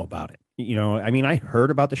even know about it. I mean, I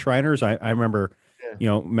heard about the Shriners. I remember,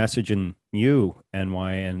 messaging you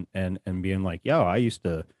NY and being like, yo, I used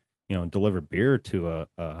to, deliver beer to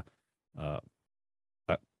a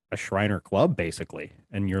Shriner club basically.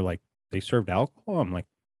 And you're like, they served alcohol. I'm like,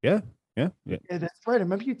 yeah. Yeah, that's right. I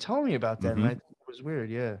remember you telling me about that, and I think it was weird.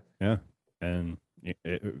 Yeah. Yeah. And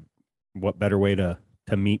what better way to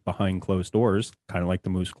meet behind closed doors, kind of like the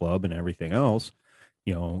Moose Club and everything else,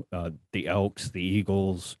 the Elks, the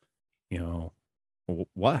Eagles,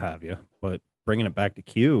 what have you. But bringing it back to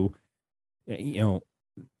Q,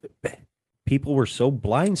 people were so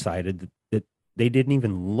blindsided that they didn't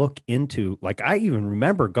even look into, like, I even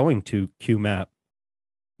remember going to QMAP,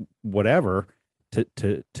 whatever,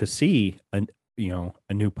 to see a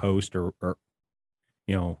new post or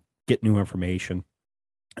get new information.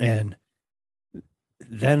 And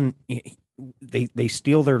then they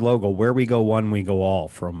steal their logo. Where we go one, we go all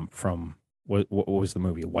from what was the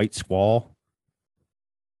movie? White Squall?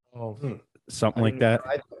 Oh, Something like that.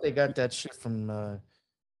 I thought they got that shit from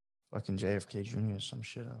fucking JFK Jr. or some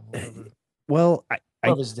shit. Whatever. Well,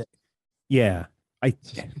 yeah,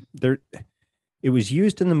 it was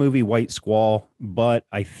used in the movie White Squall, but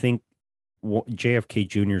I think JFK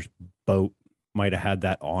Jr.'s boat might have had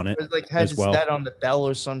that on it, like had as well. That on the bell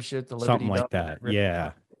or some shit. The Something Liberty like Bell. that.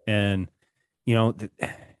 Yeah, and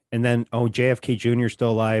and then JFK Jr.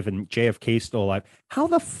 still alive and JFK still alive. How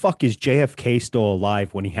the fuck is JFK still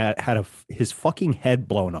alive when he had his fucking head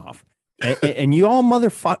blown off? And you all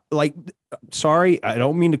motherfucker, like, sorry, I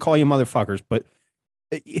don't mean to call you motherfuckers, but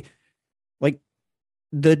like,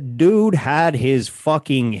 the dude had his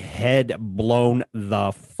fucking head blown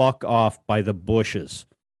the fuck off by the bushes.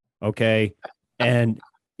 Okay. And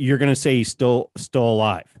you're going to say he's still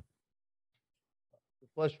alive. The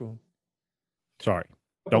flesh wound. Sorry.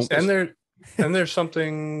 And there's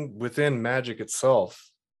something within magic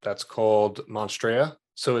itself that's called Monstrea.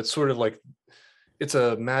 So it's sort of like, it's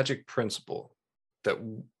a magic principle that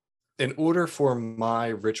in order for my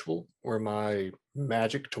ritual or my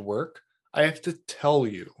magic to work, I have to tell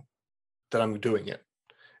you that I'm doing it.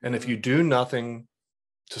 And if you do nothing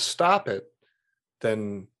to stop it,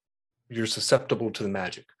 then you're susceptible to the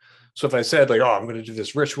magic. So if I said, like, oh, I'm going to do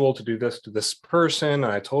this ritual to do this to this person,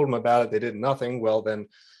 and I told them about it, they did nothing, well, then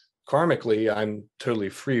karmically, I'm totally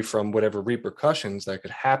free from whatever repercussions that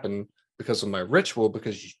could happen because of my ritual,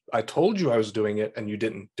 because I told you I was doing it and you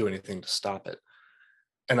didn't do anything to stop it.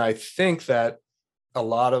 And I think that a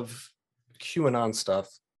lot of QAnon stuff,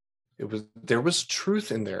 there was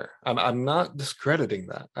truth in there. I'm not discrediting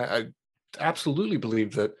that. I absolutely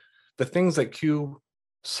believe that the things that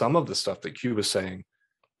some of the stuff that Q was saying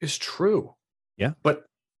is true. Yeah. But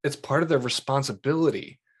it's part of their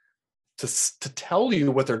responsibility to tell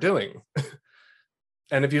you what they're doing.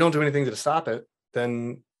 And if you don't do anything to stop it,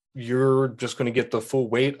 then you're just going to get the full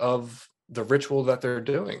weight of the ritual that they're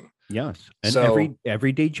doing. Yes. And so,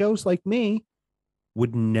 everyday Joes like me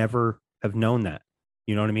would never have known that.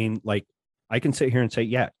 You know what I mean? Like, I can sit here and say,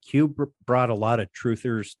 yeah, Q brought a lot of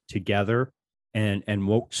truthers together and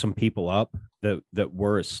woke some people up that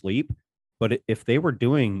were asleep. But if they were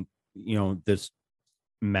doing, this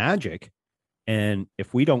magic, and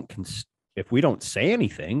if we don't say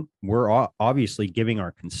anything, we're obviously giving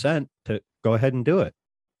our consent to go ahead and do it.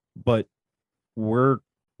 But we're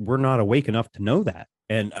not awake enough to know that.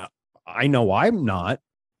 And I know I'm not.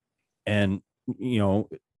 And,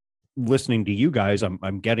 listening to you guys,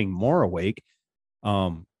 I'm getting more awake.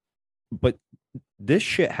 But this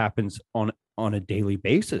shit happens on a daily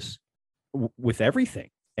basis with everything.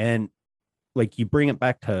 And like you bring it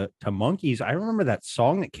back to monkeys. I remember that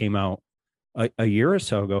song that came out a year or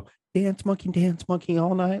so ago. Dance monkey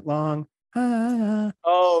all night long. Ah.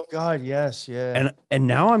 Oh God, yes, yeah. And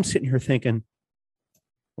now I'm sitting here thinking,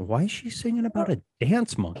 why is she singing about a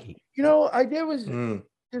dance monkey? You know,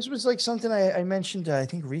 this was like something I mentioned I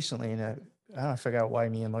think recently, and I forgot why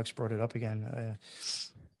me and Lux brought it up again.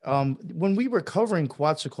 When we were covering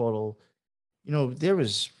Quetzalcoatl, you know, there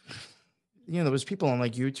was people on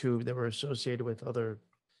like YouTube that were associated with other,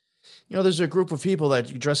 you know, there's a group of people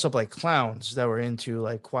that dress up like clowns that were into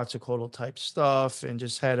like Quetzalcoatl type stuff and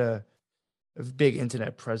just had a big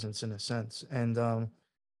internet presence in a sense. And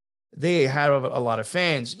they had a lot of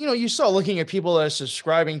fans. You know, you start looking at people that are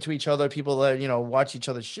subscribing to each other, people that, you know, watch each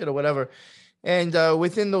other's shit or whatever. And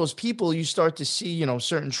within those people, you start to see, you know,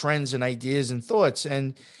 certain trends and ideas and thoughts.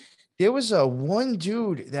 And there was one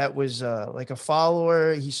dude that was like a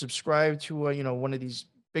follower. He subscribed to, you know, one of these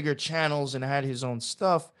bigger channels and had his own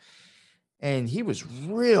stuff. And he was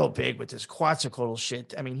real big with this Quetzalcoatl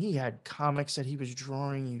shit. I mean, he had comics that he was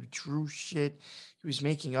drawing. He drew shit. He was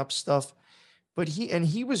making up stuff. But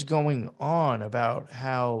he was going on about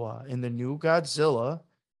how in the new Godzilla,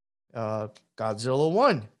 Godzilla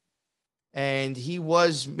won. And he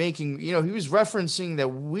was making, you know, he was referencing that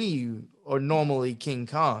we are normally King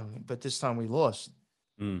Kong, but this time we lost.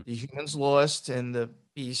 The humans lost, and the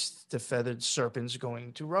beast, the feathered serpent's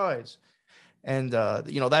going to rise. And,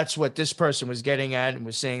 you know, that's what this person was getting at and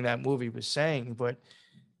was saying that movie was saying. But,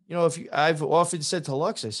 you know, I've often said to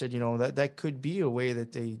Lux, I said, you know, that could be a way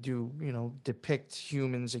that they do, you know, depict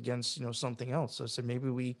humans against, you know, something else. So I said, maybe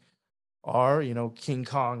we are, you know, King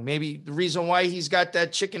Kong. Maybe the reason why he's got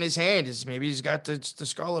that chick in his hand is maybe he's got the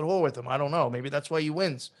Scarlet Hole with him. I don't know. Maybe that's why he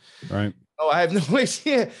wins. Right. Oh, I have no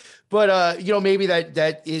idea. But, you know, maybe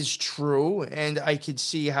that is true. And I could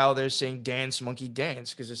see how they're saying dance, monkey,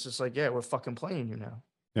 dance. Because it's just like, yeah, we're fucking playing you now.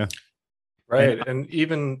 Yeah. Right. And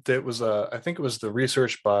even it was, I think it was the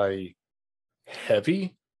research by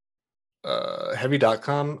Heavy,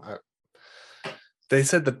 heavy.com. They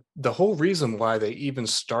said that the whole reason why they even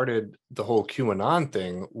started the whole QAnon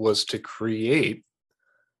thing was to create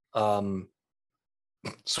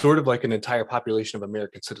sort of like an entire population of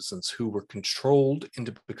American citizens who were controlled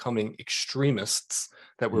into becoming extremists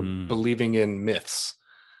that were believing in myths.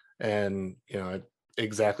 And, you know, it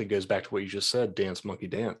exactly goes back to what you just said, dance, monkey,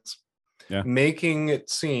 dance. Yeah. Making it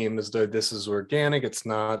seem as though this is organic, it's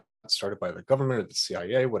not started by the government or the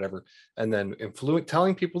CIA, whatever, and then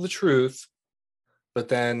telling people the truth. But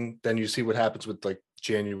then you see what happens with like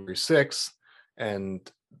January 6th and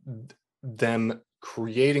them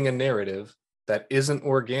creating a narrative that isn't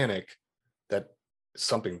organic, that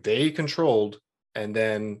something they controlled, and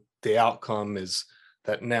then the outcome is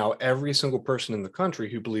that now every single person in the country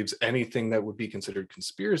who believes anything that would be considered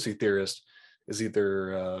conspiracy theorist is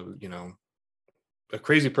either you know, a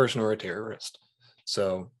crazy person or a terrorist.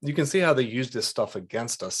 So you can see how they use this stuff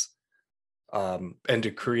against us, and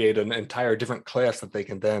to create an entire different class that they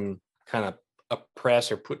can then kind of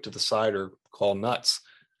oppress or put to the side or call nuts.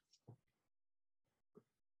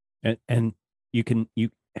 And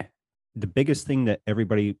the biggest thing that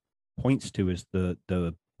everybody points to is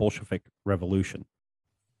the Bolshevik Revolution,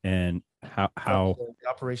 and how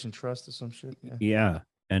Operation Trust or some shit. Yeah,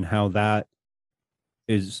 and how that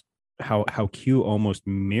is how Q almost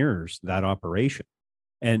mirrors that operation.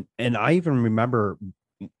 And I even remember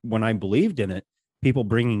when I believed in it, people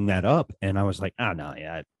bringing that up, and I was like,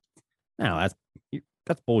 that's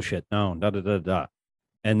bullshit. No, da da da da.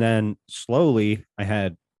 And then slowly, I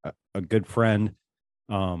had a good friend.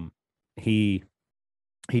 He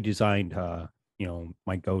designed you know,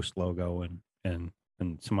 my ghost logo and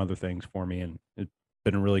some other things for me, and it's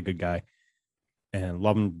been a really good guy and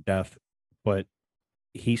love him to death. But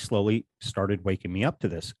he slowly started waking me up to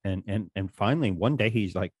this, and finally one day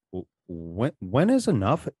he's like, when is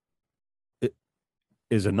enough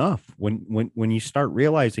is enough? When you start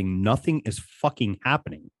realizing nothing is fucking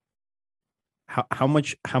happening, how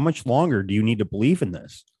much longer do you need to believe in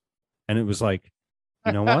this? And it was like,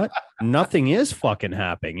 you know what? Nothing is fucking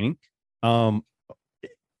happening. And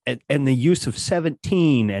the use of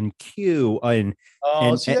 17 and Q and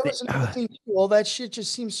that was another thing too. All that shit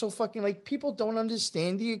just seems so fucking like people don't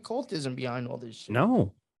understand the occultism behind all this shit.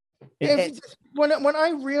 No. When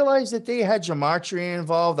I realized that they had gematria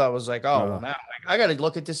involved, I was like, oh, well, now I got to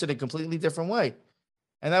look at this in a completely different way.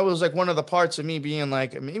 And that was like one of the parts of me being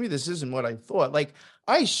like, maybe this isn't what I thought. Like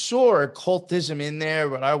I saw occultism in there,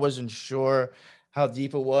 but I wasn't sure how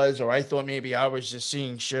deep it was, or I thought maybe I was just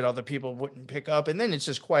seeing shit other people wouldn't pick up. And then it's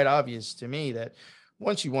just quite obvious to me that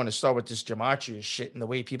once you want to start with this gematria shit and the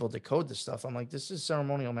way people decode this stuff, I'm like, this is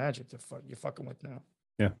ceremonial magic you're fucking with now.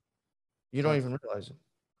 Yeah. You don't even realize it.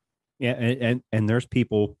 Yeah. And there's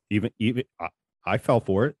people even I fell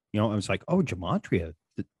for it. You know, I was like, oh, gematria,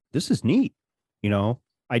 this is neat. You know,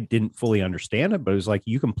 I didn't fully understand it, but it was like,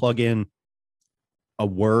 you can plug in a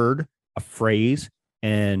word, a phrase,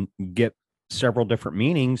 and get several different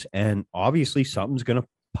meanings. And obviously something's going to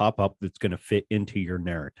pop up that's going to fit into your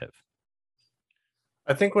narrative.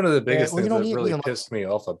 I think one of the biggest things that me really and pissed me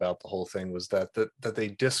off about the whole thing was that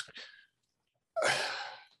they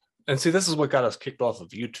and see, this is what got us kicked off of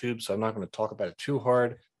YouTube, so I'm not going to talk about it too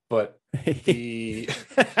hard, but the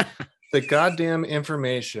goddamn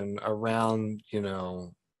information around, you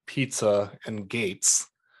know, pizza and Gates,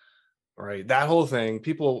 right? That whole thing,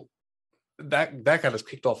 people that got us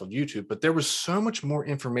kicked off of YouTube, but there was so much more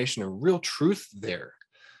information and real truth there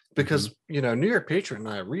because, you know, New York Patriot and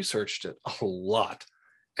I researched it a lot.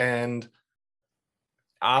 And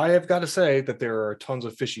I have got to say that there are tons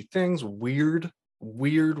of fishy things, weird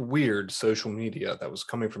social media that was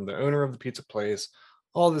coming from the owner of the pizza place,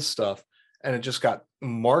 all this stuff. And it just got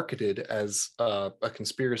marketed as a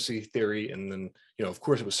conspiracy theory. And then, you know, of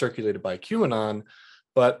course, it was circulated by QAnon,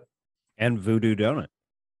 and Voodoo Donut.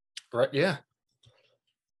 Right. Yeah.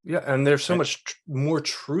 Yeah. And there's so much more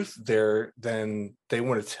truth there than they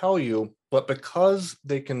want to tell you. But because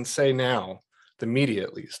they can say now, the media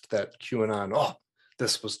at least, that QAnon, oh,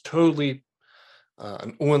 this was totally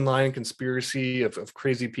an online conspiracy of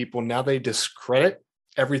crazy people. Now they discredit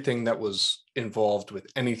everything that was involved with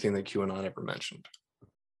anything that QAnon ever mentioned.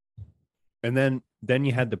 And then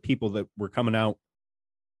you had the people that were coming out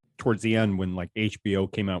towards the end when like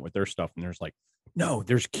HBO came out with their stuff, and there's like, no,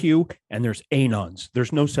 there's Q and there's Anons.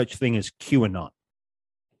 There's no such thing as QAnon.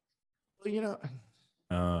 Well, you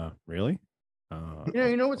know, really?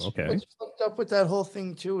 You know what's okay. What's fucked up with that whole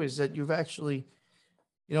thing too is that you've actually,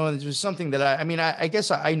 you know, and there's something that I guess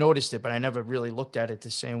I noticed it, but I never really looked at it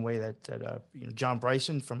the same way that you know, John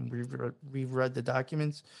Bryson from We've Read the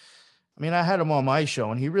Documents. I mean, I had him on my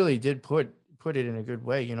show, and he really did put it in a good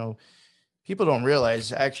way. You know, people don't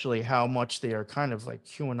realize actually how much they are kind of like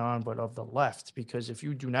QAnon, but of the left, because if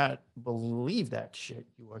you do not believe that shit,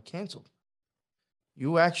 you are canceled.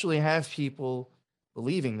 You actually have people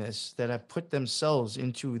believing this that have put themselves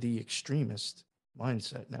into the extremist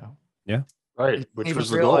mindset now. Yeah. Right. Which was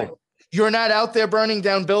the goal. You're not out there burning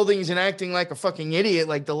down buildings and acting like a fucking idiot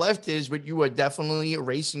like the left is, but you are definitely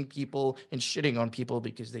erasing people and shitting on people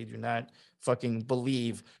because they do not fucking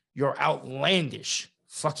believe your outlandish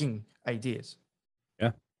fucking ideas.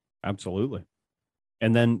 Yeah, absolutely.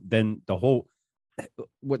 And then the whole,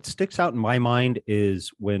 what sticks out in my mind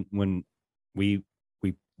is when we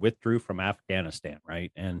withdrew from Afghanistan,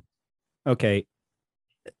 right? And okay,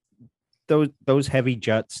 those heavy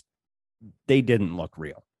jets, they didn't look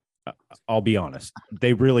real. I'll be honest,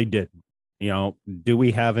 they really didn't. You know, do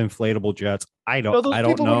we have inflatable jets? I don't know.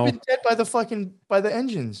 People would have been dead by the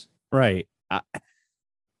engines. Right.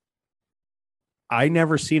 I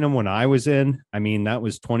never seen them when I was in. I mean, that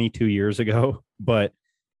was 22 years ago. But,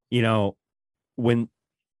 you know, when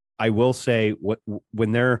I will say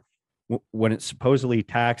when it's supposedly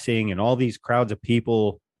taxing and all these crowds of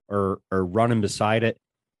people are running beside it,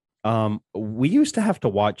 we used to have to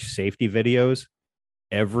watch safety videos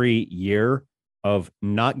every year of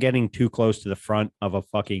not getting too close to the front of a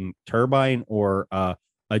fucking turbine or a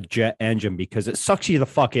jet engine because it sucks you the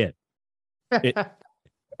fuck in.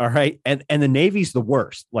 All right. And the Navy's the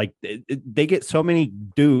worst. Like they get so many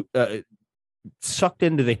sucked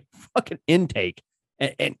into the fucking intake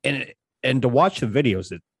and to watch the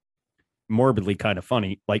videos, it's morbidly kind of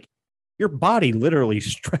funny. Like your body literally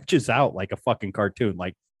stretches out like a fucking cartoon.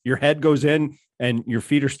 Like your head goes in and your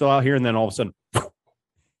feet are still out here. And then all of a sudden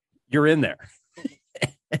you're in there.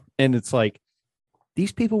 And it's like,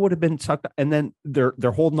 these people would have been sucked. And then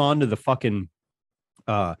they're holding on to the fucking,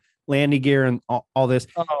 landing gear and all this.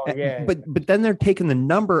 Oh, yeah. But then they're taking the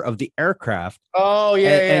number of the aircraft. Oh,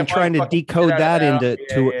 yeah. And trying to decode that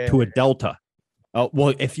to a delta.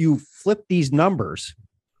 Well, if you flip these numbers,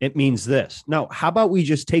 it means this. Now, how about we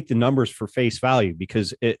just take the numbers for face value?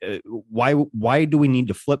 Because why do we need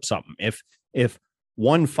to flip something? If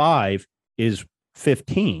 1.5 is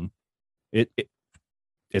 15,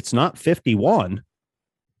 it's not 51.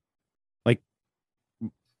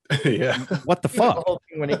 Yeah. What the fuck? The whole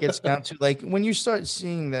thing when it gets down to like when you start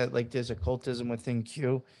seeing that like there's occultism within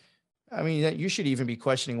Q, I mean that you should even be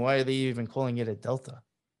questioning why are they even calling it a delta?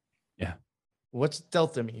 Yeah. What's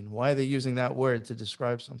delta mean? Why are they using that word to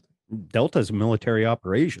describe something? Delta is a military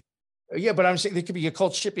operation. Yeah, but I'm saying there could be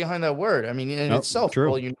occult shit behind that word. I mean, in itself, true.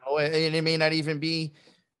 well, you know, and it may not even be.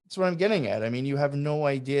 That's what I'm getting at. I mean, you have no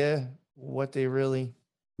idea what they really.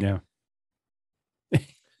 Yeah.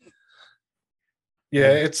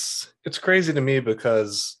 Yeah, it's crazy to me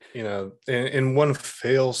because, you know, in one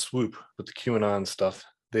fail swoop with the QAnon stuff,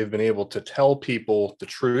 they've been able to tell people the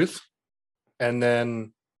truth, and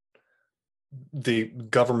then the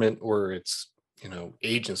government or its, you know,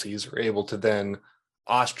 agencies are able to then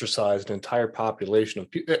ostracize an entire population of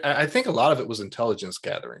people. I think a lot of it was intelligence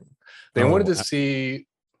gathering. They wanted to see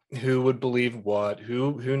who would believe what,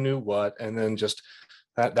 who knew what, and then just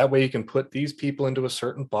that way you can put these people into a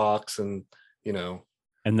certain box, and you know.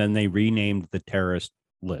 And then they renamed the terrorist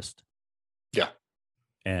list. Yeah.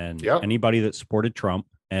 And anybody that supported Trump,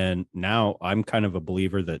 and now I'm kind of a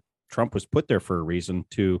believer that Trump was put there for a reason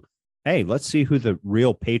to, hey, let's see who the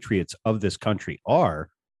real patriots of this country are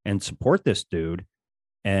and support this dude.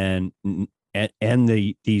 And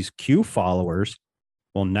these Q followers,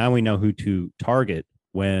 well, now we know who to target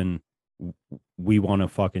when we want to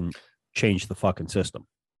fucking change the fucking system.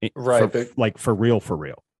 Right. For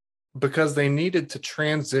real. Because they needed to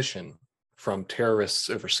transition from terrorists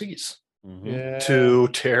overseas Yeah. to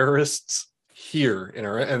terrorists here in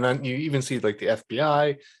our, and then you even see like the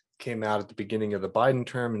FBI came out at the beginning of the Biden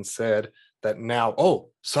term and said that now,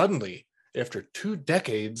 suddenly after 2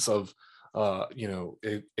 decades of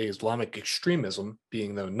Islamic extremism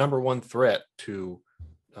being the number one threat to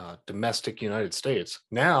domestic United States,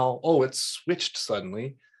 now it's switched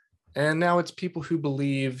suddenly, and now it's people who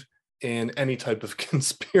believe in any type of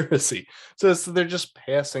conspiracy. So they're just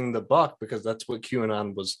passing the buck, because that's what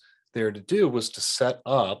QAnon was there to do, was to set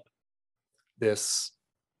up this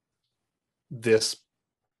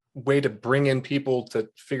way to bring in people to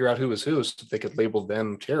figure out who is who, so they could label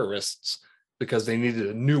them terrorists, because they needed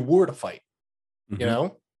a new war to fight. You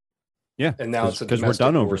know? Yeah. And now it's because we're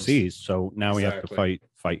done overseas, so now we have to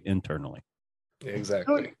fight internally. Yeah,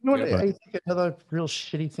 exactly. You know what, I think another real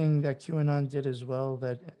shitty thing that QAnon did as well,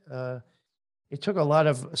 that it took a lot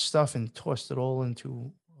of stuff and tossed it all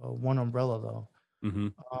into one umbrella, though.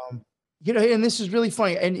 You know, and this is really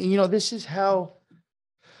funny. And, you know, this is how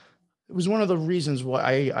it was one of the reasons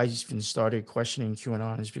why I even started questioning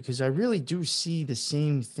QAnon, is because I really do see the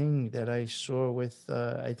same thing that I saw with,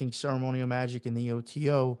 I think, ceremonial magic and the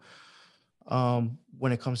OTO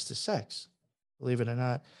when it comes to sex, believe it or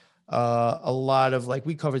not. A lot of, like,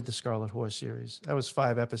 we covered the Scarlet Horse series. That was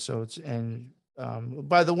 5 episodes. And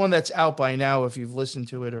by the one that's out by now, if you've listened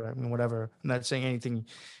to it, or I mean, whatever, I'm not saying anything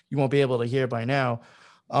you won't be able to hear by now.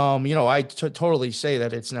 You know, I totally say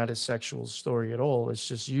that it's not a sexual story at all. It's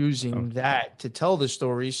just using that to tell the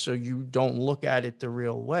story, so you don't look at it the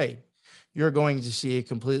real way. You're going to see it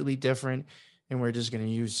completely different, and we're just going to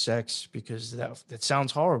use sex because that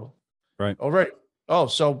sounds horrible. Right. All right. Oh,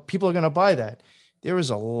 so people are going to buy that. There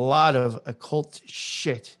is a lot of occult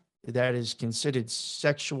shit that is considered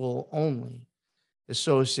sexual only,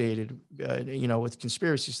 associated, you know, with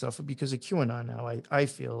conspiracy stuff because of QAnon. Now, I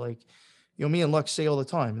feel like, you know, me and Lux say all the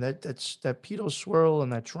time that that pedo swirl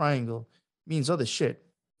and that triangle means other shit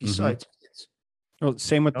besides kids. Well,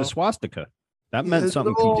 same with the swastika. That meant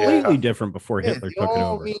something completely different before Hitler took it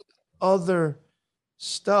over. Other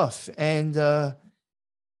stuff. And,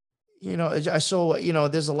 you know, I saw, you know,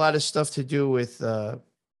 there's a lot of stuff to do with,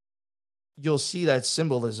 you'll see that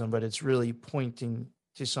symbolism, but it's really pointing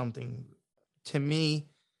to something. To me,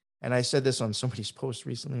 and I said this on somebody's post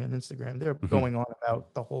recently on Instagram, they're going on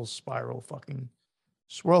about the whole spiral fucking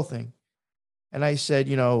swirl thing. And I said,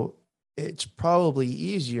 you know, it's probably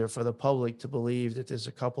easier for the public to believe that there's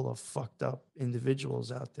a couple of fucked up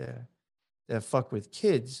individuals out there that fuck with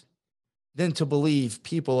kids than to believe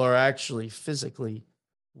people are actually physically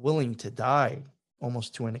willing to die,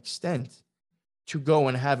 almost to an extent, to go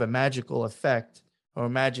and have a magical effect or a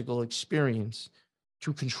magical experience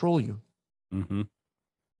to control you.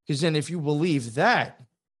 Because then if you believe that,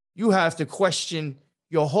 you have to question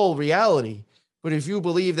your whole reality. But if you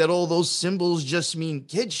believe that all those symbols just mean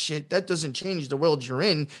kid shit, that doesn't change the world you're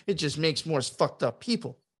in. It just makes more fucked up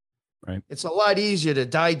people. Right. It's a lot easier to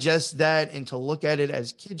digest that and to look at it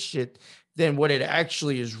as kid shit than what it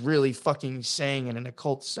actually is really fucking saying in an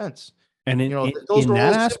occult sense. And you know, in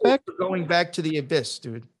that aspect, going back to the abyss,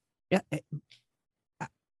 dude. Yeah.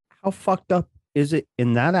 How fucked up is it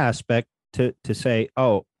in that aspect to say,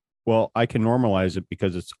 oh, well, I can normalize it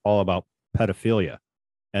because it's all about pedophilia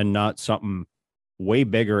and not something way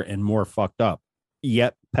bigger and more fucked up.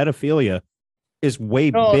 Yet pedophilia is way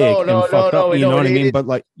No, big no, and no, fucked no, up. You no, know what I it mean? is- But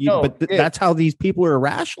like, no, that's how these people are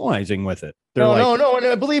rationalizing with it. They're No, like,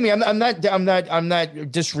 no. Believe me, I'm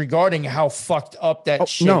not disregarding how fucked up that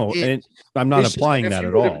shit no, is. and I'm not It's just applying if that you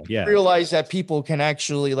at were to all. Yeah. realize that people can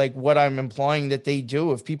actually, like what I'm implying that they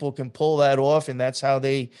do, if people can pull that off and that's how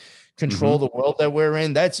they control the world that we're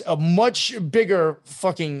in, that's a much bigger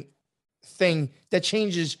fucking thing that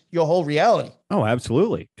changes your whole reality. Oh,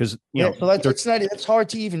 absolutely. Because So that's hard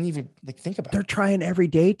to even like think about. They're trying every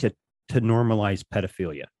day to normalize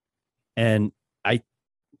pedophilia, and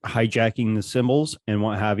hijacking the symbols and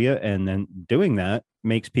what have you, and then doing that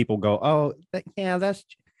makes people go, oh, yeah, that's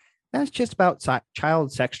just about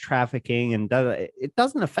child sex trafficking, and it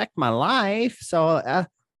doesn't affect my life, so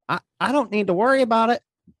I don't need to worry about it.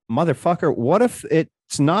 Motherfucker, what if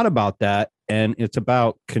it's not about that and it's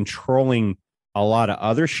about controlling a lot of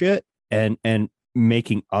other shit and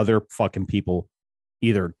making other fucking people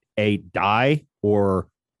either die or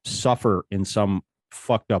suffer in some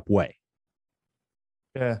fucked up way?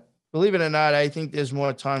 Yeah. Believe it or not, I think there's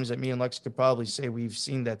more times that me and Lex could probably say we've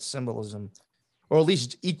seen that symbolism, or at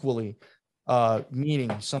least equally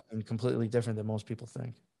meaning something completely different than most people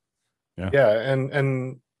think. Yeah,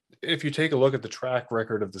 and if you take a look at the track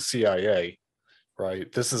record of the CIA,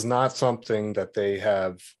 right, this is not something that they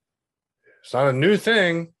have. It's not a new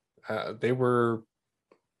thing. They were,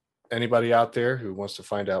 anybody out there who wants to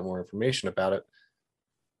find out more information about it,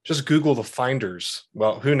 just Google the finders.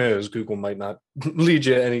 Well, who knows? Google might not lead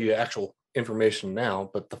you any actual information now,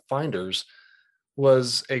 but the finders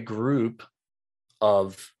was a group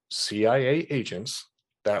of CIA agents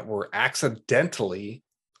that were accidentally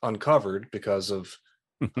uncovered because of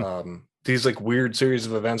these like weird series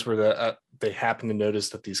of events where they happened to notice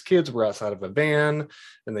that these kids were outside of a van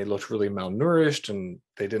and they looked really malnourished and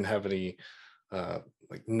they didn't have any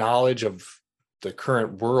like knowledge of the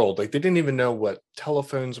current world. Like they didn't even know what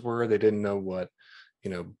telephones were. They didn't know what,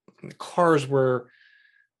 cars were.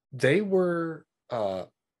 They were,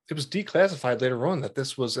 it was declassified later on that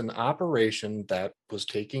this was an operation that was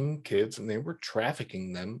taking kids and they were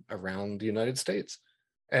trafficking them around the United States.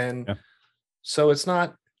 And so it's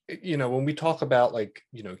not, when we talk about like,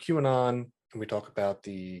 QAnon and we talk about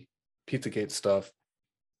the Pizzagate stuff,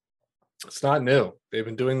 it's not new. They've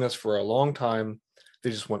been doing this for a long time. They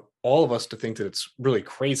just want all of us to think that it's really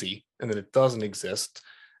crazy and that it doesn't exist.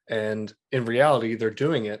 And in reality, they're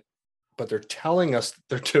doing it, but they're telling us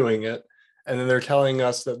they're doing it. And then they're telling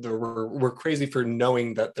us that we're crazy for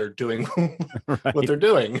knowing that they're doing what they're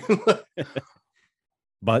doing.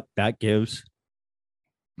 But that gives,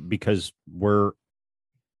 because we're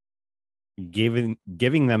giving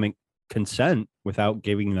them consent without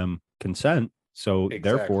giving them consent. So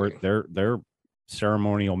therefore their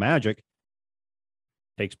ceremonial magic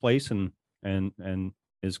takes place and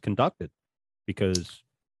is conducted, because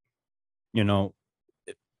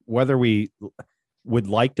whether we would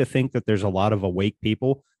like to think that there's a lot of awake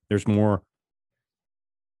people, there's more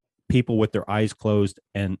people with their eyes closed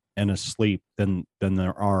and asleep than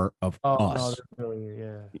there are of us. No, really,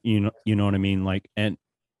 yeah. You know what I mean? Like, and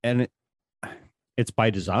it's by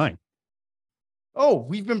design. Oh,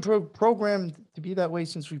 we've been programmed to be that way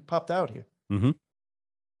since we popped out here. Mm-hmm.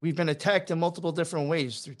 We've been attacked in multiple different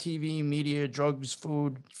ways through TV, media, drugs,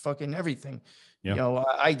 food, fucking everything. Yeah.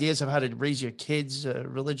 Ideas of how to raise your kids,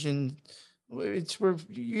 religion. It's where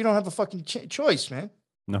you don't have a fucking choice, man.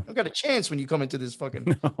 No, you don't got a chance when you come into this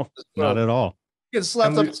fucking. No, not at all. You get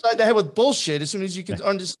slapped upside the head with bullshit as soon as you can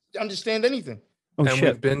understand anything. Oh, and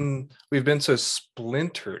shit. we've been so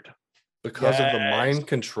splintered because of the mind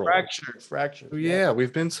control. Fractured. Yeah,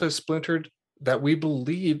 we've been so splintered that we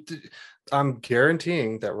believed. I'm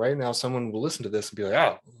guaranteeing that right now someone will listen to this and be like,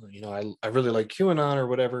 oh, I really like QAnon or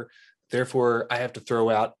whatever. Therefore, I have to throw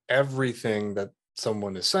out everything that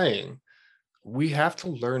someone is saying. We have to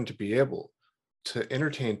learn to be able to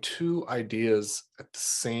entertain two ideas at the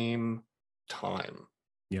same time.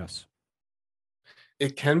 Yes.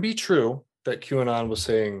 It can be true that QAnon was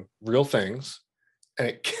saying real things, and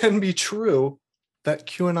it can be true that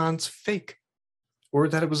QAnon's fake, or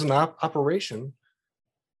that it was an operation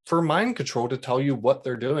for mind control to tell you what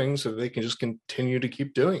they're doing so they can just continue to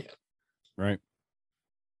keep doing it. Right.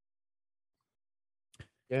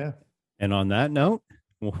 Yeah. And on that note,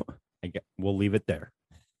 we'll leave it there.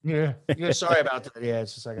 Yeah. Sorry about that. Yeah.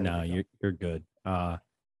 It's just like, no, you're good. But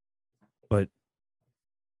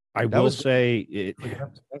I will say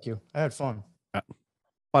thank you. I had fun.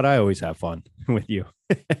 But I always have fun with you.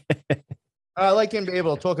 I like him to be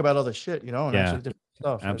able to talk about other shit, and yeah, actually different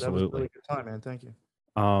stuff. Absolutely. That was a really good time, man. Thank you.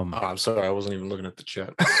 Oh, I'm sorry, I wasn't even looking at the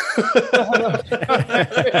chat.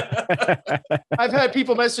 I've had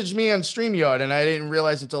people message me on StreamYard and I didn't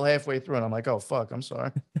realize until halfway through, and I'm like, oh fuck, I'm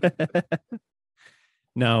sorry.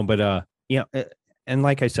 No, but and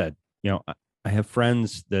like I said, I have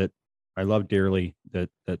friends that I love dearly that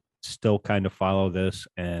still kind of follow this,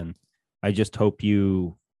 and I just hope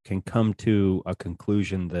you can come to a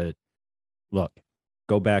conclusion that, look,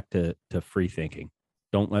 go back to free thinking.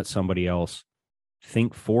 Don't let somebody else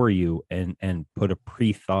think for you and put a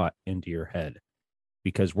pre-thought into your head,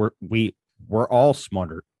 because we're all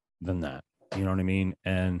smarter than that. You know what I mean?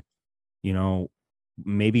 And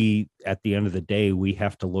maybe at the end of the day, we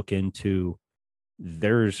have to look into,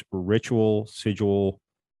 there's ritual, sigil,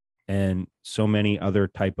 and so many other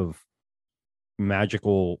type of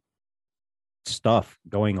magical stuff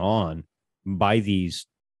going on by these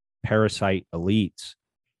parasite elites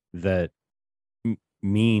that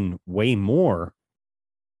mean way more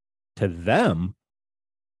to them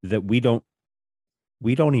that we don't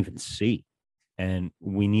even see. And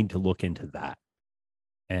we need to look into that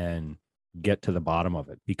and get to the bottom of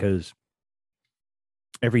it, because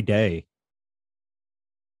every day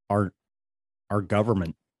our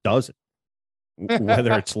government does it,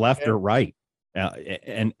 whether it's left or right,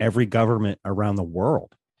 and every government around the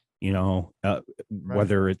world,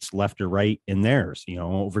 whether it's left or right in theirs,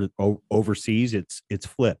 overseas, it's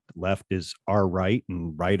flipped. Left is our right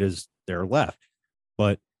and right is their left,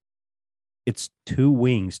 but it's two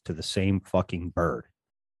wings to the same fucking bird.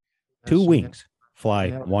 Two wings fly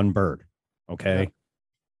one bird. Okay.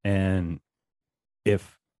 Yeah. And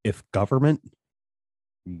if government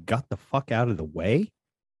got the fuck out of the way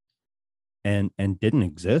and didn't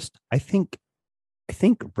exist, I think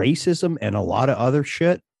racism and a lot of other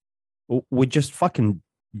shit would just fucking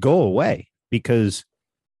go away, because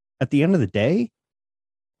at the end of the day,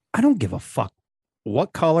 I don't give a fuck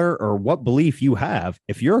what color or what belief you have.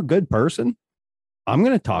 If you're a good person, I'm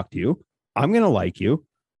going to talk to you. I'm going to like you,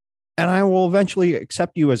 and I will eventually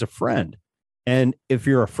accept you as a friend. And if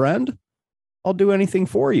you're a friend, I'll do anything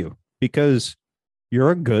for you because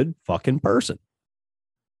you're a good fucking person.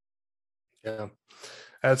 Yeah,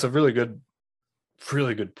 that's a really good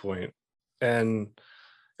point. And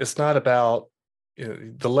it's not about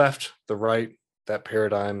the left, the right, that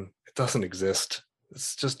paradigm. It doesn't exist.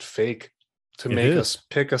 It's just fake to make us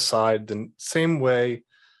pick a side, the same way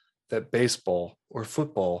that baseball or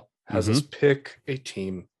football has us pick a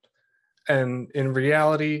team. And in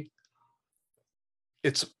reality,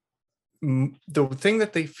 it's the thing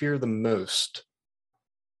that they fear the most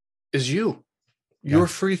is you. Your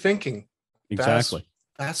free thinking. Exactly.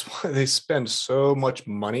 That's why they spend so much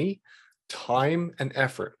money, time, and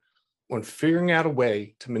effort on figuring out a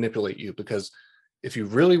way to manipulate you. Because if you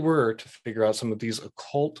really were to figure out some of these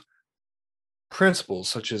occult principles,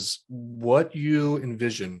 such as what you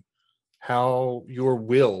envision, how your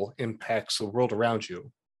will impacts the world around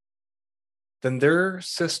you, then their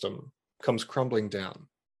system comes crumbling down.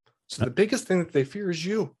 So the biggest thing that they fear is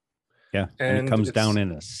you. Yeah. And it comes down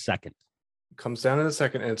in a second.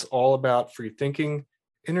 And it's all about free thinking,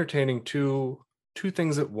 entertaining two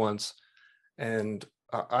things at once. And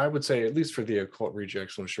I would say, at least for the occult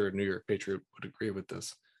rejects, I'm sure New York Patriot would agree with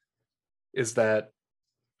this, is that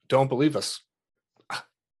don't believe us.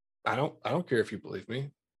 I don't care if you believe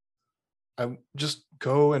me. I just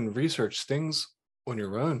go and research things on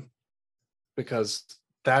your own, because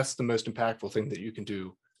that's the most impactful thing that you can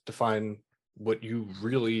do to find what you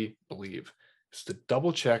really believe, is to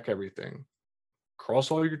double check everything,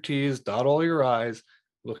 cross all your T's, dot all your I's,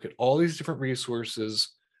 look at all these different resources.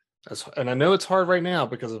 And I know it's hard right now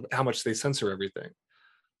because of how much they censor everything,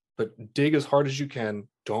 but dig as hard as you can.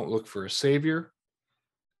 Don't look for a savior,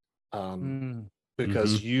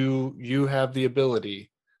 because you have the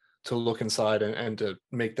ability to look inside and to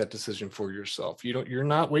make that decision for yourself. You're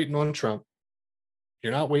not waiting on Trump.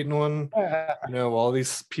 You're not waiting on all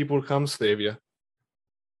these people to come save you.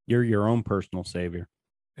 You're your own personal savior.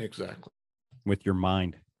 Exactly. With your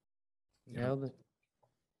mind. Yeah.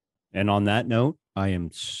 And on that note, I am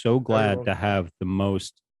so glad to have the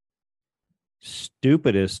most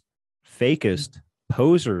stupidest, fakest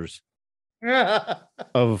posers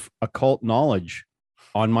of occult knowledge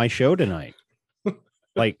on my show tonight.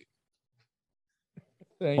 Like,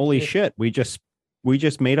 holy shit, we just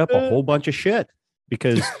made up a whole bunch of shit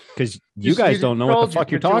because you guys don't know what the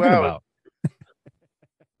fuck you're talking about.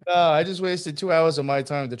 No, I just wasted 2 hours of my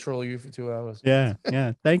time to troll you for 2 hours. Yeah.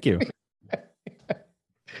 Thank you.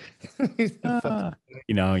 Yeah.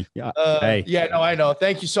 Yeah, no, I know.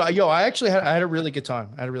 Thank you. So, I actually had a really good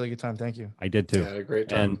time. I had a really good time. Thank you. I did too. Yeah, I had a great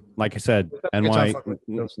time. And like I said, Good time NY, fucking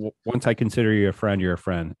with you. once I consider you a friend, you're a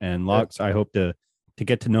friend. And Lux, I hope to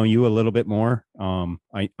get to know you a little bit more.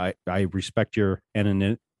 I respect your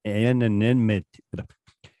anonymity. You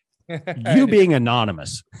being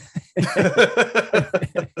anonymous.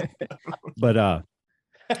 But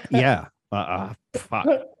yeah, fuck,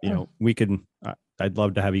 we can. I'd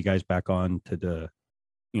love to have you guys back on to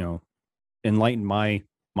enlighten my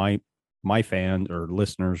fans or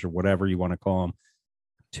listeners or whatever you want to call them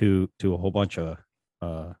to a whole bunch of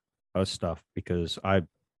stuff, because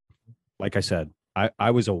like I said,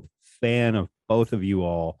 I was a fan of both of you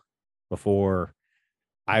all before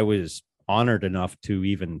I was honored enough to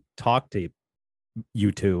even talk to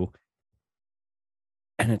you two.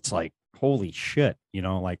 And it's like, holy shit,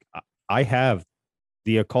 like I have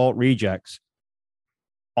the Occult Rejects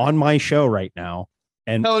on my show right now.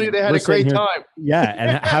 And telling you they had a great time. Yeah,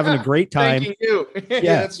 and having a great time. Thanking you.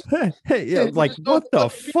 Yeah. Yeah, like what the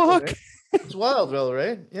fuck? People, it's wild, Bill,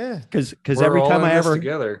 right? Yeah. Because every time I ever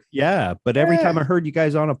together. Yeah, but every time I heard you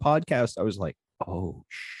guys on a podcast, I was like, oh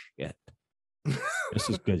shit. This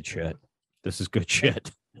is good shit. This is good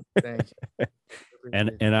shit. Thank you.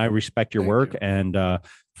 And I respect your work. And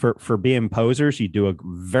for being posers, you do a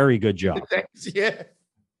very good job. Thanks. Yeah.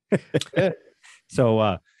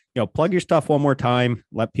 So plug your stuff one more time.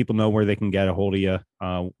 Let people know where they can get a hold of you.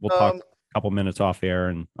 We'll talk a couple minutes off air,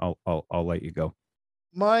 and I'll let you go.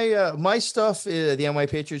 My stuff, the NY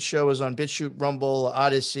Patriots show, is on BitChute, Rumble,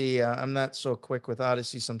 Odyssey. I'm not so quick with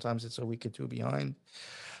Odyssey. Sometimes it's a week or two behind.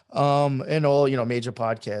 And all, major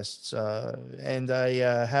podcasts. And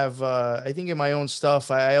I have, I think in my own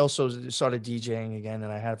stuff, I also started DJing again,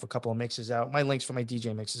 and I have a couple of mixes out. My links for my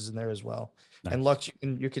DJ mixes in there as well. Nice. And Lux,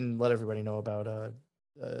 you can let everybody know about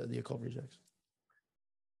the Occult Rejects.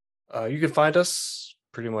 You can find us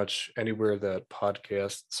pretty much anywhere that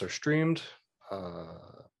podcasts are streamed.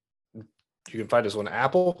 You can find us on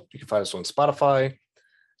Apple. You can find us on Spotify.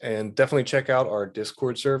 And definitely check out our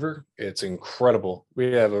Discord server. It's incredible.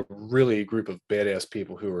 We have a really group of badass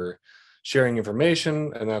people who are sharing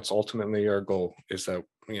information, and that's ultimately our goal, is that,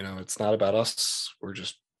 it's not about us. We're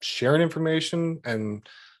just sharing information, and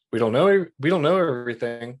we don't know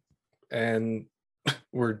everything, and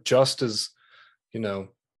we're just as,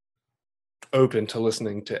 open to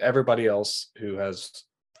listening to everybody else who has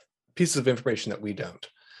pieces of information that we don't.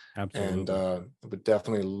 Absolutely.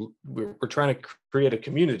 And we're trying to create a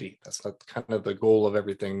community. That's not kind of the goal of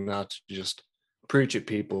everything, not to just preach at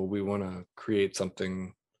people. We want to create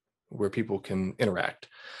something where people can interact.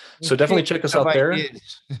 So definitely check us out there.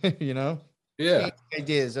 Yeah.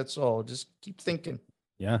 Ideas. That's all. Just keep thinking.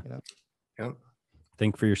 Yeah. Yeah.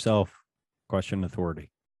 Think for yourself. Question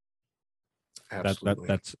authority. Absolutely.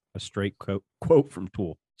 That's a straight quote from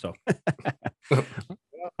Tool. So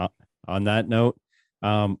on that note,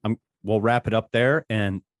 we'll wrap it up there,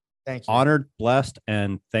 and thank you. Honored, blessed,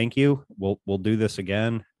 and thank you. We'll do this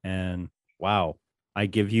again. And wow, I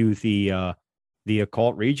give you the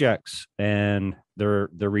Occult Rejects, and they're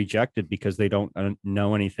rejected because they don't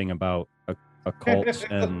know anything about occults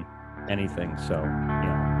and anything. So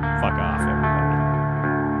fuck off, everybody.